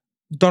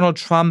 Donald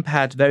Trump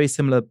had very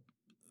similar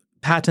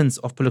patterns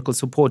of political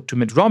support to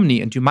Mitt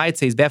Romney, and you might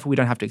say, therefore, we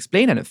don't have to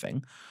explain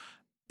anything.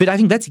 But I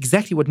think that's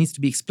exactly what needs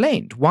to be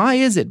explained. Why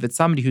is it that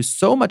somebody who's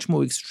so much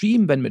more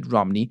extreme than Mitt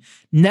Romney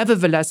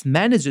nevertheless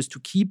manages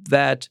to keep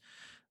that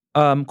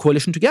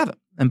coalition together?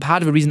 And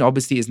part of the reason,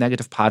 obviously, is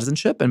negative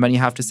partisanship. And when you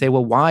have to say,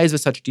 well, why is there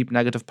such deep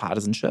negative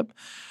partisanship?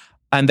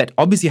 And that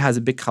obviously has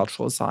a big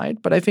cultural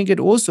side. But I think it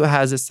also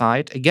has a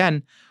side,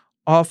 again,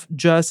 of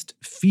just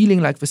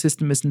feeling like the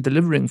system isn't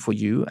delivering for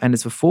you. And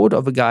it's the fault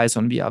of the guys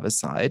on the other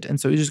side. And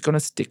so you're just going to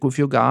stick with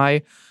your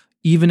guy,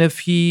 even if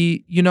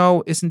he,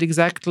 isn't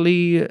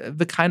exactly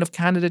the kind of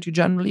candidate you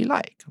generally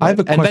like. Right? I have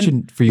a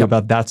question for you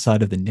about that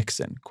side of the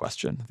Nixon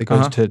question that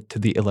goes to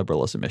the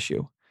illiberalism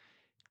issue.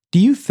 Do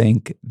you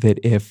think that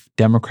if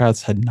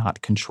Democrats had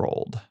not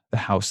controlled the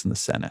House and the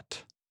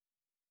Senate,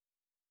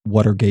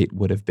 Watergate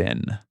would have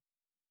been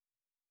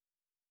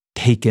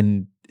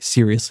taken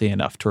seriously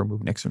enough to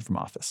remove Nixon from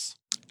office?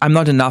 I'm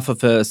not enough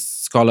of a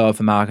scholar of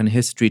American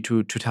history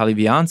to tell you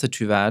the answer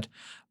to that.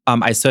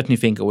 I certainly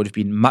think it would have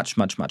been much,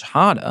 much, much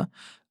harder.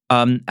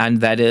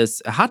 And that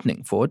is a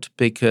heartening thought,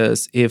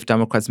 because if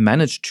Democrats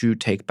manage to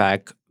take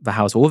back the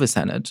House or the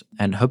Senate,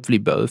 and hopefully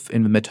both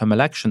in the midterm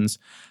elections,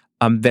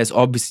 there's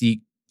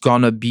obviously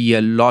going to be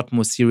a lot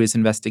more serious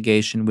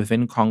investigation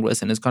within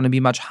Congress, and it's going to be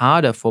much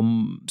harder for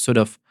sort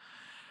of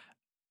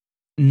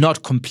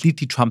not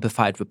completely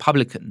Trumpified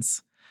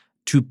Republicans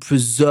to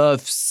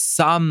preserve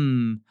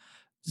some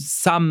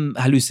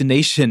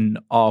hallucination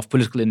of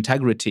political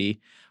integrity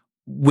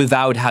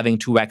without having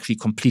to actually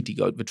completely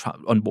go with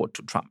Trump, on board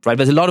to Trump, right?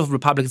 There's a lot of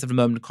Republicans at the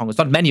moment in Congress,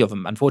 not many of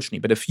them, unfortunately,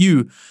 but a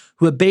few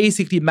who are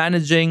basically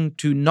managing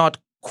to not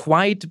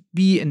quite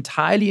be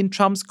entirely in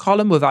Trump's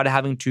column without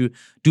having to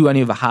do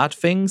any of the hard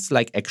things,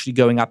 like actually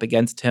going up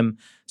against him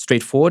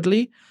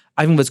straightforwardly.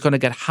 I think that's going to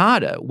get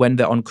harder when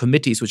they're on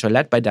committees which are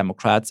led by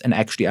Democrats and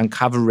actually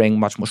uncovering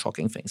much more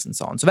shocking things and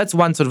so on. So that's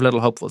one sort of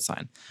little hopeful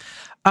sign.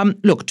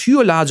 Look, to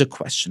your larger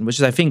question, which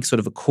is, I think, sort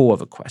of a core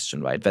of a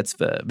question, right? That's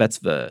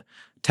the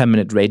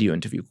 10-minute radio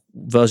interview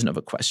version of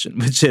a question,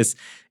 which is,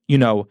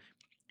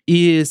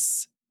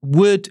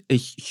 would a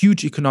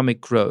huge economic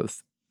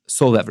growth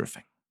solve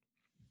everything?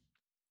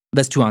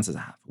 There's two answers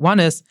I have.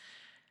 One is,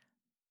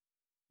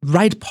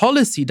 right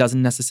policy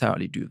doesn't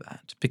necessarily do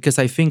that, because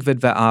I think that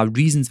there are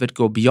reasons that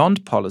go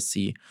beyond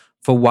policy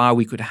for why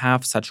we could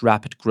have such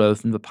rapid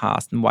growth in the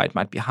past and why it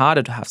might be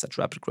harder to have such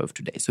rapid growth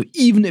today. So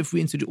even if we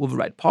institute all the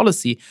right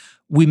policy,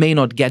 we may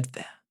not get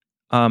there.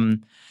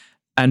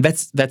 And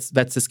that's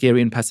a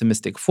scary and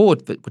pessimistic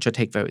thought, which I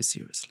take very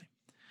seriously.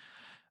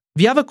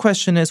 The other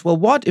question is, well,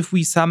 what if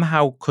we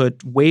somehow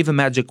could wave a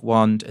magic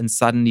wand and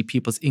suddenly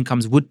people's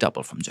incomes would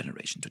double from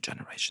generation to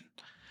generation?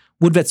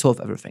 Would that solve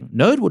everything?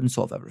 No, it wouldn't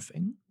solve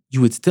everything. You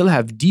would still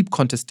have deep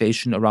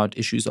contestation around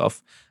issues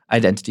of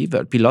identity. There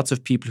would be lots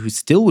of people who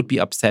still would be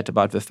upset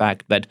about the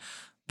fact that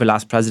the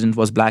last president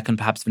was black and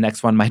perhaps the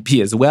next one might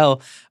be as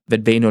well,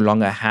 that they no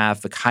longer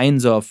have the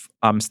kinds of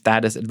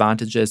status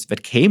advantages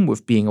that came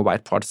with being a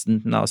white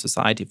Protestant in our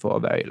society for a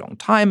very long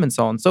time, and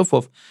so on and so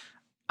forth.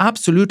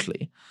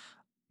 Absolutely.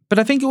 But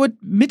I think it would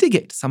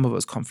mitigate some of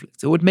those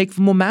conflicts. It would make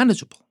them more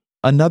manageable.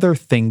 Another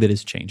thing that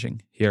is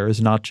changing here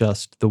is not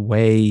just the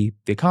way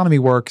the economy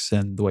works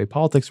and the way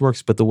politics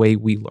works, but the way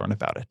we learn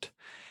about it.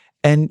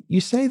 And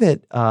you say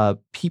that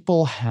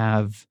people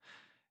have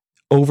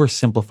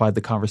oversimplified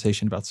the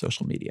conversation about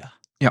social media.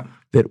 Yeah.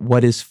 That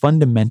what is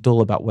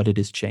fundamental about what it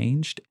has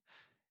changed,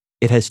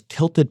 it has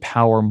tilted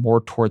power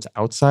more towards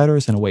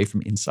outsiders and away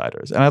from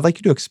insiders. And I'd like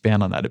you to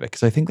expand on that a bit,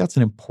 because I think that's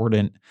an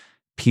important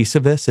piece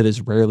of this that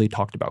is rarely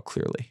talked about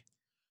clearly.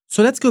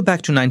 So let's go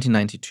back to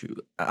 1992.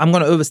 I'm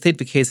going to overstate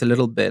the case a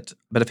little bit,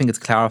 but I think it's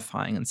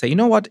clarifying and say, you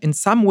know what? In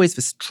some ways,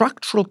 the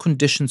structural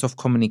conditions of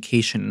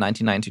communication in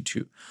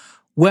 1992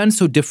 weren't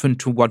so different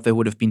to what they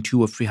would have been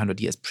 200 or 300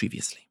 years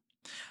previously.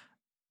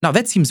 Now,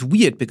 that seems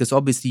weird because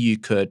obviously you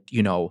could,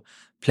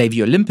 play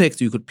the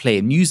Olympics, you could play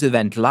a news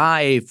event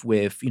live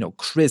with,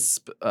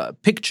 crisp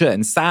picture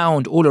and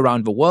sound all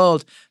around the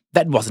world.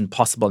 That wasn't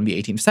possible in the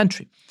 18th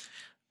century.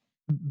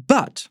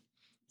 But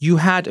you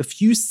had a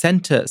few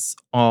centers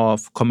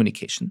of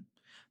communication,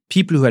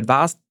 people who had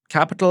vast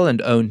capital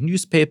and owned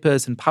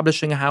newspapers and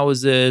publishing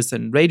houses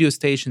and radio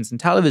stations and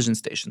television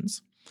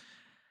stations.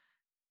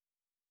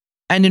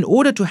 And in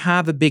order to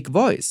have a big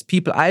voice,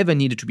 people either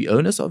needed to be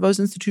owners of those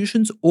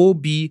institutions or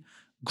be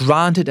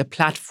granted a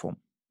platform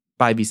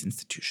by these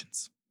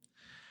institutions.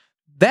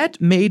 That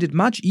made it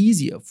much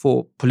easier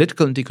for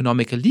political and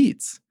economic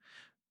elites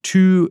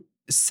to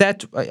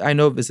set, I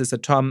know this is a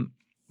term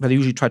that I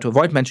usually try to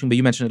avoid mentioning, but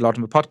you mentioned it a lot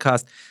on the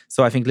podcast,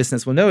 so I think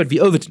listeners will know it,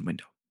 the Overton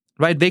window,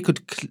 right? They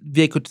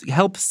could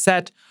help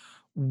set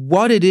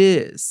what it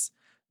is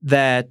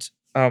that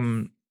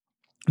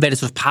is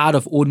sort of part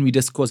of ordinary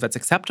discourse that's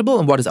acceptable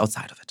and what is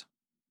outside of it.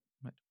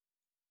 Right?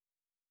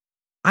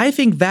 I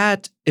think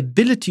that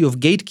ability of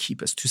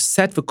gatekeepers to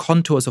set the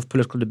contours of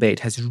political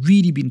debate has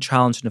really been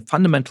challenged in a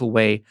fundamental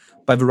way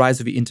by the rise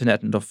of the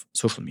internet and of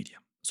social media.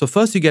 So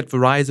first you get the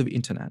rise of the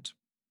internet,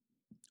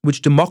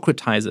 which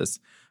democratizes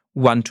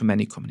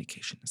one-to-many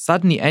communication.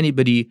 Suddenly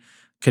anybody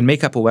can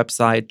make up a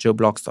website,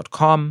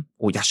 joeblogs.com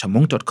or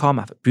yashamunk.com.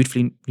 I have a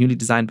beautifully newly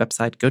designed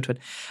website, go to it.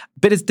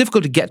 But it's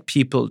difficult to get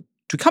people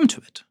to come to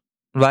it,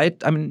 right?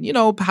 I mean,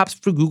 perhaps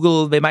through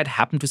Google, they might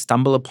happen to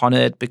stumble upon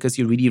it because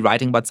you're really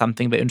writing about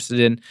something they're interested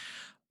in.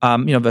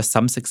 There's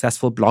some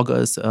successful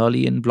bloggers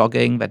early in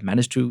blogging that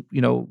managed to,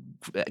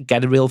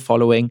 get a real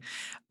following.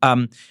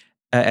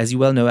 As you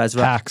well know,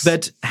 Ezra.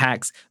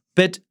 Hacks.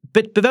 But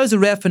that was a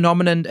rare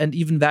phenomenon, and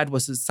even that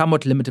was a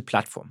somewhat limited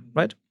platform,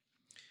 right?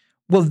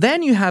 Well,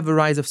 then you have a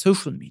rise of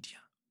social media,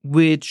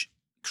 which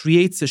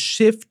creates a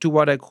shift to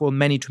what I call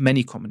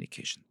many-to-many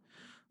communication.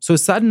 So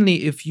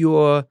suddenly, if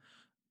you're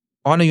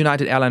on a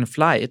United Airlines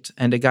flight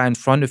and a guy in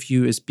front of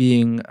you is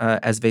being,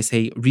 as they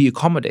say,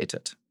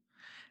 re-accommodated,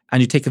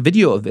 and you take a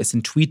video of this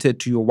and tweet it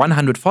to your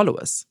 100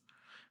 followers,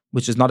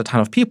 which is not a ton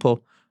of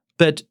people,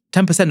 but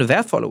 10% of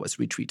their followers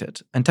retweet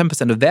it, and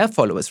 10% of their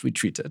followers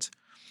retweet it,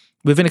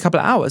 within a couple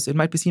of hours, it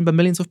might be seen by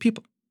millions of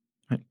people.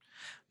 Right?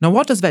 Now,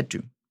 what does that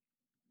do?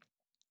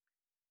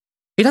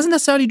 It doesn't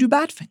necessarily do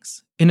bad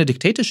things. In a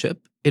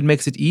dictatorship, it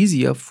makes it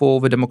easier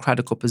for the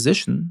democratic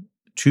opposition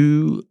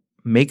to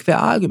make their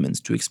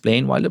arguments, to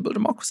explain why liberal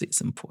democracy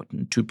is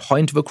important, to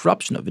point to the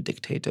corruption of a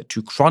dictator,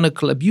 to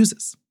chronicle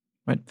abuses.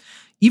 Right?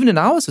 Even in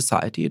our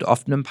society, it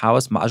often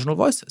empowers marginal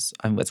voices.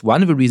 I mean, that's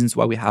one of the reasons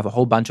why we have a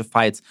whole bunch of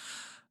fights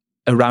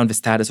around the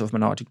status of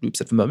minority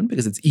groups at the moment,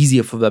 because it's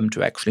easier for them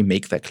to actually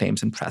make their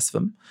claims and press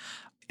them.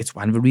 It's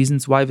one of the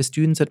reasons why the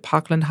students at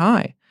Parkland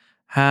High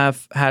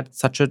have had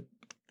such a,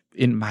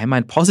 in my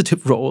mind,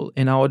 positive role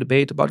in our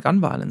debate about gun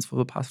violence for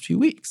the past few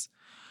weeks.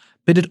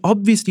 But it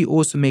obviously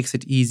also makes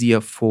it easier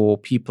for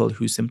people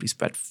who simply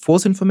spread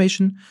false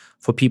information,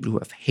 for people who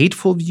have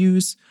hateful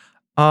views,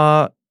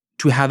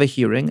 to have a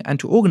hearing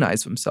and to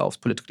organize themselves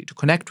politically, to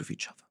connect with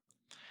each other.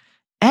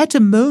 At a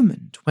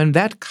moment when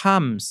that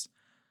comes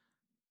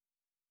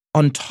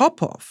on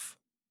top of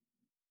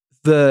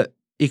the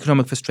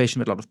economic frustration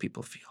that a lot of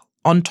people feel,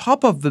 on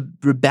top of the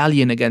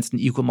rebellion against an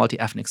equal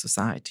multi-ethnic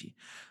society,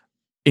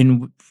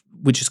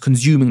 which is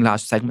consuming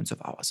large segments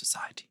of our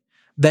society,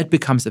 that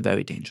becomes a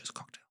very dangerous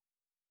cocktail.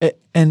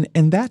 And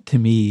that to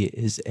me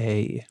is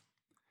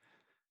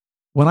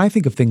when I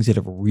think of things that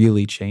have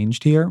really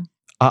changed here,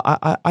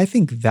 I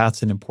think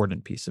that's an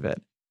important piece of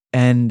it.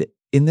 And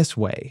in this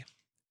way,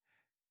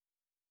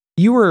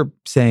 you were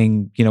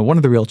saying, one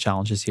of the real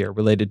challenges here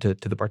related to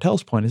the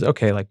Bartels point is,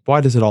 okay, like,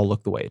 why does it all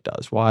look the way it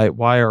does?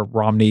 Why are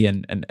Romney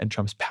and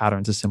Trump's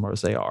patterns as similar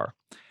as they are?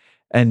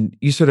 And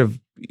you sort of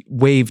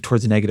wave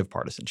towards negative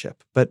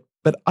partisanship. But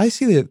I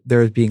see that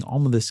there as being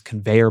almost this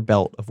conveyor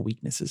belt of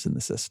weaknesses in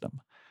the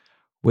system,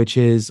 which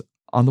is,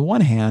 on the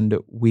one hand,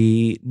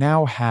 we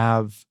now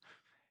have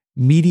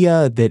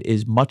media that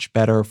is much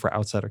better for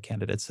outsider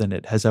candidates than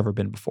it has ever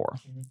been before.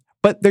 Mm-hmm.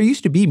 But there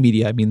used to be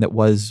media, that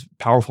was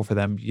powerful for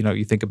them.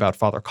 You think about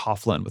Father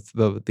Coughlin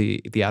with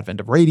the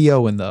advent of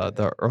radio in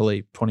the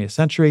early 20th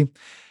century.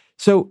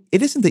 So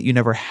it isn't that you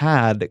never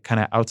had kind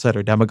of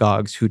outsider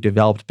demagogues who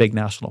developed big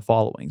national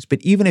followings.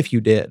 But even if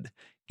you did,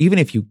 even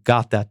if you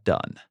got that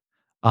done,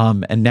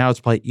 and now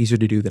it's probably easier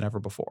to do than ever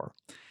before,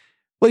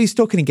 well, you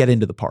still couldn't get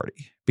into the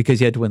party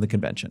because you had to win the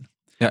convention.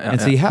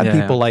 So you had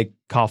people like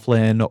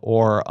Coughlin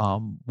or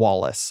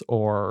Wallace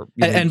or...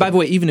 And by the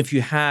way, even if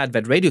you had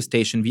that radio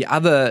station, the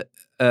other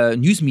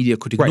news media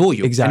could ignore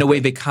you in a way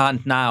they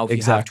can't now if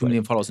you have 2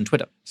 million followers on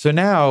Twitter. So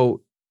now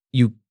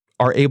you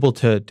are able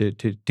to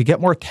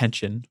get more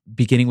attention,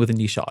 beginning with a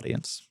niche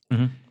audience.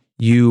 Mm-hmm.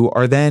 You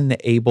are then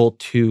able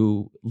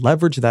to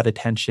leverage that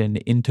attention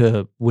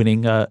into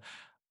winning a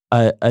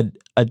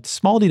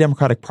small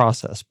democratic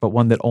process, but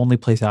one that only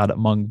plays out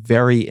among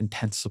very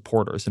intense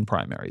supporters in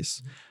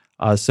primaries.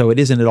 So it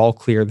isn't at all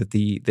clear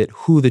that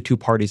who the two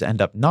parties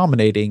end up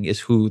nominating is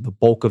who the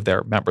bulk of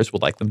their members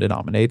would like them to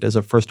nominate. As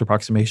a first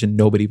approximation,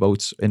 nobody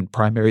votes in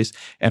primaries,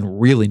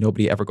 and really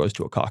nobody ever goes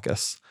to a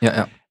caucus.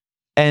 Yeah.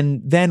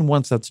 And then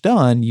once that's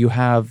done, you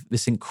have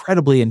this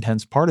incredibly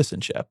intense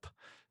partisanship,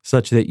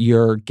 such that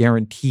you're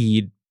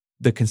guaranteed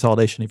the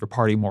consolidation of your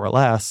party more or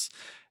less.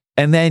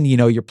 And then,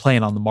 you're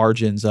playing on the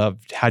margins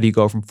of how do you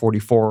go from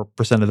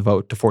 44% of the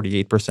vote to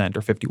 48%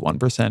 or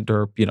 51%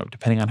 or,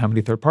 depending on how many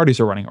third parties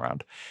are running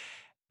around.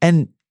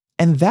 And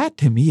that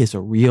to me is a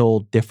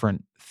real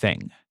different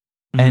thing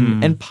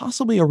and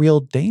possibly a real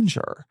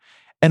danger.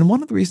 And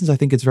one of the reasons I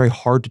think it's very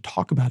hard to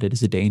talk about it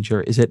as a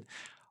danger is that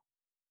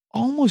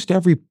almost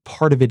every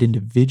part of it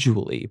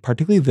individually,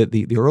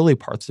 particularly the early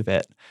parts of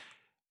it,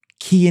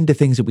 key into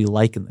things that we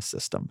like in the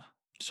system.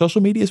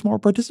 Social media is more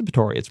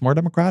participatory. It's more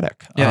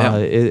democratic.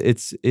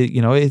 It's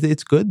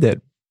good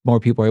that more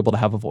people are able to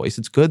have a voice.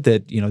 It's good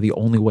that, the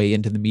only way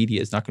into the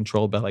media is not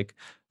controlled by like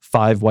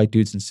 5 white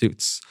dudes in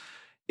suits.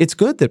 It's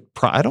good that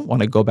I don't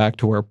want to go back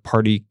to where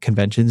party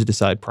conventions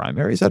decide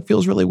primaries. That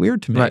feels really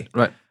weird to me.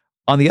 Right.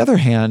 On the other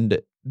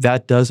hand,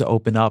 that does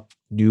open up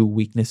new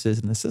weaknesses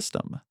in the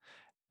system.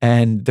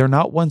 And they're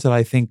not ones that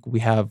I think we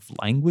have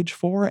language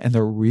for, and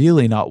they're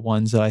really not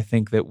ones that I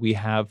think that we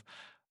have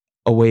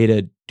a way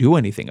to do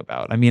anything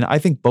about. I mean, I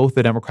think both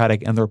the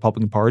Democratic and the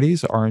Republican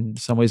parties are in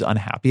some ways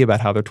unhappy about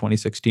how their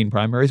 2016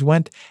 primaries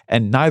went,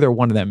 and neither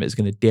one of them is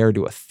going to dare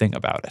do a thing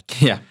about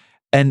it. Yeah.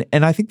 And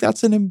I think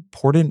that's an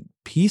important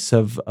piece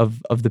of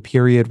the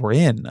period we're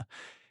in.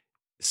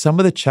 Some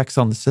of the checks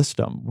on the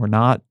system were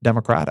not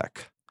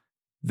democratic.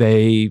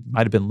 They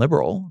might have been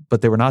liberal,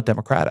 but they were not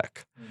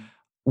democratic.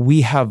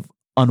 We have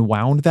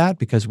unwound that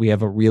because we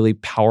have a really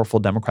powerful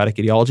democratic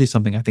ideology.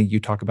 Something I think you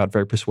talk about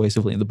very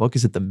persuasively in the book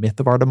is that the myth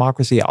of our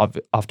democracy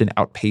often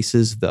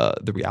outpaces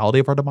the reality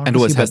of our democracy. And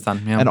always has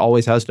done. Yeah. And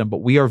always has done. But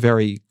we are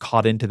very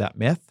caught into that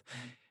myth.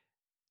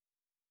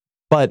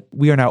 But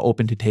we are now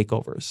open to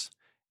takeovers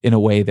in a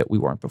way that we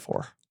weren't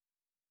before.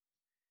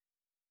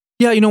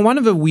 Yeah, one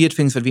of the weird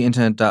things that the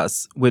internet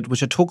does,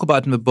 which I talk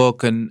about in the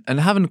book and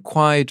haven't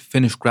quite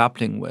finished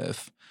grappling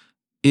with,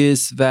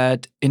 is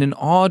that in an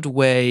odd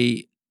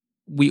way,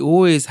 we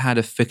always had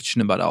a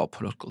fiction about our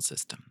political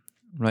system,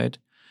 right?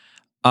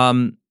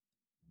 In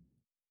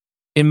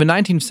the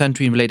 19th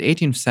century, in the late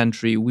 18th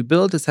century, we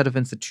built a set of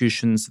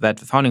institutions that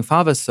the founding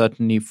fathers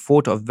certainly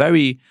thought of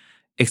very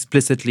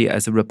explicitly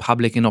as a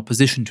republic in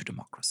opposition to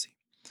democracy.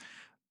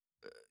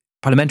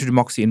 Parliamentary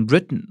democracy in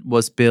Britain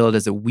was built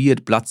as a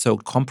weird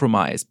blood-soaked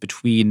compromise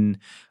between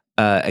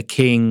a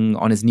king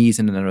on his knees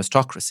and an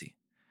aristocracy.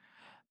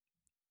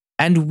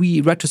 And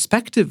we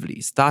retrospectively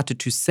started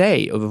to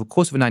say over the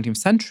course of the 19th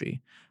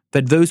century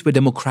that those were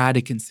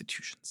democratic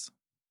institutions,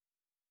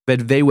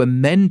 that they were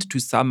meant to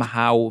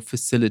somehow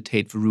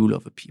facilitate the rule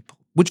of the people,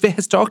 which they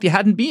historically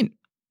hadn't been.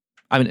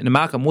 I mean, in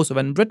America more so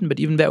than in Britain, but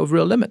even there with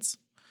real limits.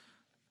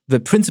 The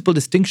principal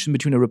distinction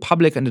between a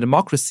republic and a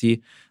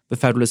democracy, the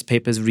Federalist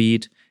Papers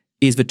read,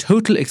 is the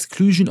total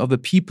exclusion of the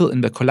people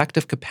in their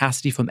collective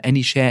capacity from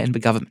any share in the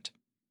government.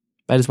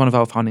 That is one of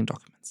our founding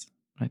documents,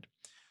 right?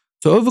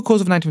 So over the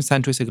course of the 19th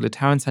century, as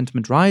egalitarian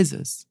sentiment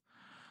rises,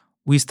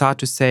 we start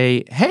to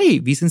say, hey,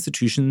 these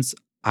institutions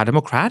are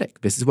democratic.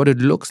 This is what it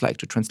looks like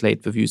to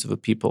translate the views of the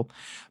people.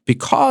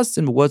 Because,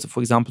 in the words of, for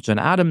example, John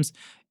Adams,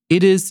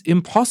 it is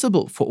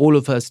impossible for all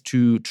of us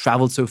to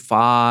travel so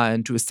far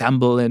and to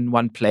assemble in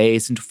one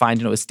place and to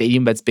find, a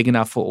stadium that's big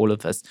enough for all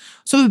of us.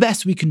 So the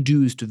best we can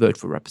do is to vote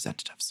for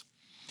representatives.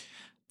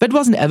 That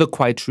wasn't ever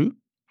quite true.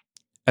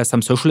 As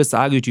some socialists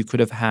argued, you could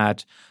have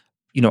had,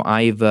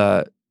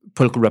 either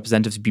political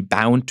representatives be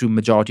bound to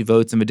majority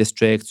votes in the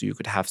districts, or you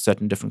could have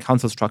certain different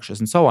council structures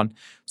and so on.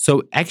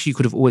 So actually, you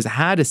could have always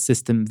had a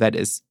system that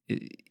is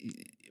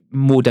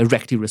more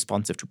directly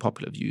responsive to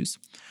popular views.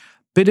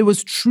 But it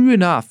was true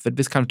enough that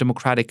this kind of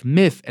democratic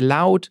myth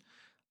allowed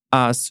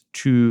us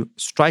to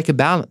strike a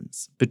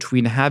balance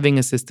between having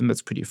a system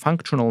that's pretty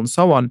functional and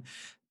so on,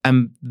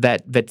 and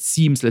that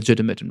seems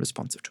legitimate and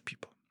responsive to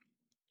people.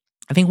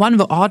 I think one of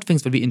the odd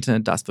things that the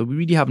internet does that we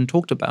really haven't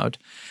talked about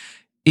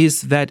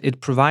is that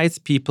it provides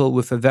people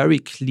with a very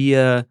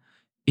clear,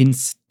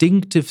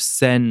 instinctive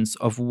sense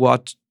of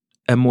what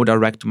a more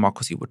direct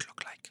democracy would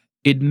look like.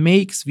 It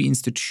makes the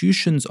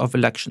institutions of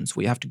elections,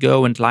 where you have to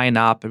go and line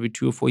up every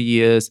 2 or 4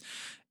 years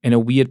in a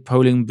weird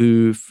polling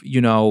booth,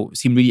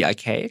 seem really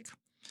archaic.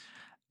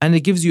 And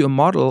it gives you a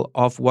model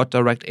of what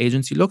direct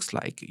agency looks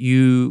like.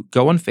 You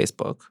go on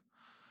Facebook,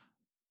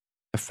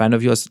 a friend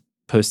of yours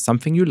posts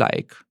something you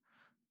like,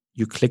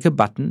 you click a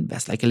button,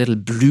 there's like a little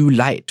blue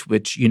light,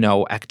 which,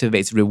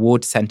 activates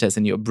reward centers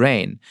in your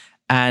brain.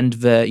 And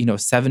the,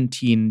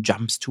 17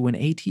 jumps to an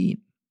 18,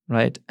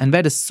 right? And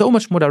that is so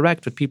much more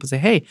direct that people say,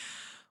 hey,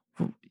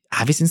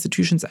 are these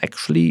institutions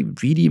actually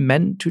really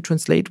meant to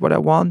translate what I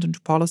want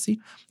into policy?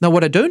 Now,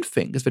 what I don't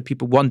think is that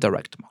people want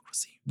direct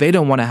democracy. They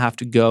don't want to have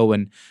to go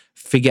and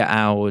figure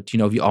out,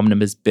 the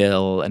omnibus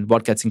bill and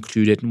what gets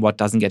included and what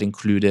doesn't get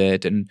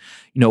included and,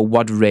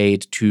 what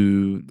rate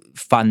to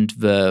fund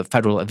the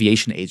Federal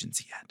Aviation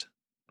Agency at,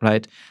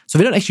 right? So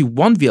they don't actually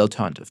want the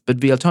alternative,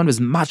 but the alternative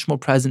is much more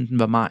present in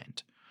their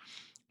mind.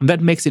 And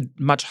that makes it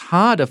much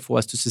harder for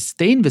us to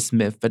sustain this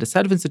myth that a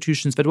set of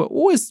institutions that were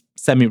always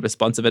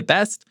semi-responsive at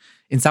best,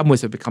 in some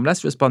ways have become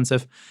less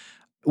responsive,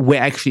 were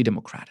actually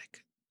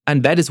democratic.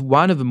 And that is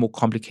one of the more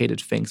complicated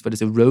things that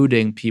is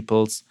eroding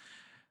people's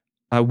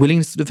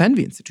willingness to defend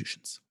the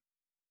institutions.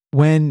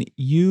 When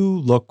you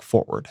look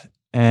forward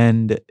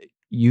and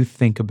you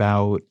think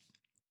about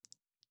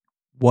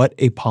what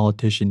a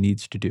politician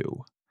needs to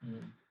do,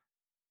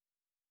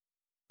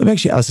 let me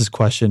actually ask this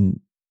question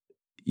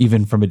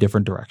even from a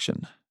different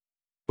direction.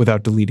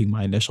 without deleting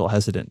my initial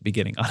hesitant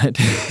beginning on it.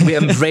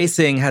 We're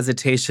embracing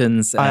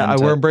hesitations.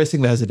 We're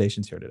embracing the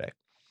hesitations here today.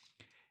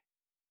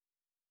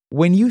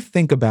 When you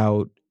think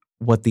about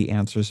what the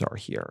answers are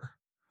here,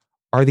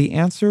 are the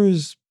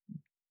answers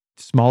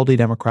small d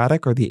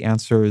democratic or the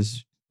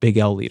answers big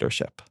L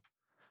leadership?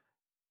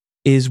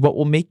 Is what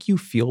will make you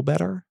feel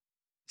better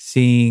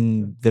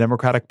seeing the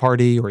Democratic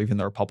Party or even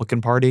the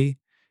Republican Party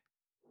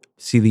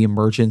see the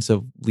emergence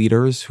of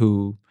leaders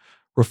who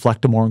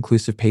reflect a more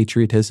inclusive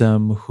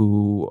patriotism,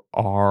 who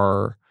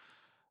are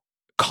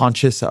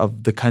conscious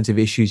of the kinds of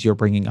issues you're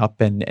bringing up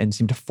and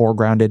seem to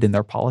foreground it in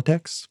their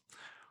politics?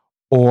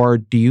 Or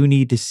do you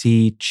need to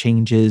see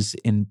changes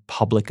in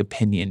public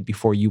opinion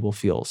before you will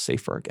feel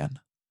safer again?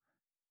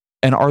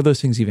 And are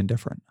those things even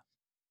different?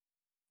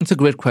 It's a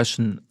great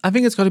question. I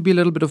think it's got to be a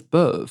little bit of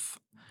both.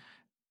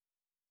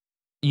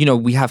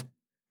 We have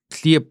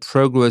clear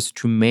progress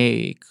to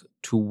make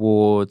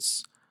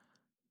towards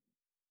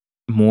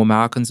more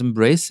Americans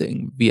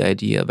embracing the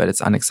idea that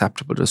it's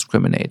unacceptable to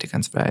discriminate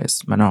against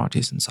various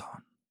minorities and so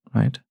on,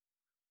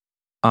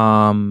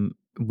 right?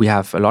 We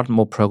have a lot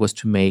more progress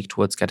to make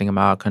towards getting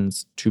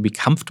Americans to be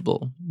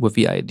comfortable with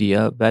the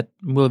idea that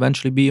we'll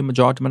eventually be a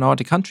majority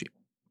minority country.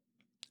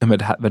 And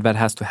that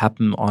has to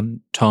happen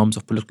on terms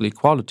of political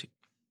equality.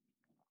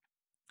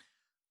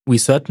 We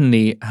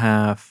certainly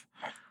have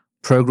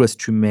progress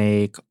to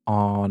make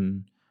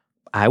on,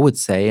 I would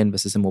say, and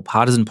this is a more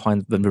partisan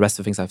point than the rest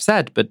of the things I've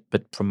said, but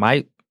from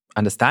my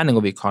understanding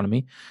of the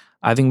economy,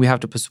 I think we have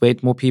to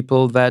persuade more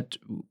people that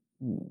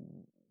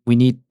we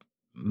need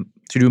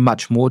to do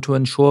much more to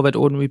ensure that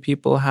ordinary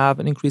people have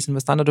an increase in the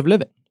standard of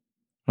living,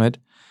 right?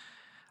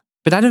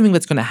 But I don't think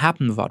that's going to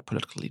happen without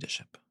political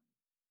leadership.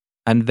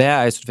 And there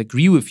I sort of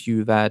agree with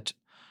you that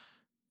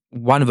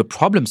one of the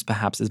problems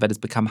perhaps is that it's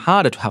become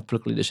harder to have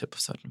political leadership of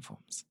certain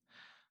forms.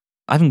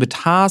 I think the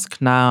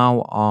task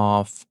now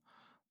of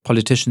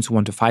politicians who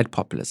want to fight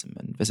populism,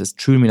 and this is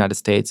true in the United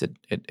States,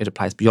 it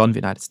applies beyond the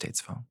United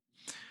States though,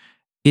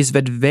 is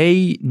that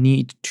they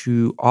need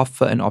to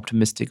offer an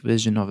optimistic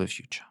vision of the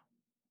future.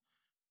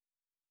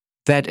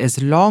 That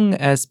as long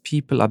as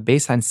people are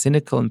baseline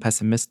cynical and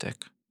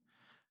pessimistic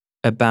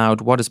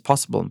about what is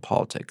possible in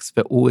politics,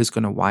 they're always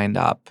going to wind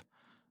up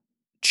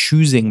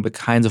choosing the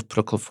kinds of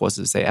political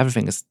forces say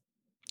everything is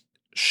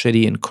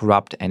shitty and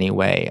corrupt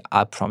anyway.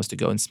 I promise to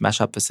go and smash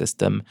up the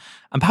system.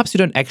 And perhaps you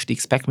don't actually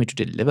expect me to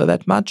deliver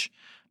that much,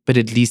 but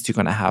at least you're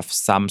going to have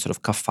some sort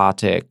of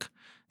cathartic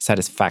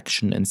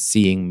satisfaction in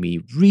seeing me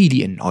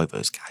really annoy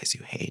those guys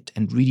you hate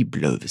and really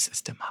blow the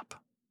system up,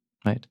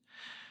 right?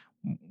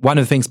 One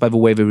of the things, by the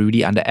way, we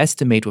really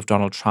underestimate with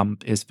Donald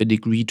Trump is the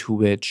degree to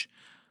which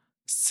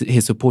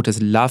his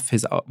supporters love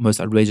his most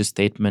outrageous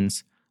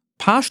statements,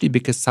 partially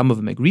because some of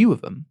them agree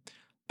with them,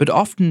 but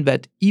often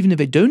that even if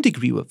they don't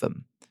agree with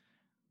them,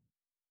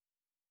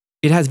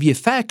 it has the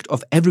effect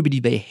of everybody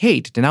they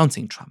hate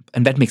denouncing Trump,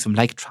 and that makes them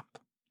like Trump,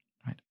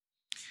 right?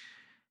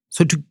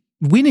 So to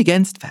win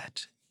against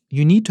that,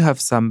 you need to have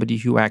somebody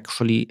who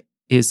actually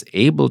is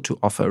able to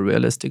offer a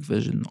realistic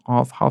vision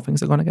of how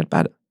things are going to get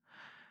better.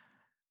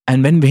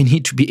 And then they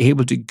need to be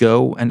able to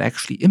go and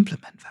actually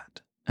implement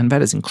that. And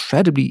that is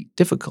incredibly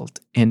difficult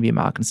in the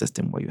American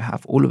system where you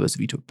have all of those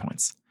veto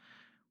points,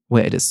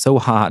 where it is so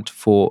hard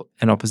for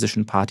an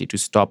opposition party to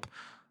stop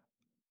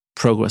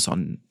progress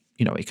on,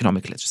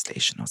 economic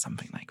legislation or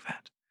something like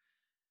that.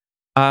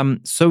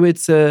 So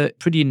it's a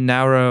pretty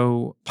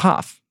narrow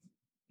path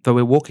that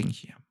we're walking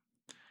here.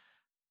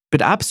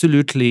 But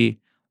absolutely,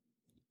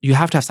 you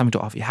have to have something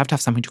to offer. You have to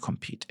have something to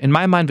compete. In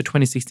my mind, the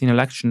 2016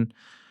 election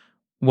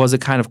was a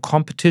kind of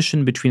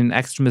competition between an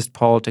extremist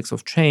politics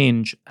of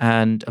change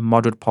and a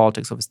moderate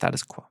politics of a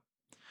status quo.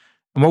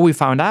 And what we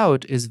found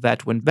out is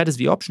that when that is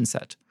the option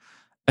set,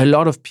 a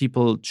lot of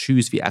people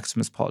choose the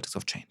extremist politics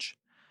of change.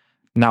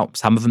 Now,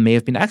 some of them may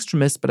have been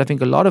extremists, but I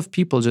think a lot of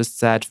people just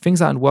said, things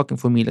aren't working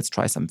for me, let's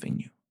try something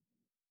new.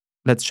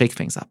 Let's shake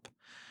things up.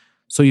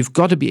 So you've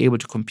got to be able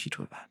to compete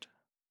with that.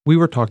 We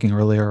were talking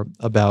earlier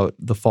about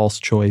the false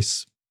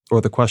choice, or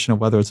the question of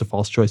whether it's a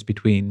false choice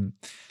between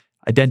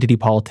identity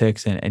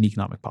politics and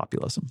economic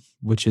populism,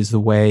 which is the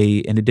way,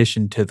 in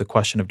addition to the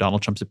question of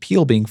Donald Trump's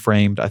appeal being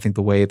framed, I think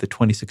the way the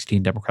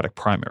 2016 Democratic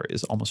primary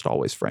is almost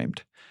always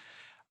framed.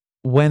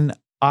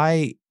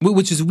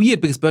 Which is weird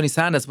because Bernie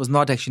Sanders was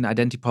not actually an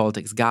identity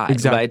politics guy,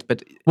 exactly. Right?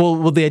 But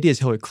well, the idea is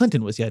Hillary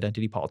Clinton was the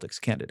identity politics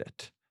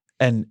candidate,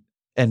 and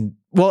I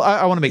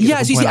want to make I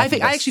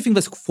actually think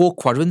there's 4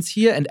 quadrants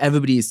here, and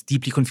everybody is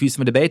deeply confused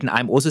in the debate, and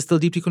I'm also still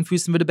deeply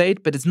confused in the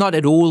debate. But it's not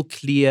at all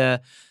clear.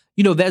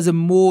 There's a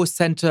more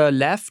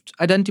center-left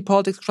identity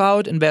politics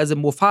crowd, and there's a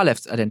more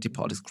far-left identity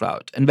politics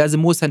crowd. And there's a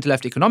more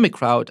center-left economic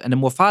crowd and a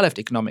more far-left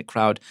economic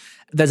crowd.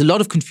 There's a lot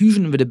of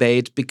confusion in the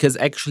debate because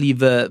actually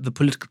the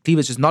political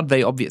cleavage is not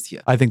very obvious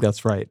here. I think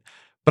that's right.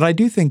 But I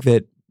do think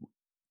that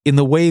in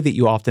the way that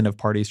you often have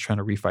parties trying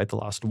to refight the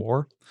last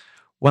war,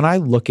 when I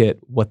look at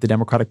what the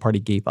Democratic Party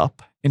gave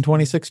up in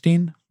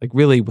 2016, like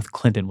really with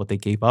Clinton, what they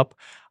gave up,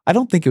 I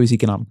don't think it was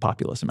economic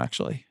populism,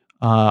 actually.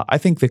 I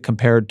think that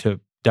compared to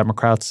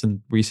Democrats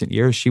in recent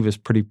years, she was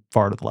pretty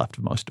far to the left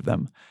of most of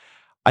them.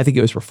 I think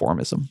it was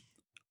reformism.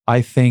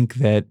 I think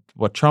that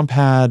what Trump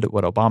had,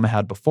 what Obama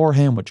had before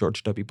him, what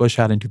George W. Bush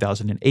had in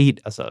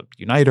 2008 as a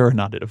uniter,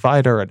 not a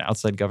divider, an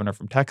outside governor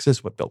from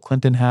Texas, what Bill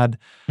Clinton had.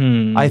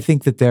 I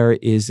think that there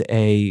is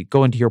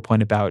going to your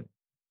point about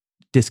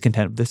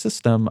discontent with the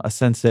system, a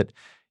sense that,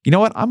 you know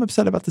what, I'm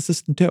upset about the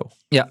system too.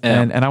 Yeah.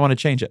 And I want to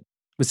change it.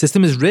 The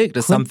system is rigged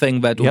is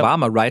something that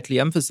Obama rightly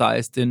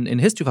emphasized in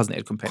his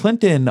 2008 campaign.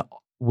 Clinton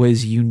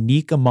was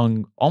unique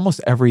among almost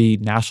every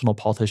national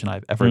politician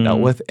I've ever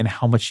dealt with in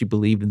how much she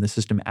believed in the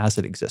system as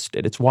it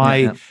existed. It's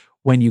why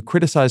when you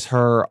criticize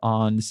her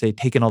on, say,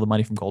 taking all the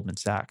money from Goldman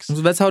Sachs. So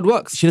that's how it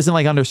works. She doesn't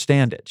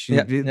understand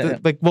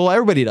it. Like, well,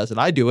 everybody does it.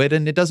 I do it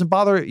and it doesn't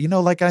bother,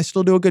 I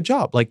still do a good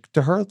job. Like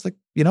to her, it's like,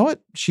 you know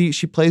what? She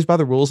plays by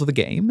the rules of the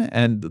game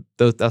and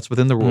that's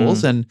within the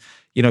rules. And,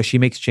 she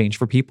makes change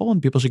for people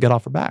and people should get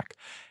off her back.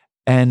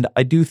 And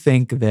I do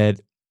think that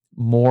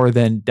more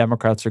than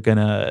Democrats are going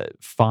to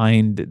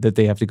find that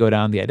they have to go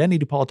down the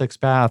identity politics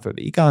path or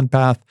the econ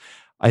path,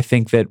 I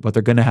think that what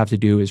they're going to have to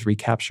do is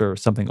recapture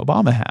something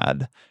Obama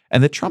had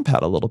and that Trump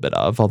had a little bit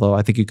of, although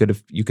I think you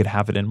could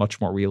have it in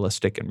much more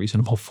realistic and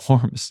reasonable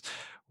forms,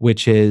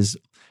 which is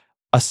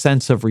a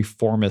sense of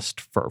reformist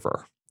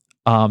fervor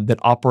that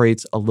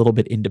operates a little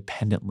bit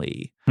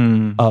independently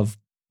of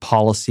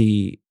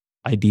policy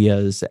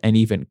ideas and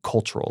even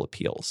cultural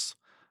appeals.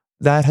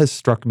 That has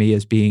struck me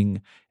as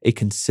being a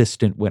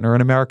consistent winner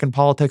in American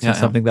politics and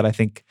something that I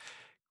think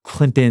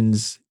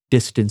Clinton's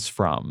distance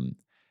from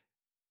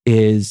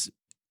is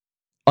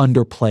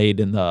underplayed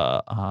in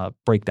the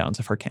breakdowns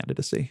of her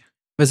candidacy.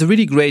 There's a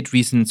really great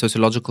recent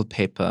sociological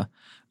paper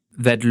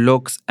that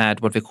looks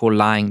at what we call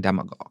lying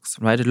demagogues,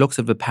 right? It looks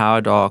at the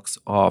paradox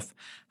of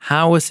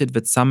how is it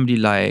that somebody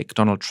like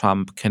Donald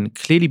Trump can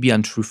clearly be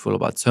untruthful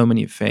about so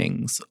many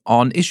things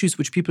on issues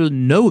which people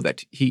know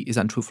that he is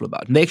untruthful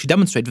about. And they actually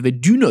demonstrate that they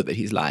do know that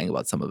he's lying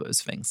about some of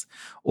those things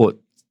or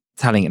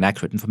telling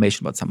inaccurate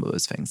information about some of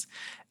those things.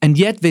 And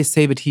yet they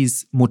say that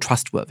he's more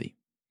trustworthy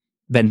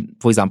than,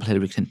 for example,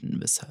 Hillary Clinton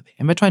in this survey.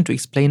 And we're trying to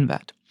explain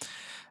that.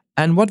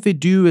 And what they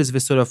do is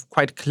this sort of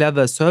quite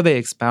clever survey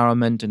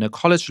experiment in a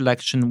college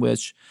election,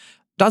 which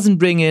doesn't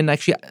bring in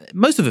actually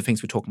most of the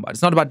things we're talking about.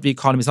 It's not about the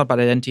economy, it's not about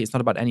identity, it's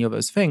not about any of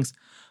those things.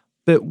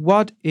 But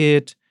what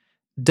it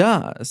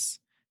does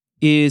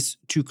is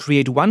to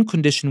create one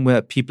condition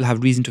where people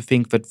have reason to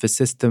think that the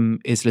system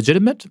is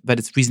legitimate, that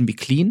it's reasonably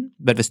clean,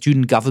 that the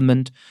student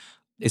government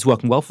is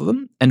working well for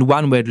them, and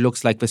one where it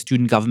looks like the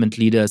student government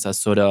leaders are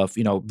sort of,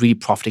 really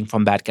profiting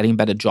from that, getting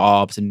better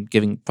jobs and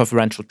giving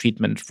preferential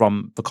treatment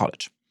from the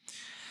college.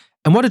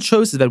 And what it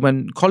shows is that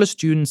when college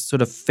students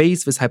sort of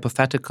face this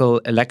hypothetical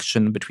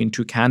election between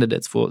two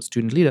candidates for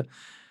student leader,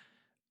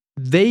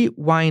 they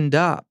wind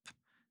up,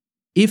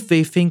 if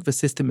they think the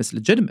system is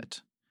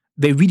legitimate,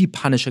 they really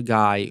punish a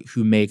guy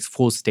who makes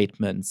false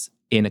statements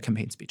in a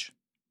campaign speech.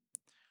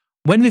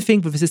 When they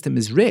think that the system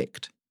is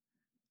rigged,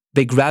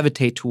 they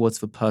gravitate towards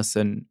the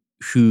person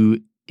who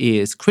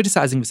is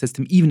criticizing the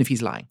system, even if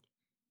he's lying.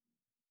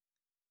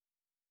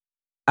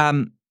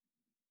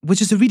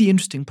 Which is a really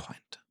interesting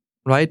point,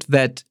 right?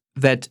 That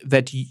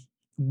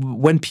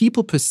when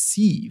people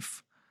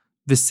perceive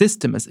the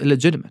system as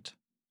illegitimate,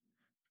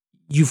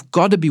 you've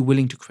got to be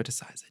willing to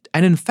criticize it.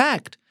 And in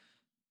fact,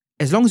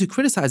 as long as you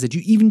criticize it,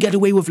 you even get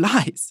away with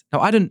lies. Now,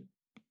 I don't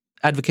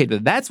advocate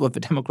that that's what the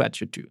Democrats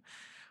should do.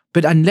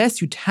 But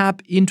unless you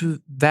tap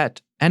into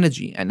that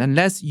energy and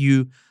unless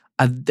you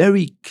are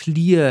very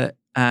clear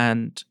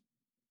and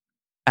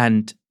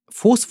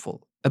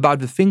forceful about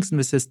the things in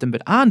the system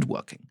that aren't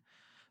working,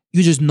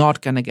 you're just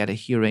not going to get a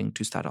hearing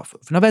to start off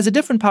with. Now, there's a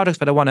different paradox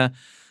that I want to,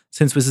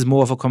 since this is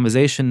more of a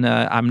conversation,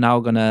 I'm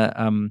going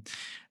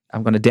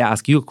to dare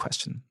ask you a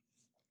question.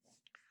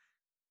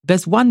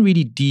 There's one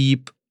really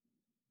deep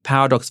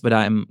paradox that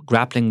I'm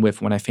grappling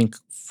with when I think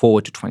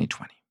forward to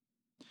 2020,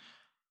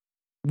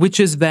 which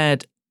is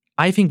that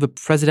I think the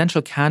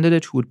presidential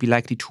candidate who would be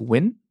likely to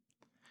win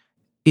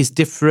is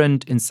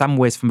different in some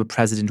ways from the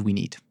president we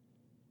need.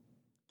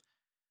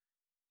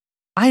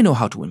 I know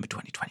how to win the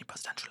 2020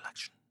 presidential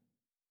election.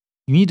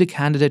 You need a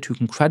candidate who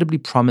can credibly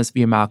promise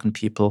the American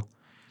people,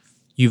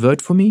 you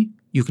vote for me,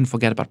 you can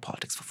forget about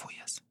politics for 4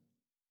 years.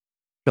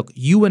 Look,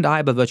 you and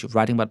I, by virtue of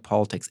writing about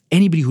politics,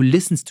 anybody who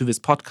listens to this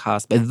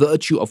podcast, by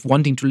virtue of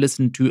wanting to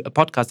listen to a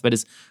podcast that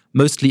is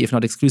mostly, if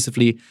not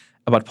exclusively,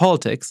 about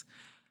politics,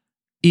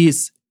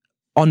 is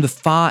on the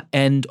far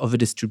end of a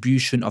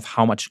distribution of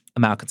how much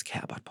Americans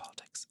care about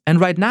politics. And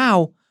right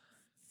now,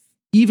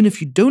 even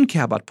if you don't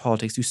care about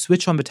politics, you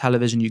switch on the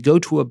television, you go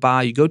to a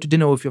bar, you go to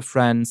dinner with your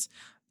friends,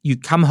 you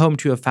come home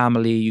to your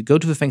family, you go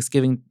to the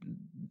Thanksgiving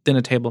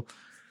dinner table,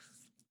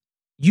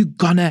 you're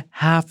gonna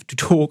have to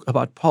talk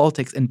about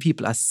politics and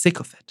people are sick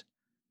of it.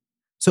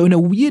 So in a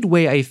weird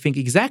way, I think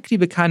exactly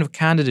the kind of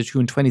candidate who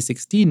in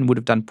 2016 would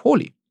have done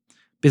poorly,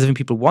 because when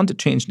people wanted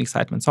change and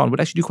excitement and so on, would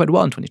actually do quite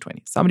well in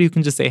 2020. Somebody who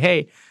can just say,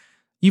 hey,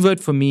 you vote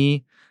for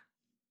me,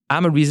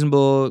 I'm a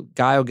reasonable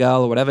guy or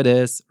girl or whatever it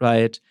is,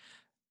 right?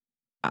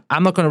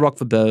 I'm not gonna rock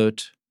the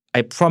boat.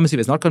 I promise you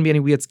there's not gonna be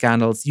any weird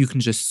scandals. You can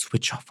just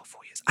switch off for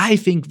 4 years. conflicts.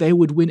 I think they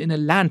would win in a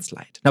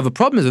landslide. Now, the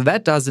problem is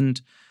that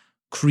doesn't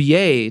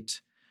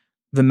create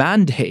the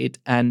mandate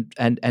and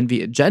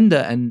the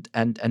agenda and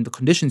the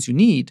conditions you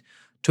need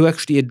to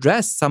actually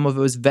address some of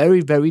those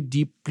very, very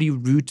deeply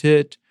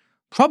rooted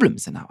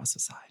problems in our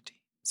society.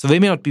 So they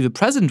may not be the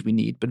president we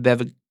need, but they're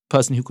the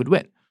person who could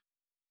win.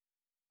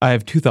 I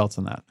have two thoughts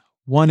on that.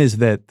 One is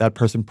that that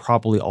person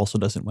probably also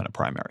doesn't win a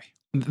primary.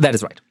 That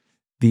is right.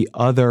 The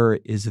other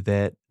is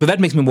that... But that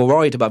makes me more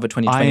worried about the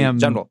 2020 in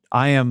general.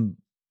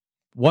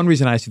 One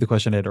reason I asked you the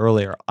question I had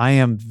earlier, I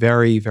am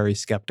very, very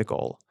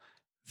skeptical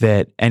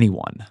that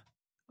anyone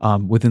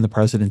within the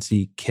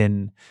presidency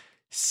can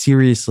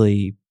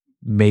seriously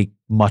make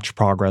much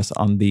progress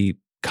on the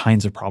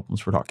kinds of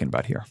problems we're talking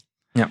about here.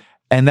 Yeah.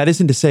 And that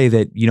isn't to say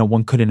that,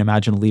 one couldn't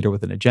imagine a leader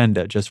with an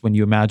agenda. Just when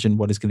you imagine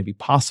what is going to be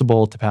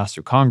possible to pass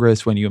through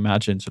Congress, when you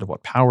imagine sort of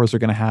what powers they're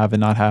going to have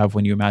and not have,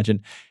 when you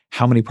imagine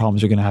how many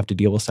problems you're going to have to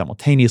deal with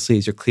simultaneously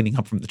as you're cleaning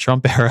up from the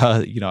Trump era,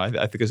 I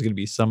think there's going to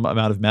be some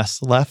amount of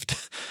mess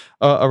left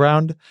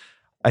around.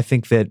 I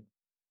think that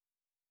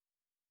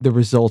the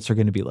results are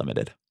going to be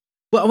limited.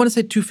 Well, I want to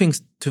say two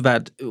things to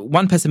that.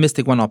 One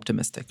pessimistic, one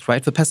optimistic,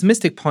 right? The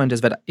pessimistic point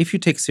is that if you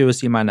take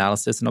seriously my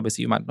analysis, and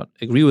obviously you might not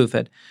agree with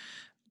it,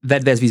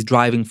 that there's these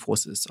driving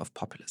forces of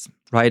populism,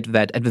 right?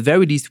 That at the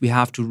very least we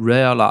have to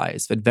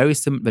realize that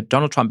that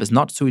Donald Trump is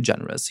not sui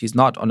generis. He's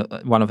not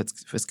one of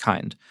his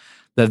kind.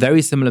 There are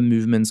very similar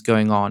movements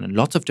going on in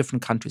lots of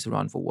different countries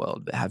around the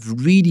world that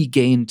have really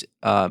gained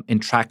in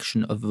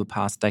traction over the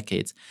past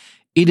decades.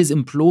 It is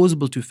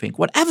implausible to think,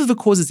 whatever the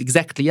causes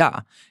exactly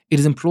are, it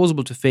is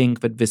implausible to think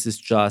that this is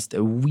just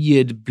a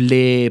weird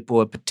blip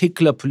or a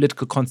particular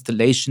political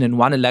constellation in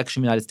one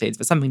election in the United States.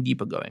 There's something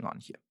deeper going on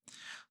here.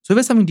 So if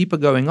there's something deeper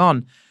going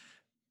on,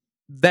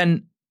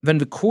 then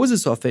the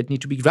causes of it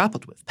need to be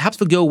grappled with. Perhaps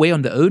they'll go away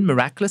on their own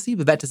miraculously,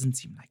 but that doesn't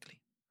seem likely,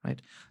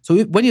 right?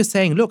 So when you're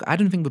saying, look, I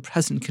don't think the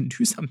president can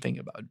do something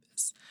about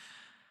this,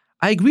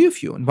 I agree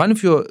with you. And one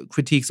of your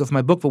critiques of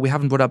my book that we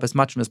haven't brought up as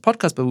much in this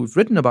podcast, but we've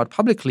written about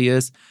publicly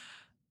is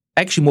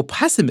actually more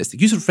pessimistic.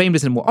 You should frame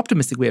this in a more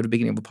optimistic way at the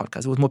beginning of the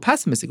podcast. It was more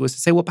pessimistic. It was to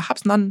say, well,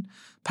 perhaps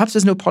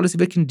there's no policy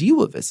that can deal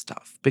with this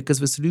stuff because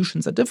the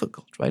solutions are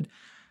difficult, right?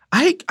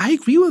 I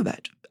agree with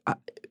that.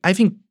 I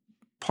think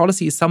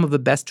policy is some of the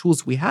best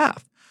tools we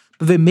have,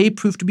 but they may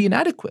prove to be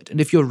inadequate.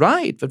 And if you're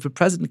right that the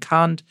president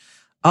can't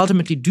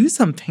ultimately do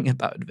something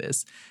about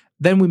this,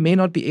 then we may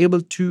not be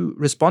able to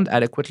respond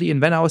adequately,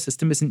 and then our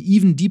system is in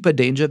even deeper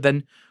danger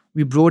than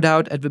we brought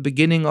out at the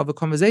beginning of the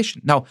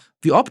conversation. Now,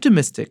 the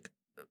optimistic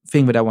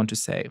thing that I want to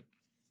say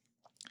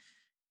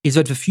is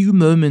that the few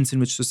moments in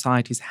which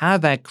societies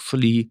have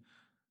actually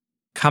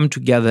come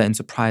together in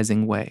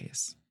surprising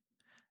ways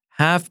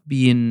have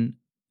been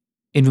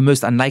in the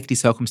most unlikely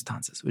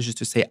circumstances, which is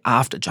to say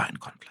after giant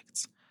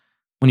conflicts.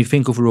 When you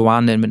think of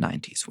Rwanda in the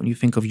 90s, when you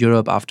think of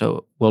Europe after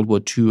World War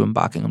II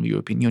embarking on the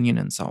European Union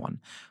and so on,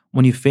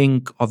 when you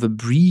think of a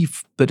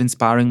brief but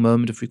inspiring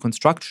moment of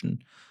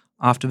reconstruction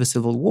after the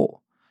Civil War,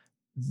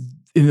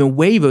 in a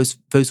way those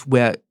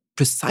were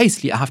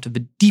precisely after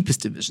the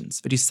deepest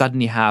divisions that you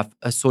suddenly have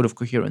a sort of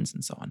coherence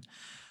and so on.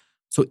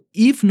 So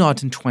if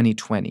not in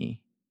 2020,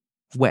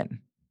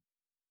 when?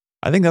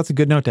 I think that's a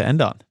good note to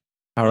end on.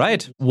 All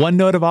right. One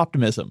note of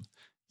optimism.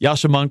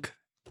 Yascha Mounk,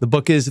 the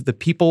book is The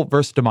People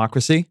versus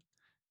Democracy.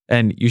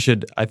 And you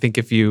should, I think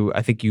you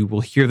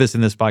will hear this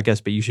in this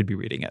podcast, but you should be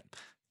reading it.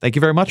 Thank you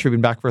very much for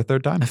being back for a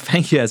third time.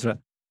 Thank you, Ezra.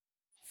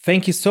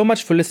 Thank you so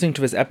much for listening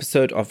to this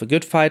episode of The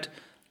Good Fight.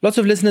 Lots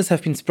of listeners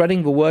have been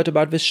spreading the word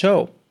about this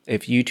show.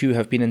 If you too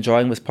have been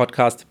enjoying this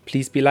podcast,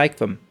 please be like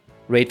them.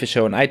 Rate the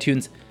show on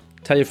iTunes,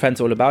 tell your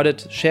friends all about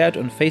it, share it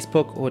on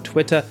Facebook or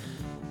Twitter,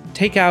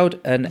 take out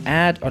an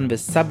ad on the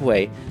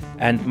subway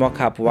and mock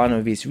up one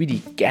of these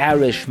really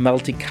garish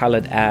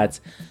multicolored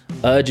ads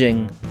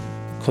urging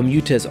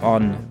commuters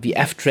on the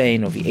F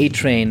train or the A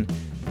train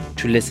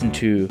to listen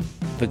to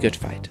The Good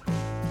Fight.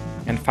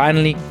 And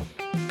finally,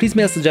 please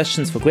mail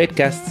suggestions for great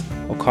guests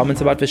or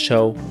comments about the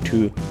show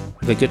to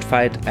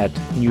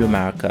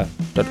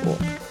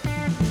thegoodfight@newamerica.org.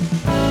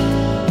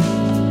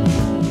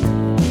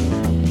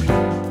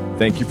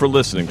 Thank you for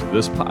listening to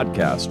this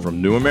podcast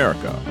from New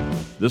America.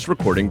 This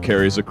recording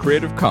carries a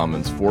Creative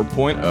Commons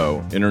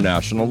 4.0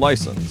 international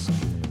license.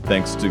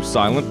 Thanks to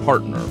Silent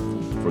Partner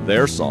for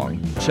their song,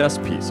 Chess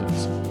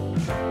Pieces.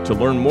 To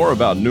learn more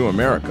about New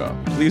America,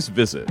 please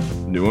visit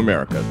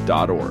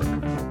newamerica.org.